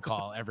phone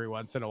call every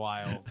once in a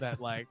while. That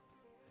like,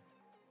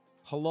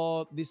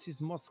 hello, this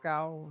is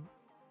Moscow.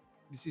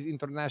 This is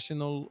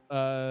international.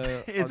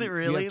 Is it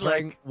really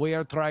we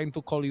are trying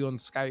to call you on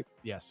Skype.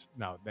 Yes.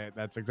 No,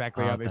 that's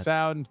exactly how they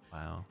sound.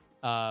 Wow.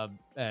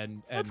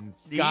 And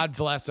neat. God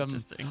bless them.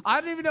 Interesting. I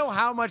don't even know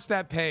how much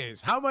that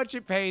pays. How much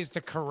it pays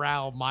to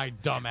corral my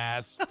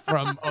dumbass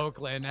from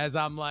Oakland as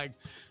I'm like,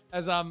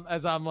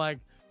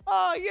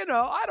 oh,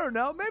 I don't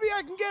know. Maybe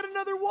I can get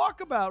another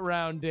walkabout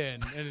round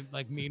in. And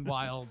like,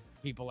 meanwhile,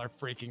 people are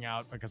freaking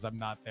out because I'm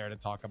not there to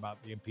talk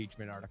about the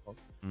impeachment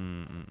articles.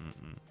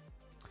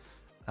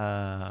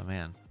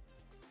 Man.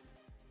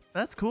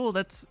 That's cool.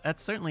 That's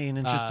certainly an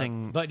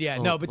interesting. But yeah,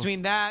 no,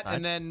 between that side.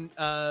 And then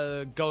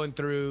going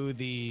through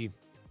the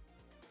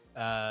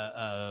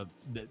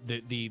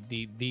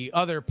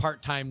other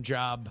part-time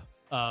job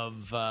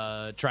of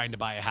trying to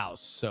buy a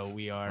house. So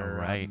we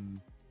are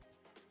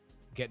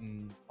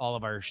getting all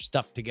of our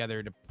stuff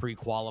together to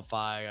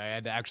pre-qualify. I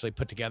had to actually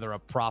put together a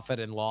profit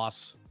and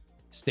loss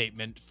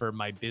statement for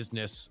my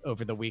business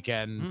over the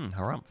weekend.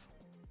 Harumph.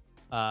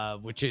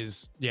 Which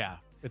is,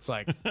 it's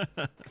like.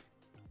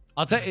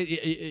 I'll tell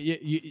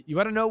you, you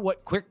want to know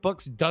what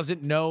QuickBooks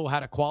doesn't know how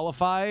to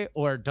qualify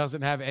or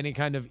doesn't have any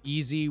kind of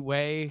easy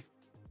way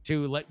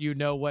to let you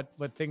know what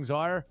things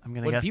are? I'm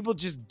gonna guess people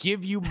just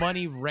give you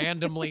money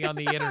randomly on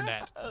the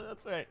internet.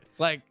 That's right. It's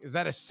like, is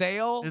that a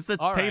sale? Is the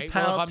All PayPal right,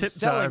 well, if I'm tip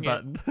jar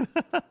button?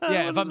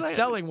 If I'm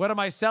selling, what am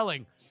I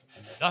selling?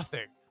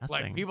 Nothing.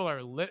 Like Nothing. people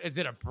are is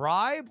it a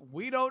bribe?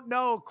 We don't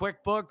know.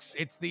 QuickBooks,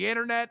 it's the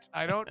internet.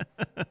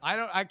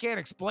 I can't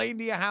explain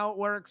to you how it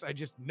works. I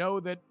just know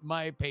that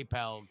my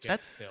PayPal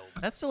gets filled.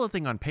 That's still a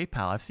thing on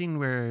PayPal. I've seen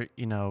where,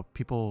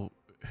 people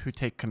who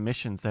take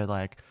commissions, they're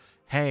like,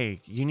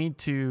 hey, you need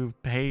to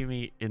pay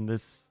me in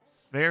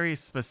this very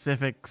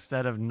specific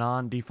set of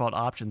non-default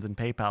options in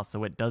PayPal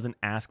so it doesn't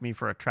ask me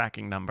for a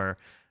tracking number,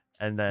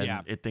 and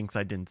then it thinks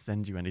I didn't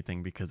send you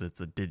anything because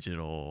it's a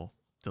digital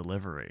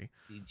delivery.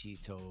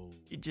 Digital.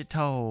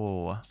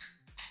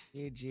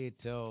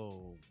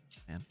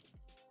 Man.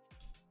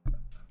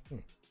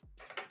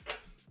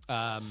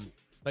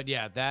 But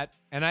yeah, that,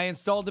 and I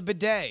installed a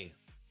bidet.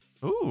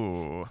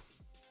 Ooh.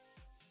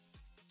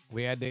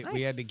 We had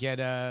to get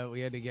oh,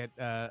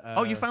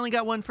 you finally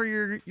got one for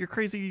your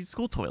crazy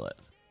school toilet.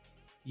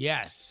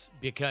 Yes,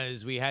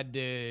 because we had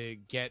to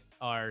get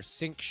our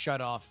sink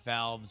shutoff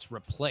valves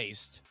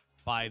replaced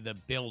by the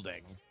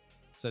building.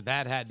 So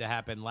that had to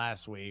happen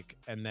last week.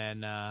 And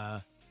then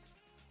I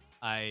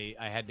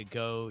had to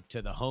go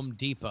to the Home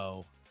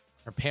Depot,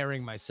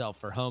 preparing myself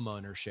for home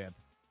ownership.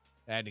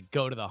 I had to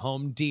go to the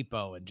Home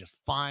Depot and just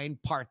find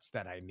parts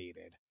that I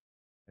needed.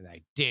 And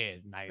I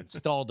did. And I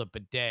installed a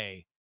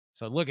bidet.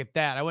 So look at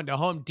that. I went to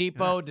Home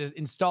Depot to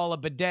install a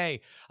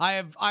bidet.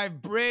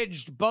 I've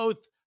bridged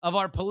both of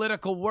our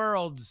political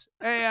worlds.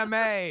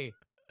 AMA.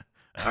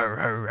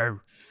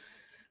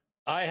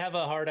 I have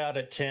a hard out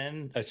at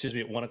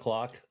 1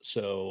 o'clock.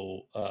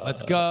 So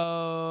let's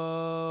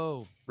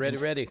go.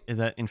 Ready. Is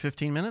that in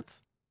 15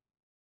 minutes?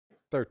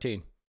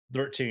 13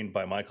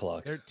 by my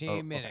clock.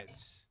 13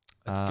 minutes.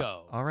 Let's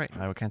go. All right.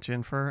 I will catch you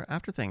in for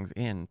After Things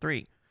in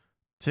 3,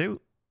 2.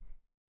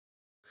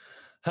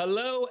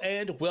 Hello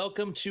and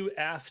welcome to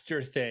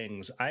After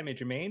Things. I'm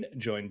Andrew Main,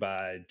 joined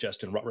by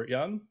Justin Robert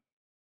Young.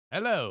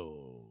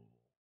 Hello.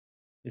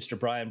 Mr.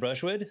 Brian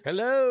Brushwood.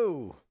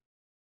 Hello.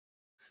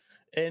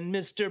 And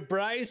Mr.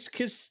 Bryce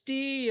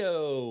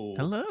Castillo.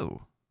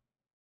 Hello.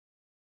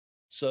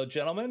 So,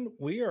 gentlemen,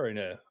 we are in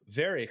a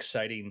very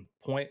exciting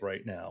point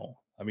right now.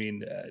 I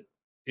mean,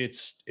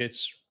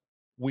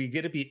 we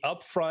get to be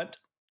up front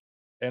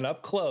and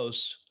up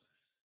close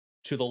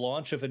to the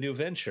launch of a new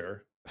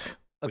venture,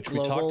 which we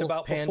talked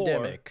about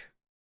pandemic.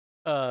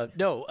 Before.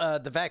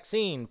 The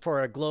vaccine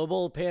for a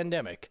global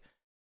pandemic.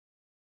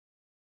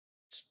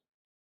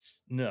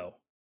 No.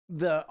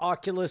 The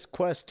Oculus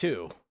Quest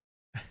 2.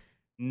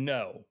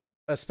 No.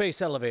 A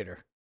space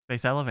elevator.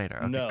 Space elevator.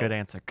 Okay, no. Good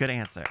answer.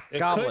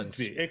 Goblins.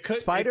 Could be. It could.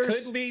 Spiders?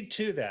 It could lead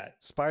to that.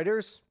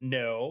 Spiders?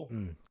 No.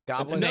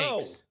 Goblins?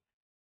 No.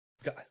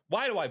 God,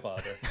 why do I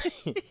bother?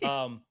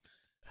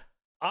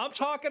 I'm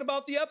talking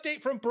about the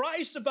update from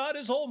Bryce about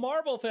his whole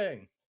Marvel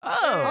thing.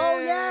 Oh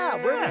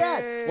yeah. Where we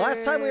at?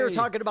 Last time we were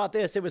talking about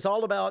this, it was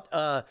all about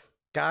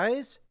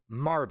guys,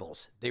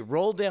 marbles, they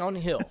roll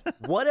downhill.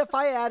 What if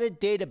I added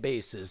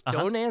databases?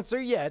 Don't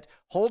answer yet.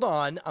 Hold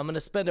on. I'm going to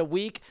spend a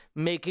week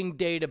making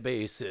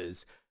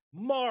databases.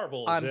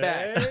 Marbles, I'm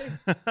back.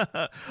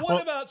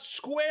 What about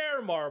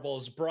square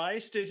marbles,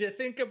 Bryce? Did you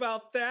think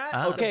about that?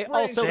 Okay, The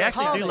also They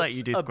actually do comics let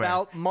you do square.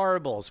 about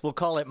marbles. We'll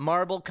call it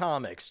Marble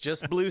Comics.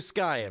 Just blue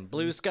skying,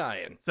 blue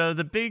skying. So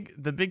the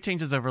big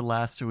changes over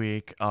last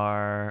week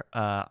are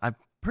I'm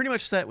pretty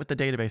much set with the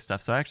database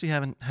stuff. So I actually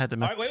haven't had to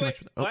mess All right, too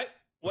much with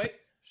wait.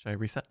 Should I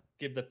reset?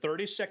 Give the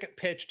 30-second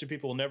pitch to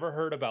people who never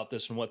heard about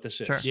this and what this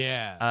is. Sure.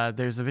 Yeah.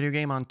 There's a video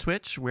game on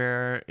Twitch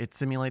where it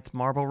simulates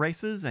marble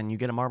races, and you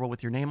get a marble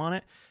with your name on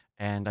it.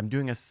 And I'm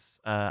doing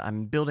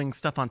I'm building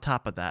stuff on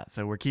top of that.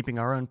 So we're keeping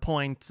our own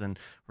points, and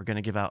we're going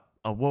to give out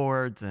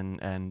awards, and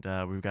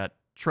we've got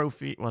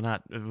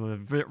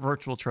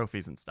virtual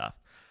trophies and stuff.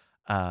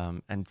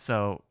 And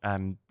so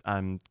I'm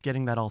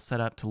getting that all set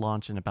up to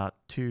launch in about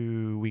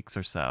 2 weeks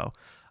or so.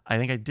 I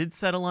think I did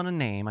settle on a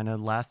name. I know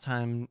last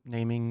time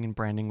naming and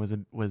branding was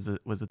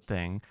a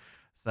thing.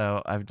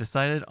 So I've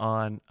decided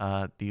on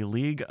the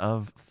League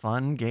of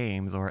Fun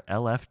Games, or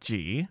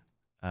LFG.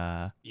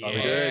 That's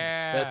good.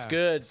 That's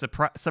good.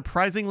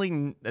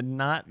 Surprisingly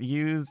not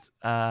used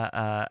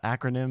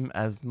acronym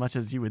as much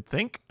as you would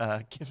think,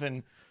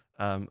 given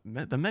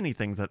the many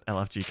things that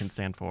LFG can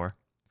stand for.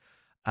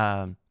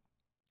 And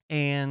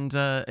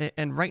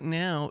right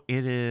now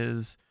it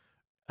is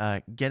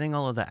getting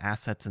all of the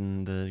assets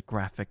and the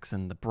graphics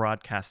and the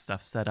broadcast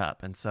stuff set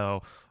up. And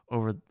so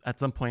at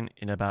some point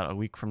in about a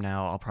week from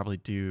now, I'll probably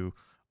do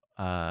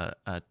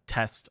a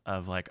test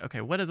of like,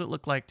 okay, what does it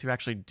look like to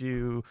actually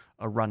do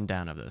a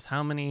rundown of this?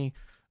 How many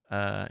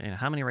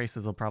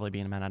races will probably be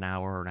in about an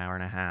hour or an hour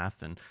and a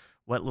half, and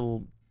what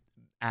little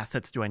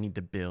assets do I need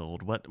to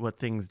build? What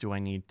things do I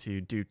need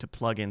to do to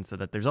plug in so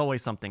that there's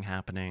always something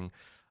happening,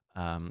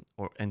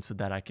 and so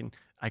that I can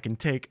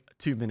take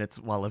 2 minutes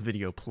while a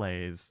video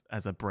plays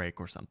as a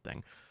break or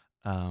something.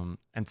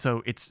 And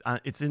so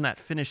it's in that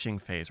finishing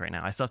phase right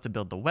now. I still have to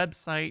build the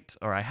website,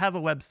 or I have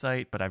a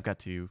website, but I've got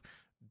to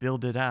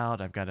build it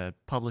out. I've got to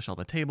publish all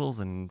the tables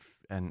and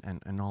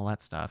all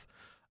that stuff.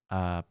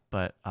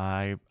 But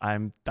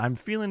I'm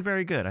feeling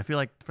very good. I feel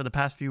like for the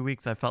past few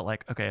weeks, I felt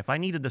like, okay, if I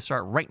needed to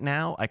start right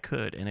now, I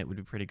could, and it would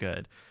be pretty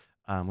good,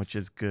 which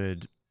is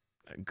good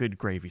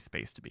gravy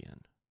space to be in.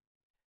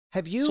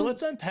 Have you? So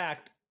let's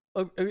unpack.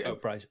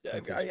 Bryce.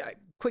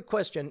 Quick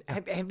question: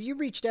 Have you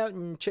reached out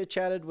and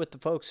chit-chatted with the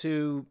folks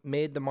who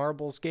made the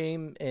marbles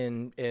game?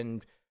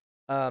 And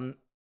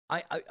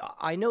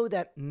I know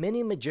that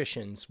many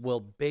magicians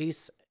will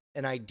base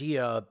an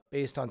idea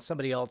based on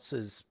somebody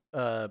else's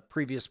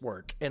previous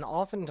work, and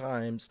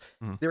oftentimes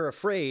they're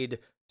afraid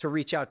to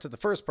reach out to the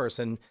first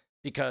person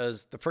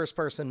because the first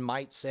person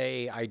might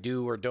say, I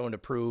do or don't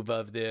approve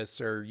of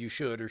this, or you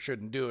should or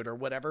shouldn't do it, or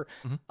whatever.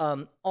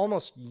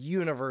 Almost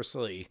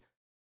universally,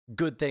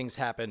 good things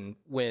happen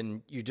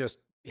when you just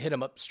hit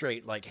them up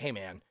straight, like, hey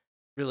man,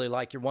 really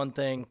like your one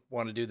thing,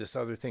 want to do this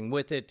other thing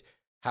with it.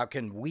 How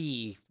can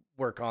we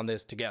work on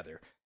this together?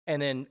 And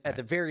then at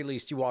the very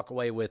least, you walk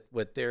away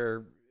with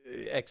their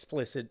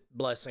explicit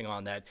blessing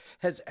on that.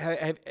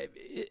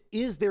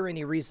 Is there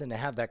any reason to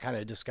have that kind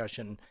of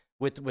discussion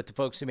with the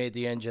folks who made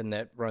the engine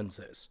that runs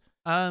this?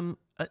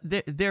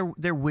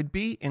 There would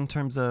be, in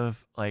terms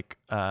of like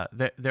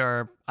there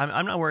are.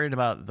 I'm not worried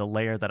about the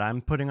layer that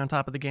I'm putting on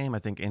top of the game. I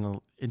think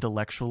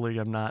intellectually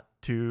I'm not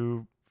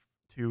too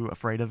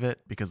afraid of it,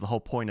 because the whole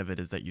point of it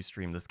is that you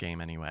stream this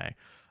game anyway.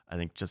 I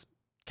think just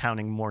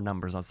counting more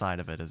numbers on side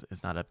of it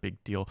is not a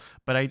big deal.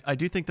 But I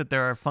do think that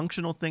there are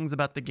functional things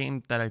about the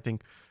game that I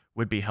think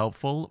would be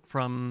helpful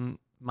from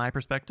my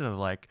perspective of,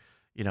 like,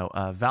 you know,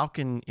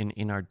 Valken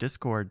in our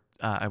Discord,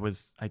 I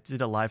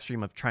did a live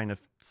stream of trying to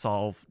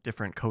solve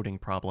different coding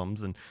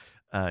problems, and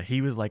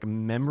he was like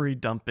memory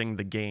dumping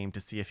the game to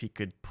see if he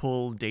could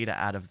pull data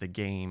out of the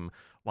game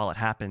while it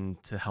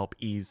happened to help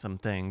ease some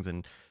things,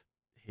 and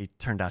he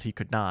turned out he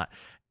could not.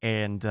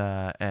 And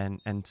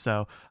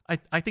so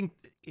I think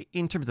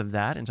in terms of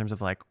that, in terms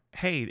of like,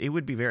 hey, it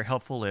would be very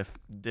helpful if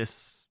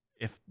this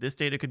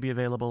data could be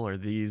available, or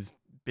these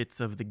bits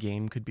of the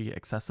game could be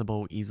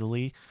accessible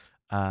easily.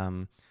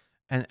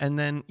 And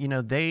then, you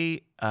know,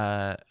 they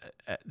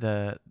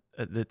the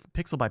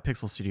Pixel by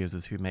Pixel Studios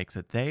is who makes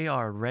it. They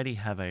already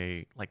have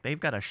they've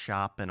got a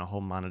shop and a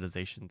whole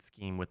monetization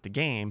scheme with the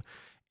game,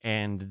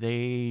 and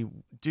they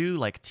do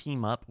like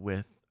team up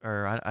with,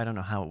 or I don't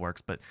know how it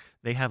works, but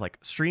they have like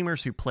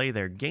streamers who play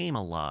their game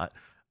a lot,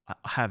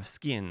 have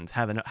skins,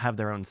 have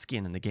their own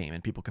skin in the game,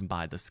 and people can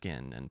buy the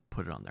skin and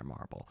put it on their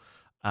marble.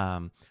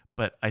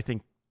 But I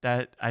think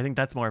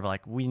that's more of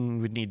like, we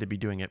would need to be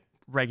doing it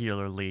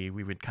regularly.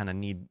 We would kind of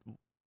need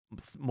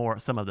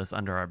some of this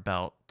under our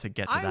belt to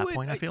get to that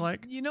point. I feel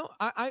like, you know,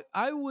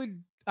 I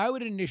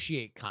would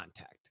initiate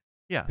contact.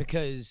 Yeah,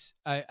 because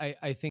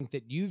I think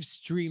that you've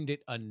streamed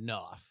it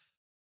enough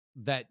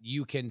that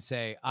you can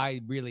say,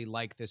 I really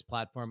like this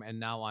platform, and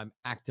now I'm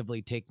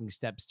actively taking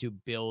steps to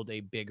build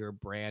a bigger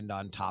brand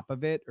on top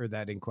of it, or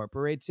that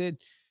incorporates it.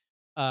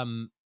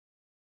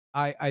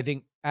 I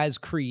think as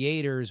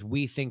creators,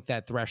 we think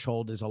that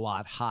threshold is a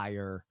lot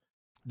higher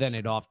than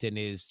it often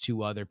is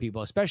to other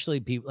people, especially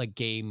people like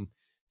game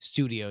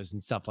studios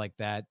and stuff like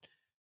that.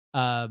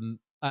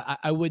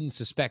 I wouldn't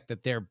suspect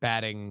that they're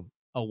batting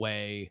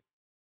away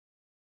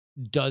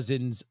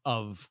dozens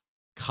of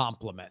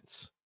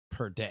compliments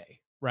per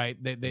day, right?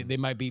 They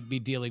might be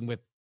dealing with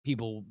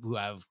people who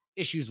have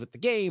issues with the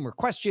game or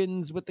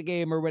questions with the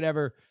game or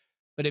whatever.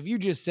 But if you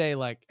just say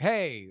like,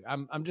 "Hey,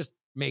 I'm just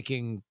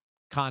making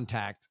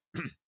contact,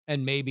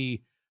 and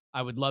maybe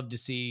I would love to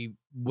see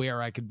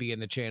where I could be in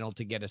the channel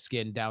to get a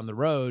skin down the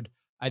road,"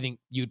 I think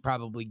you'd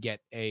probably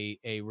get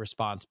a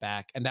response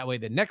back, and that way,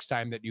 the next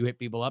time that you hit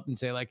people up and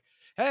say like,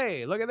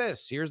 "Hey, look at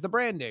this. Here's the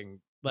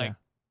branding," like Yeah.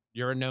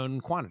 you're a known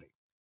quantity.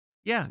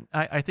 Yeah,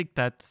 I think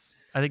that's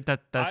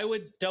that's I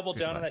would double good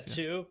down on advice, that yeah.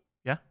 too.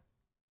 Yeah.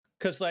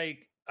 Because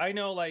like I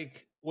know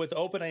like with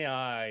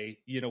OpenAI,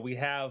 we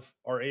have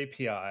our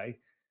API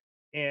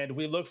and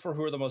we look for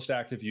who are the most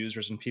active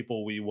users and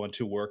people we want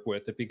to work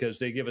with because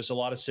they give us a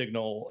lot of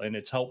signal and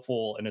it's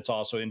helpful and it's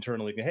also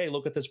internally, hey,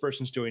 look what this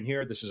person's doing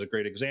here. This is a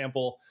great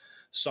example.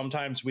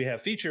 Sometimes we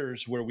have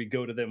features where we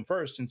go to them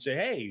first and say,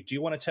 hey, do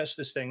you want to test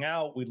this thing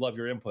out? We'd love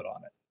your input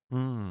on it.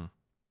 Mm.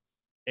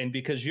 And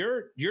because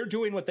you're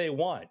doing what they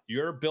want,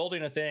 you're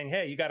building a thing.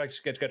 Hey, you got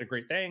a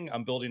great thing.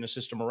 I'm building a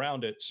system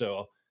around it.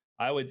 So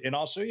I would, and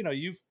also,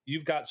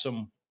 you've got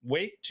some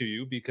weight to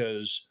you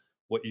because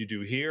what you do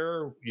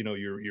here,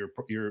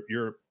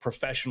 you're a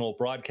professional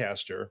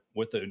broadcaster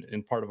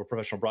in part of a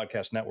professional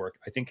broadcast network.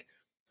 I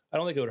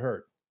don't think it would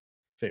hurt.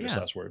 Famous Yeah.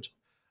 last words.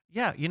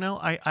 Yeah,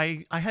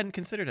 I hadn't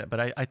considered it, but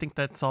I think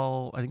that's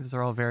all. I think those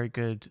are all very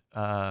good.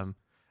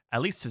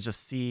 At least to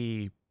just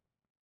see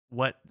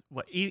what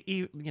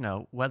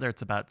whether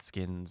it's about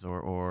skins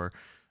or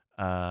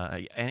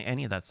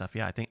any of that stuff.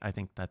 Yeah, I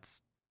think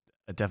that's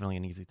definitely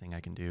an easy thing I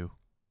can do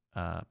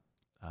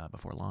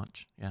before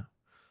launch. Yeah.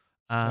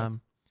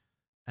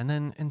 And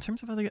then in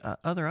terms of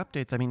other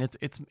updates, I mean,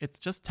 it's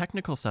just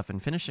technical stuff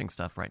and finishing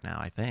stuff right now.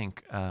 I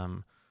think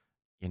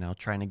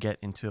trying to get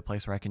into a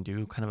place where I can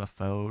do kind of a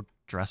faux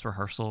dress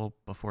rehearsal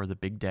before the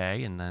big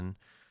day, and then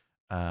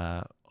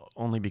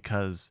only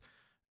because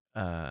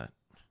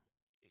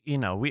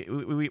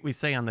we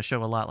say on the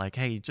show a lot like,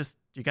 hey,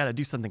 you got to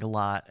do something a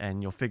lot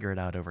and you'll figure it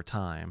out over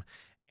time.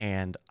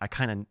 And I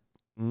kind of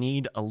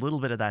need a little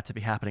bit of that to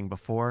be happening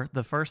before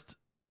the first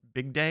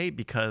big day,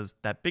 because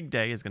that big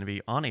day is going to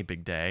be on a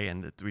big day,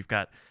 and we've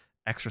got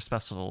extra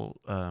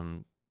special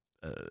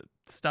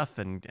stuff,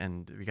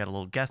 and we got a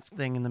little guest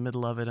thing in the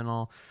middle of it and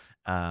all.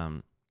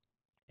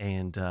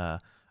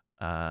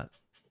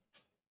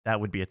 That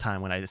would be a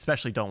time when I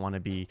especially don't want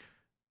to be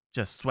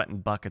just sweating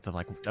buckets of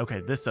like, okay,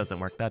 this doesn't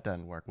work, that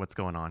doesn't work, what's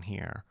going on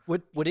here?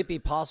 Would it be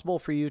possible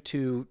for you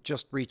to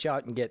just reach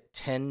out and get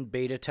 10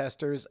 beta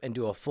testers and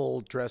do a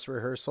full dress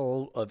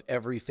rehearsal of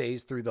every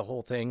phase through the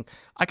whole thing?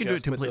 I can do it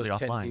just with completely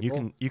those 10 offline.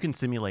 people? You can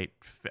simulate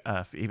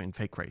even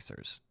fake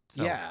racers.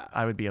 So Yeah.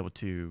 I would be able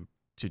to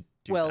do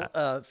Well,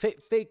 that.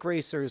 fake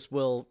racers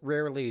will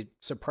rarely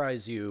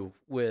surprise you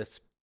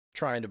with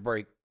trying to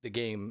break the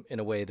game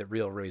in a way that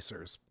real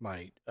racers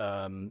might.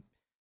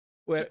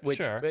 Which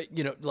Sure.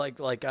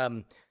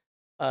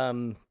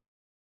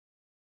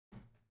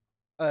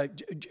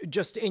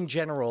 just in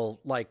general,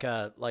 I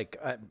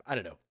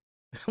don't know,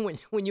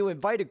 when you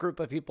invite a group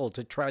of people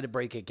to try to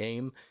break a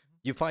game,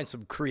 you find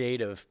some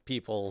creative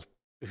people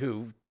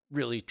who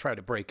really try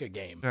to break a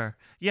game. Sure.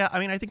 Yeah, I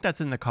mean, I think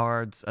that's in the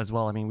cards as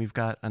well. I mean, we've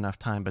got enough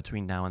time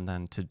between now and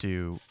then to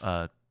do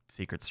a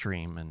secret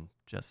stream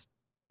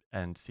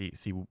and see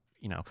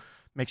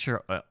make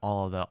sure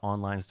all the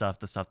online stuff,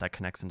 the stuff that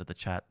connects into the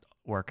chat,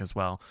 work as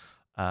well.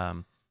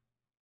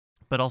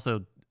 But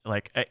also,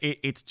 like,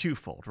 it's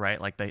twofold, right?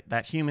 Like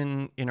that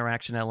human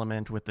interaction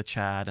element with the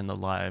chat and the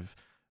live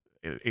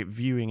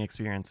viewing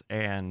experience,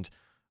 and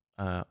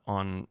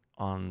on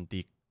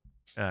the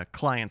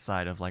client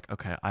side of like,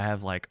 okay, I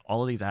have like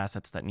all of these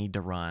assets that need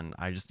to run.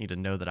 I just need to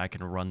know that I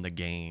can run the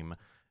game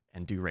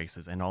and do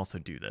races and also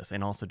do this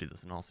and also do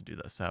this and also do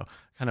this. So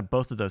kind of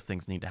both of those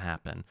things need to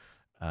happen.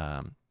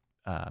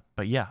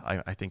 But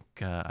yeah, I think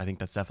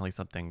that's definitely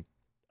something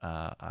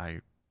I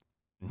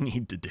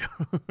need to do.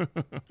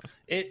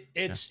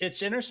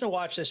 It's interesting to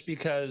watch this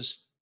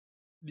because,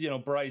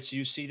 Bryce,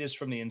 you see this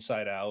from the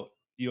inside out.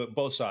 You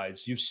both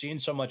sides. You've seen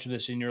so much of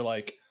this, and you're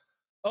like,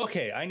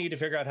 okay, I need to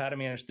figure out how to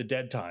manage the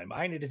dead time.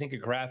 I need to think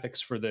of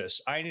graphics for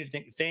this. I need to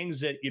think things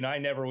that I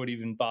never would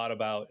even thought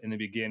about in the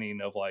beginning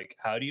of like,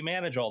 how do you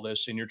manage all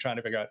this? And you're trying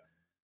to figure out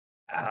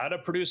how to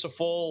produce a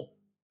full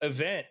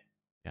event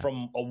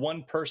from a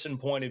one-person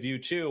point of view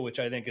too, which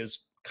I think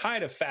is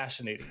kind of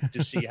fascinating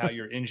to see how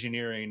you're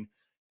engineering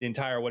the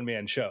entire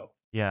one-man show.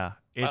 Yeah,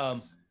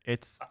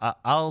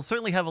 I'll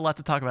certainly have a lot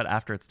to talk about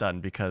after it's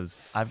done,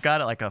 because I've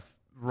got like a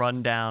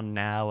rundown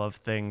now of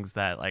things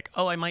that like,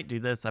 oh, I might do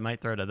this, I might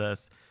throw to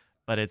this,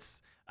 but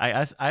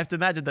I have to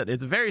imagine that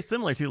it's very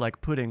similar to like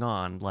putting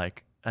on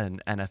like an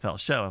NFL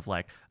show of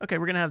like, okay,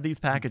 we're gonna have these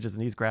packages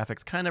and these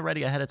graphics kind of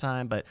ready ahead of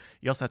time, but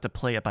you also have to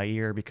play it by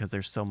ear because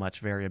there's so much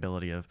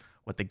variability of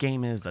what the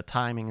game is, the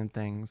timing and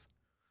things.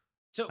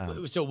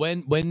 So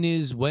when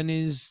is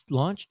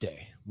launch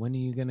day? When are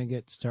you gonna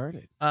get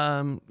started?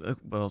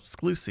 Well,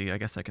 Sclusy, I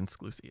guess I can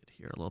Sclusy it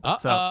here a little bit.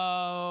 So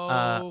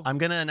I'm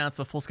gonna announce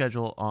the full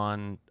schedule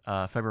on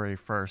February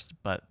 1st,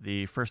 but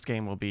the first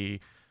game will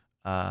be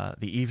the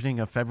evening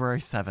of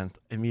February 7th,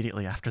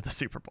 immediately after the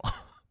Super Bowl.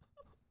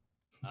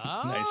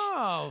 Nice.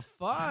 Oh,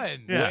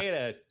 fun. Yeah. Way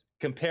to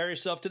compare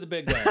yourself to the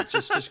big guns.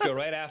 Just go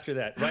right after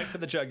that, right for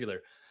the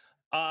jugular.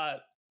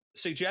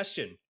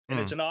 Suggestion, and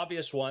it's an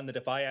obvious one that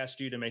if I asked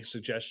you to make a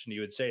suggestion,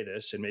 you would say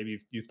this, and maybe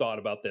you thought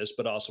about this,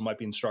 but also might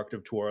be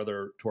instructive to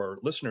our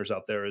listeners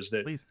out there, is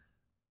that Please.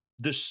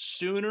 the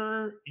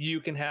sooner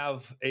you can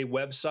have a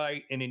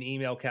website in an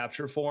email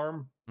capture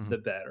form, the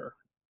better.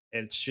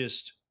 And it's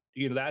just,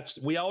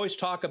 we always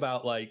talk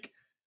about, like,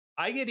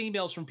 I get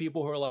emails from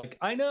people who are like,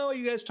 I know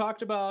you guys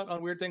talked about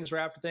on Weird Things or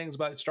After Things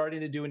about starting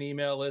to do an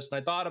email list.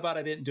 And I thought about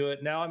it, I didn't do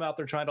it. Now I'm out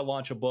there trying to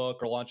launch a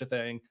book or launch a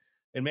thing.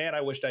 And man,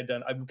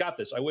 I've got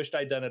this. I wished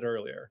I'd done it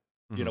earlier.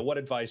 What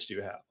advice do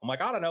you have? I'm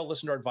like, I don't know.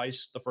 Listen to our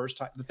advice the first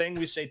time. The thing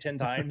we say 10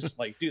 times,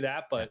 like, do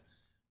that. But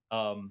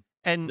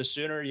and the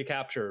sooner you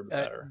capture, the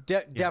better.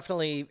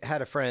 Definitely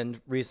had a friend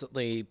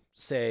recently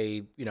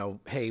say,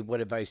 hey, what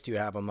advice do you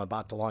have? I'm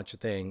about to launch a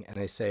thing. And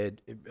I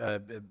said,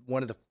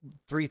 one of the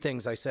 3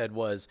 things I said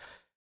was,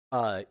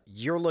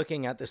 you're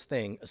looking at this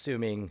thing,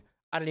 assuming,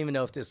 I don't even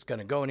know if this is going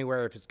to go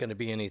anywhere, if it's going to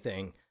be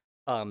anything.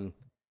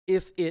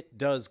 If it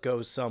does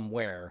go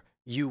somewhere,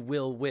 you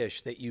will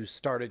wish that you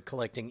started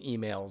collecting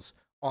emails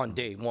on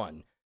day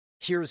 1.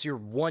 Here's your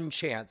one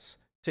chance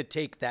to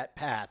take that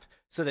path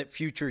so that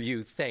future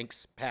you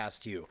thanks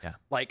past you. Yeah.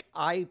 Like,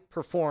 I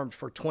performed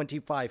for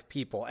 25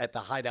 people at the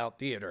Hideout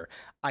Theater.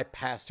 I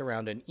passed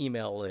around an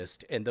email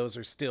list, and those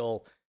are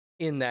still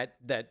in that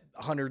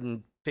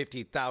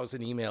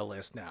 150,000 email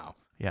list now.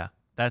 Yeah,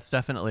 that's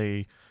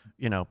definitely,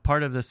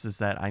 part of this is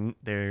that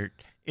there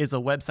is a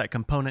website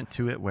component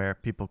to it where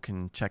people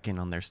can check in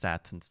on their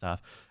stats and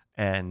stuff,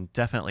 and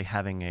definitely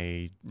having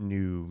a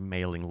new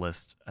mailing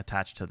list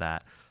attached to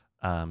that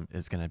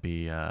is going to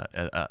be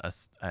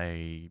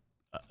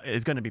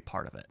is going to be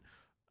part of it,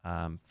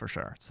 for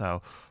sure.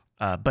 So,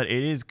 but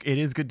it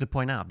is good to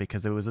point out,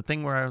 because it was a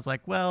thing where I was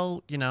like,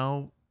 well,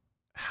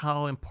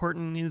 how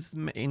important is,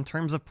 in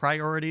terms of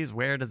priorities,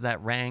 where does that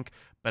rank?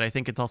 But I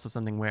think it's also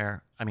something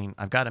where,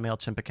 I've got a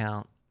MailChimp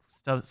account,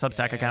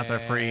 Substack accounts are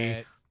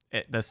free.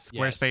 The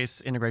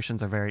Squarespace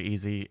integrations are very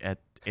easy.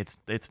 It's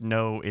like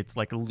no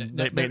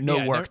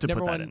work to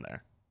put that in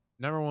there.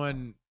 Number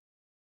one,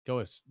 go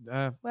with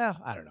well,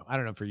 I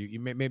don't know for you.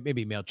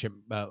 Maybe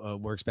MailChimp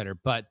works better,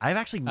 but I've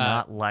actually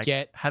not liked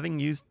having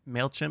used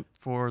MailChimp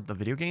for the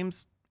video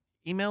games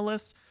email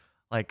list.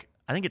 Like,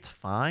 I think it's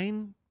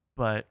fine,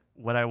 but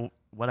what I was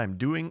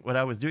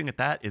doing at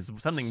that is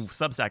something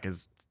Substack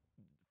is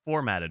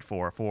formatted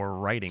for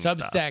writing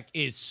Substack stuff.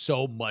 is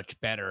so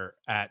much better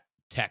at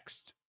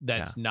text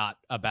that's not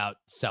about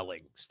selling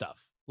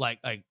stuff. Like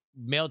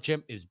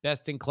MailChimp is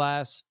best in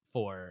class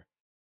for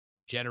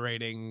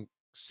generating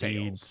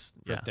sales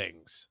for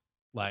things.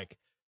 Like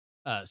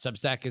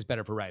Substack is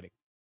better for writing.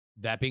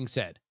 That being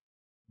said,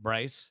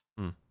 Bryce,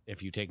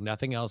 if you take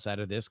nothing else out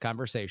of this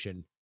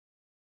conversation,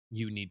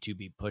 you need to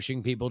be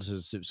pushing people to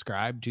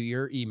subscribe to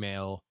your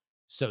email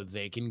so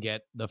they can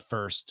get the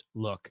first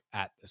look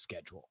at the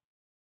schedule.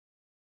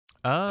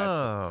 That's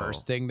the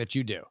first thing that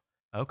you do.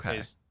 Okay.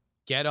 Is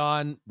get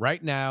on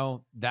right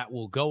now. That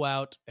will go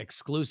out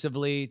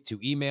exclusively to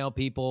email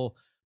people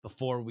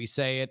before we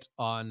say it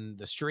on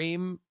the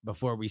stream,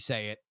 before we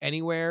say it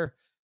anywhere.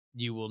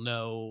 You will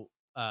know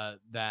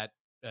that,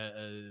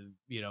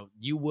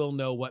 you will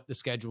know what the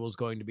schedule is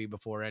going to be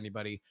before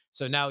anybody.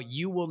 So now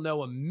you will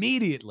know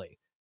immediately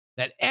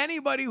that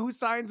anybody who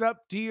signs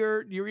up to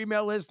your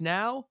email list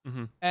now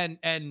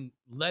and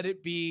let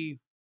it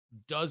be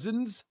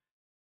dozens,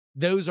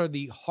 those are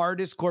the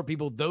hardest core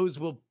people.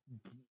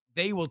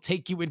 They will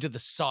take you into the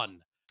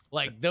sun.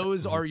 Like,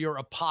 those are your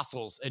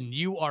apostles, and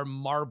you are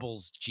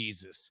marbles,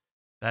 Jesus.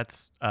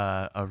 That's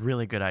a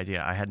really good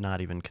idea. I had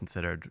not even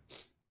considered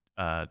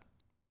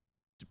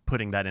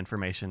putting that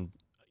information,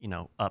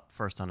 up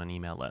first on an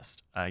email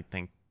list. I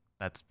think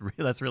that's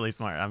really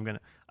smart. I'm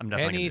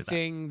definitely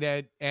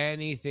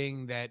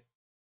anything that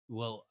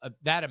will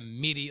that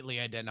immediately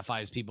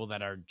identifies people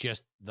that are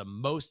just the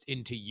most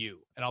into you.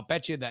 And I'll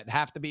bet you that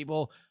half the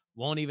people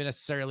won't even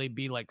necessarily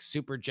be like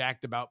super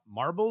jacked about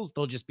marbles.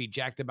 They'll just be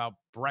jacked about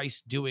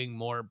Bryce doing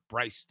more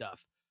Bryce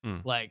stuff.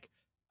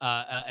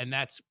 And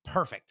that's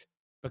perfect,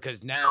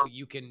 because now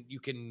you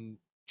can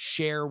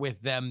share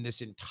with them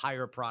this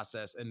entire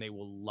process and they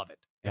will love it,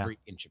 every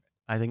inch of it.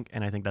 I think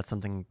that's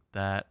something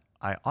that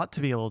I ought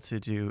to be able to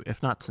do,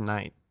 if not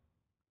tonight,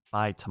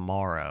 by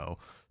tomorrow.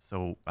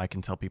 So I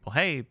can tell people,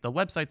 hey, the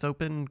website's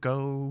open,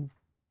 go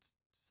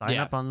sign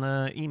up on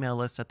the email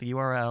list at the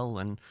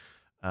URL, and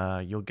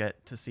you'll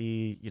get to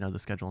see, the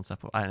schedule and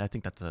stuff. I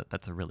think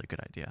that's a really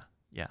good idea.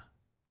 Yeah.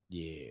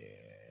 Yeah.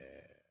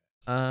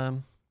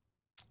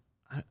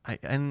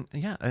 And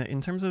yeah,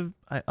 in terms of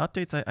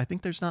updates, I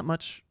think there's not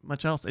much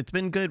else. It's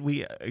been good.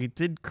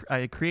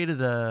 I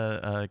created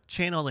a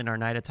channel in our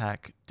Night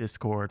Attack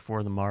Discord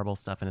for the Marble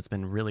stuff, and it's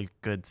been really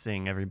good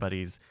seeing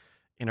everybody's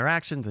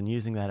interactions and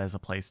using that as a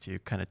place to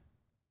kind of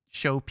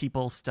show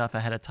people stuff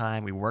ahead of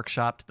time. We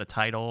workshopped the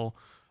title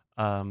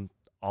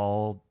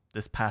all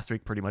this past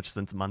week, pretty much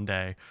since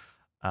Monday,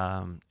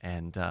 and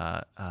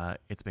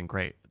it's been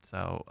great.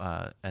 So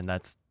and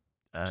that's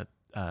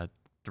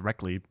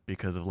directly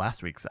because of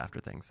last week's after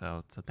thing.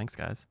 So thanks,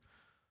 guys.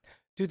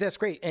 Dude, that's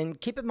great.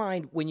 And keep in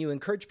mind, when you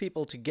encourage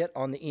people to get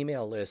on the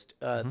email list,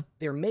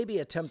 there may be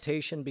a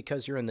temptation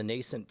because you're in the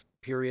nascent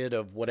period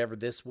of whatever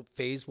this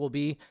phase will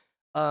be,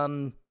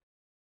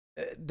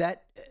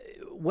 that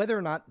whether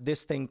or not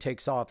this thing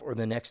takes off or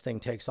the next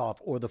thing takes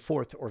off or the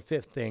fourth or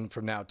fifth thing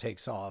from now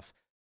takes off,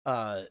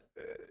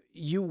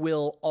 you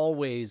will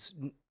always...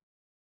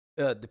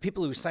 the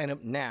people who sign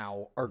up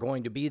now are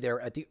going to be there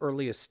at the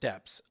earliest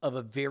steps of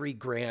a very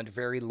grand,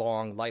 very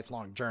long,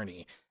 lifelong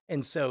journey.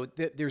 And so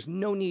there's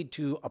no need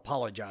to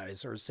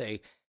apologize or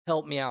say,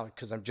 help me out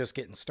because I'm just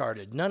getting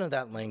started. None of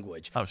that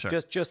language. Oh, sure.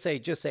 Just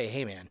say,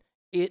 hey, man,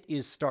 it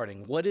is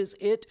starting. What is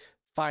it?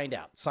 Find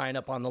out. Sign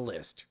up on the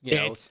list.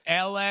 It's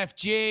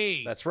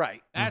LFG. That's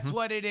right. That's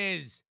what it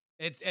is.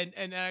 It's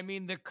and I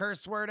mean the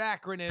curse word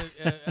acronym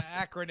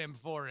acronym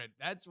for it.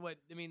 That's what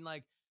I mean.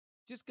 Like,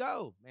 just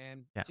go,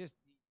 man. Yeah. Just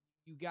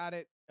you got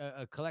it.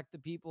 Collect the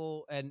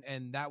people,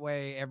 and that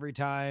way, every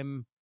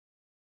time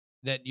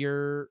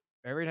you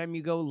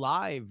go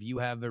live, you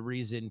have a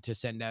reason to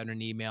send out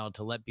an email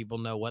to let people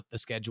know what the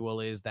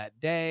schedule is that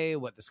day,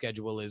 what the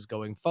schedule is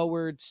going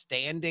forward,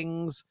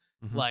 standings.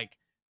 Like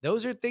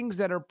those are things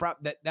that are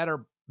that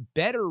are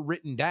better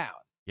written down.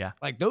 Yeah,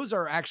 like those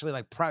are actually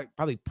like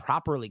probably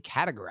properly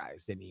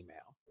categorized in email.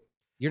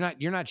 You're not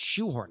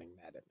shoehorning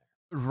that in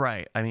there,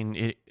 right? I mean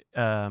it.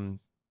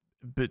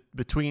 But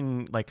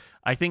between like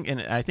I think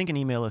an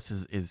email list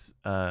is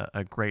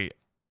a great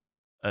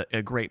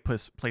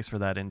place for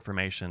that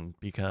information,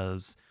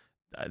 because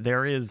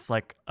there is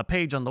like a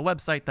page on the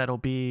website that'll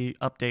be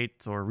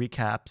updates or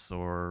recaps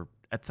or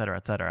et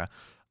cetera.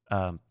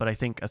 But I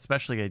think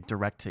especially a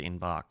direct to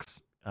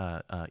inbox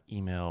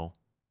email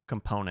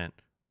component,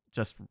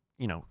 just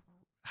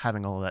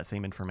having all of that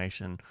same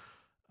information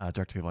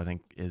direct to people, I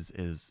think is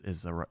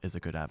a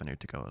good avenue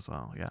to go as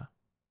well. Yeah.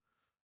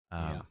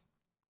 Yeah.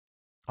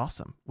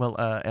 Awesome. Well,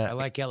 I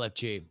like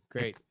LFG.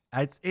 Great.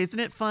 Isn't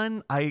it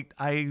fun?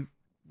 I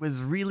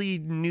was really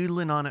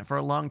noodling on it for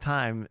a long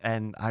time,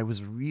 and I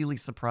was really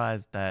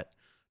surprised that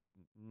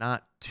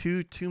not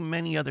too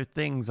many other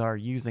things are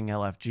using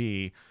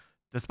LFG,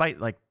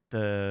 despite like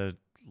the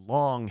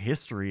long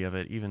history of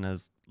it, even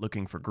as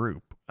looking for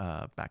group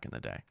back in the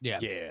day.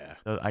 Yeah.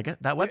 So I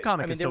get that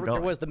webcomic is still going.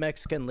 There was the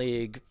Mexican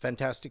League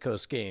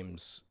Fantasticos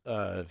games,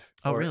 or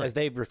really? as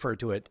they refer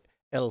to it,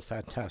 El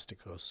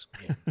Fantasticos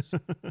games.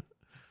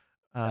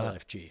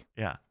 LFG.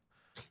 Yeah.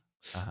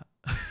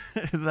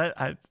 Is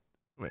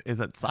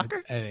that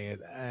soccer? I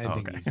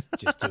think he's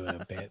just doing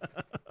a bit.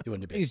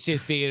 Doing a bit. He's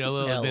just being a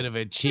little bit of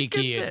a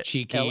cheeky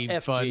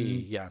LFG. fun.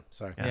 Yeah,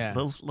 sorry. Yeah.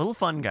 Little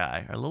fun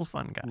guy. A little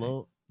fun guy.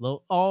 Little.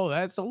 Oh,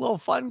 that's a little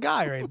fun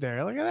guy right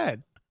there. Look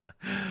at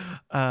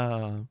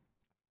that.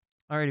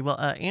 Alrighty. Well,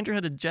 Andrew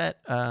had a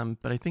jet,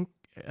 but I think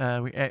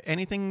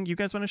anything you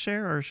guys want to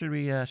share, or should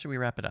we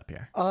wrap it up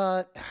here?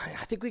 I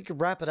think we could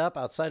wrap it up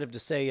outside of to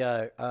say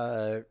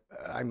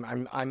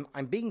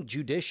I'm being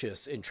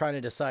judicious in trying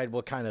to decide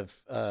what kind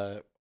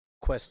of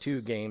Quest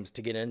 2 games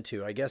to get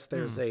into. I guess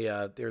there's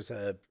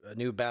a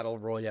new battle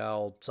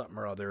royale something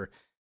or other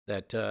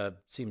that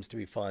seems to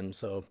be fun.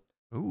 So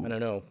Ooh. I don't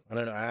know.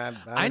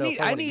 I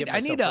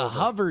need a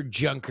Hover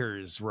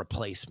Junkers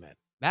replacement.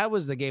 That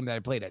was the game that I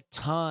played a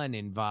ton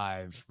in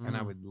Vive, and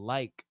I would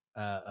like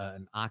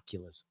an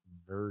Oculus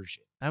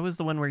version. That was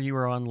the one where you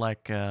were on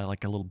like a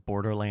little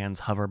Borderlands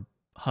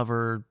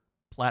hover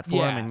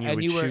platform, and you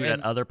would shoot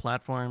at other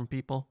platform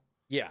people.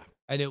 Yeah,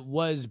 and it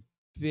was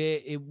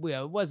it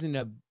wasn't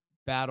a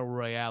battle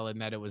royale in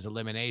that it was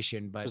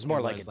elimination, but it was more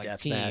like a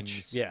death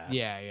match.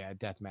 Yeah,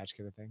 death match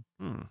kind of thing.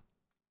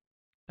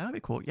 That would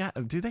be cool. Yeah,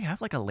 do they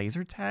have like a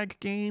laser tag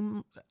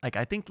game? Like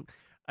I think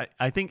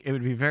it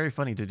would be very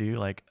funny to do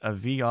like a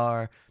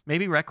VR.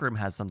 Maybe Rec Room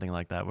has something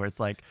like that, where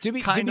it's like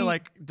kind of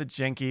like the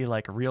janky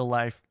like real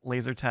life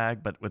laser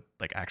tag, but with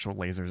like actual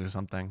lasers or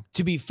something.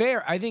 To be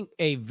fair, I think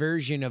a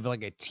version of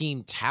like a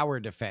team tower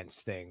defense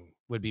thing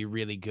would be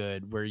really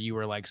good, where you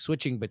were like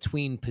switching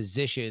between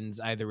positions,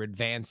 either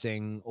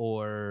advancing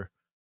or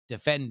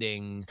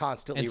defending,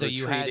 constantly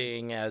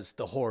retreating as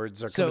the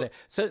hordes are coming in.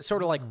 So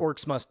sort of like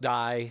Orcs Must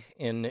Die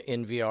in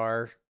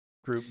VR.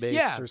 Group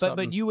base or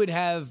something. But you would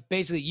have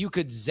basically you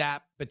could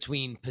zap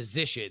between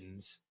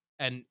positions,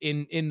 and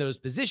in those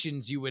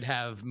positions you would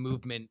have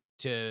movement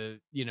to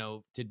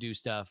do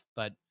stuff.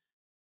 But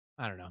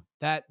I don't know,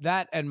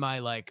 that and my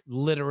like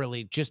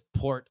literally just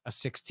port a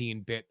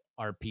 16-bit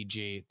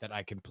RPG that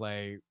I can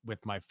play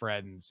with my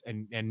friends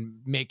and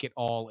make it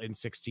all in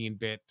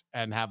 16-bit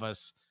and have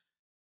us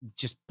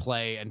just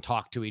play and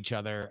talk to each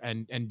other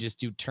and just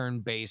do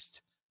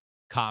turn-based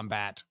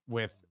combat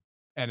with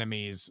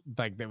enemies.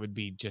 Like that would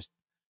be just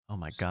Oh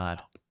my so God.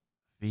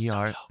 dope.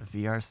 VR So dope.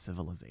 VR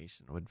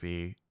Civilization would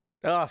be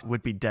Ugh.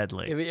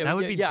 deadly. If- That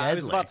would be yeah, deadly. I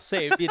was about to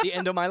say it'd be the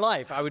end of my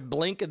life. I would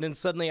blink and then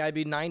suddenly I'd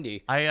be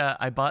 90.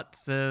 I bought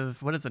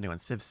Civ. What is the new one?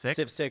 Civ 6.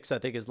 Civ 6, I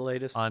think, is the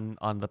latest. on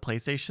the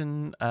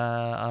PlayStation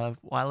a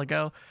while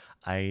ago.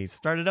 I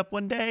started up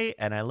one day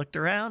and I looked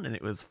around and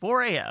it was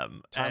 4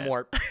 a.m. Time and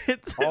warp.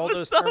 it All was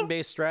those so-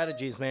 turn-based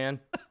strategies, man.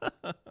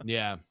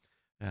 Yeah.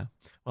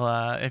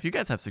 Well, if you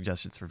guys have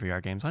suggestions for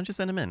VR games, why don't you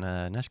send them in?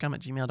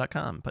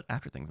 Neshcom@gmail.com. Put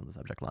after things on the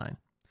subject line.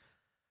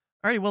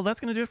 Alrighty, well, that's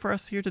going to do it for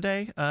us here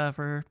today.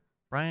 For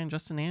Brian,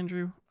 Justin,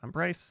 Andrew, I'm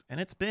Bryce, and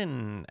it's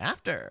been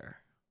After.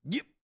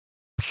 Yep.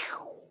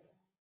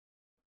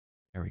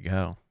 There we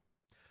go.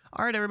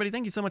 All right, everybody,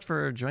 thank you so much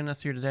for joining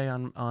us here today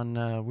on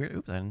Weird.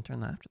 Oops, I didn't turn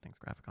the After Things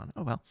graphic on.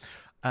 Oh well.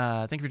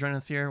 Thank you for joining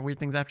us here. Weird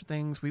Things After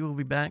Things. We will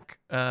be back.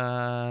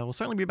 We'll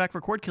certainly be back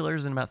for Cord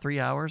Killers in about 3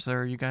 hours.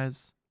 Are you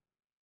guys?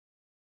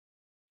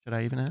 Should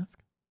I even ask?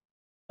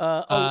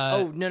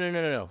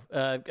 No.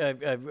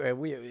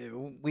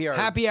 We are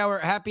Happy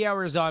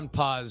hour is on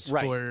pause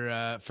Right.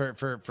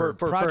 for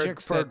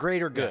projects for that-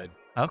 greater good.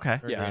 Okay.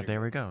 Yeah.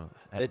 There we go.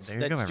 It's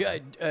There you go, that's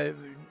everybody.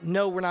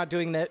 no, we're not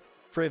doing that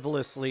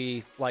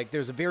frivolously. Like,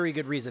 there's a very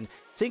good reason.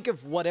 Think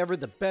of whatever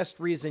the best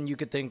reason you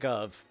could think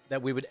of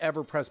that we would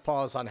ever press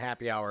pause on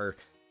Happy Hour,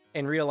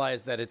 and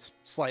realize that it's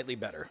slightly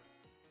better.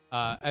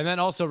 And then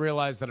also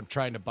realize that I'm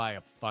trying to buy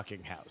a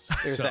fucking house.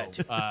 There's so, that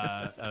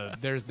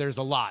too. There's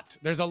a lot.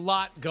 There's a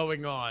lot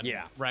going on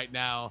Yeah. right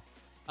now.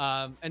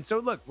 And so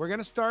look, we're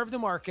gonna starve the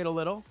market a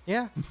little.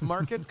 Yeah.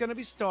 Market's gonna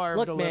be starved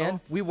Look, a man,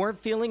 little. we weren't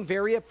feeling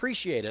very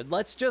appreciated.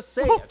 Let's just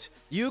say it.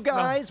 You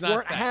guys it's not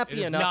weren't that. It happy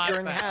is enough not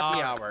during that. Happy All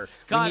right. Hour.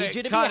 Cut We need it.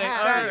 you to Cut be it.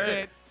 happy. That's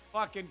it.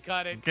 Fucking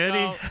cut it. Goody.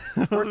 No,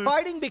 We're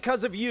fighting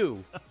because of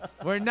you.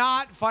 we're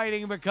not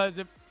fighting because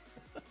of.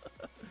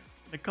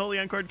 Nicole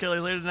on Cord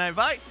Killers later tonight.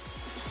 Bye.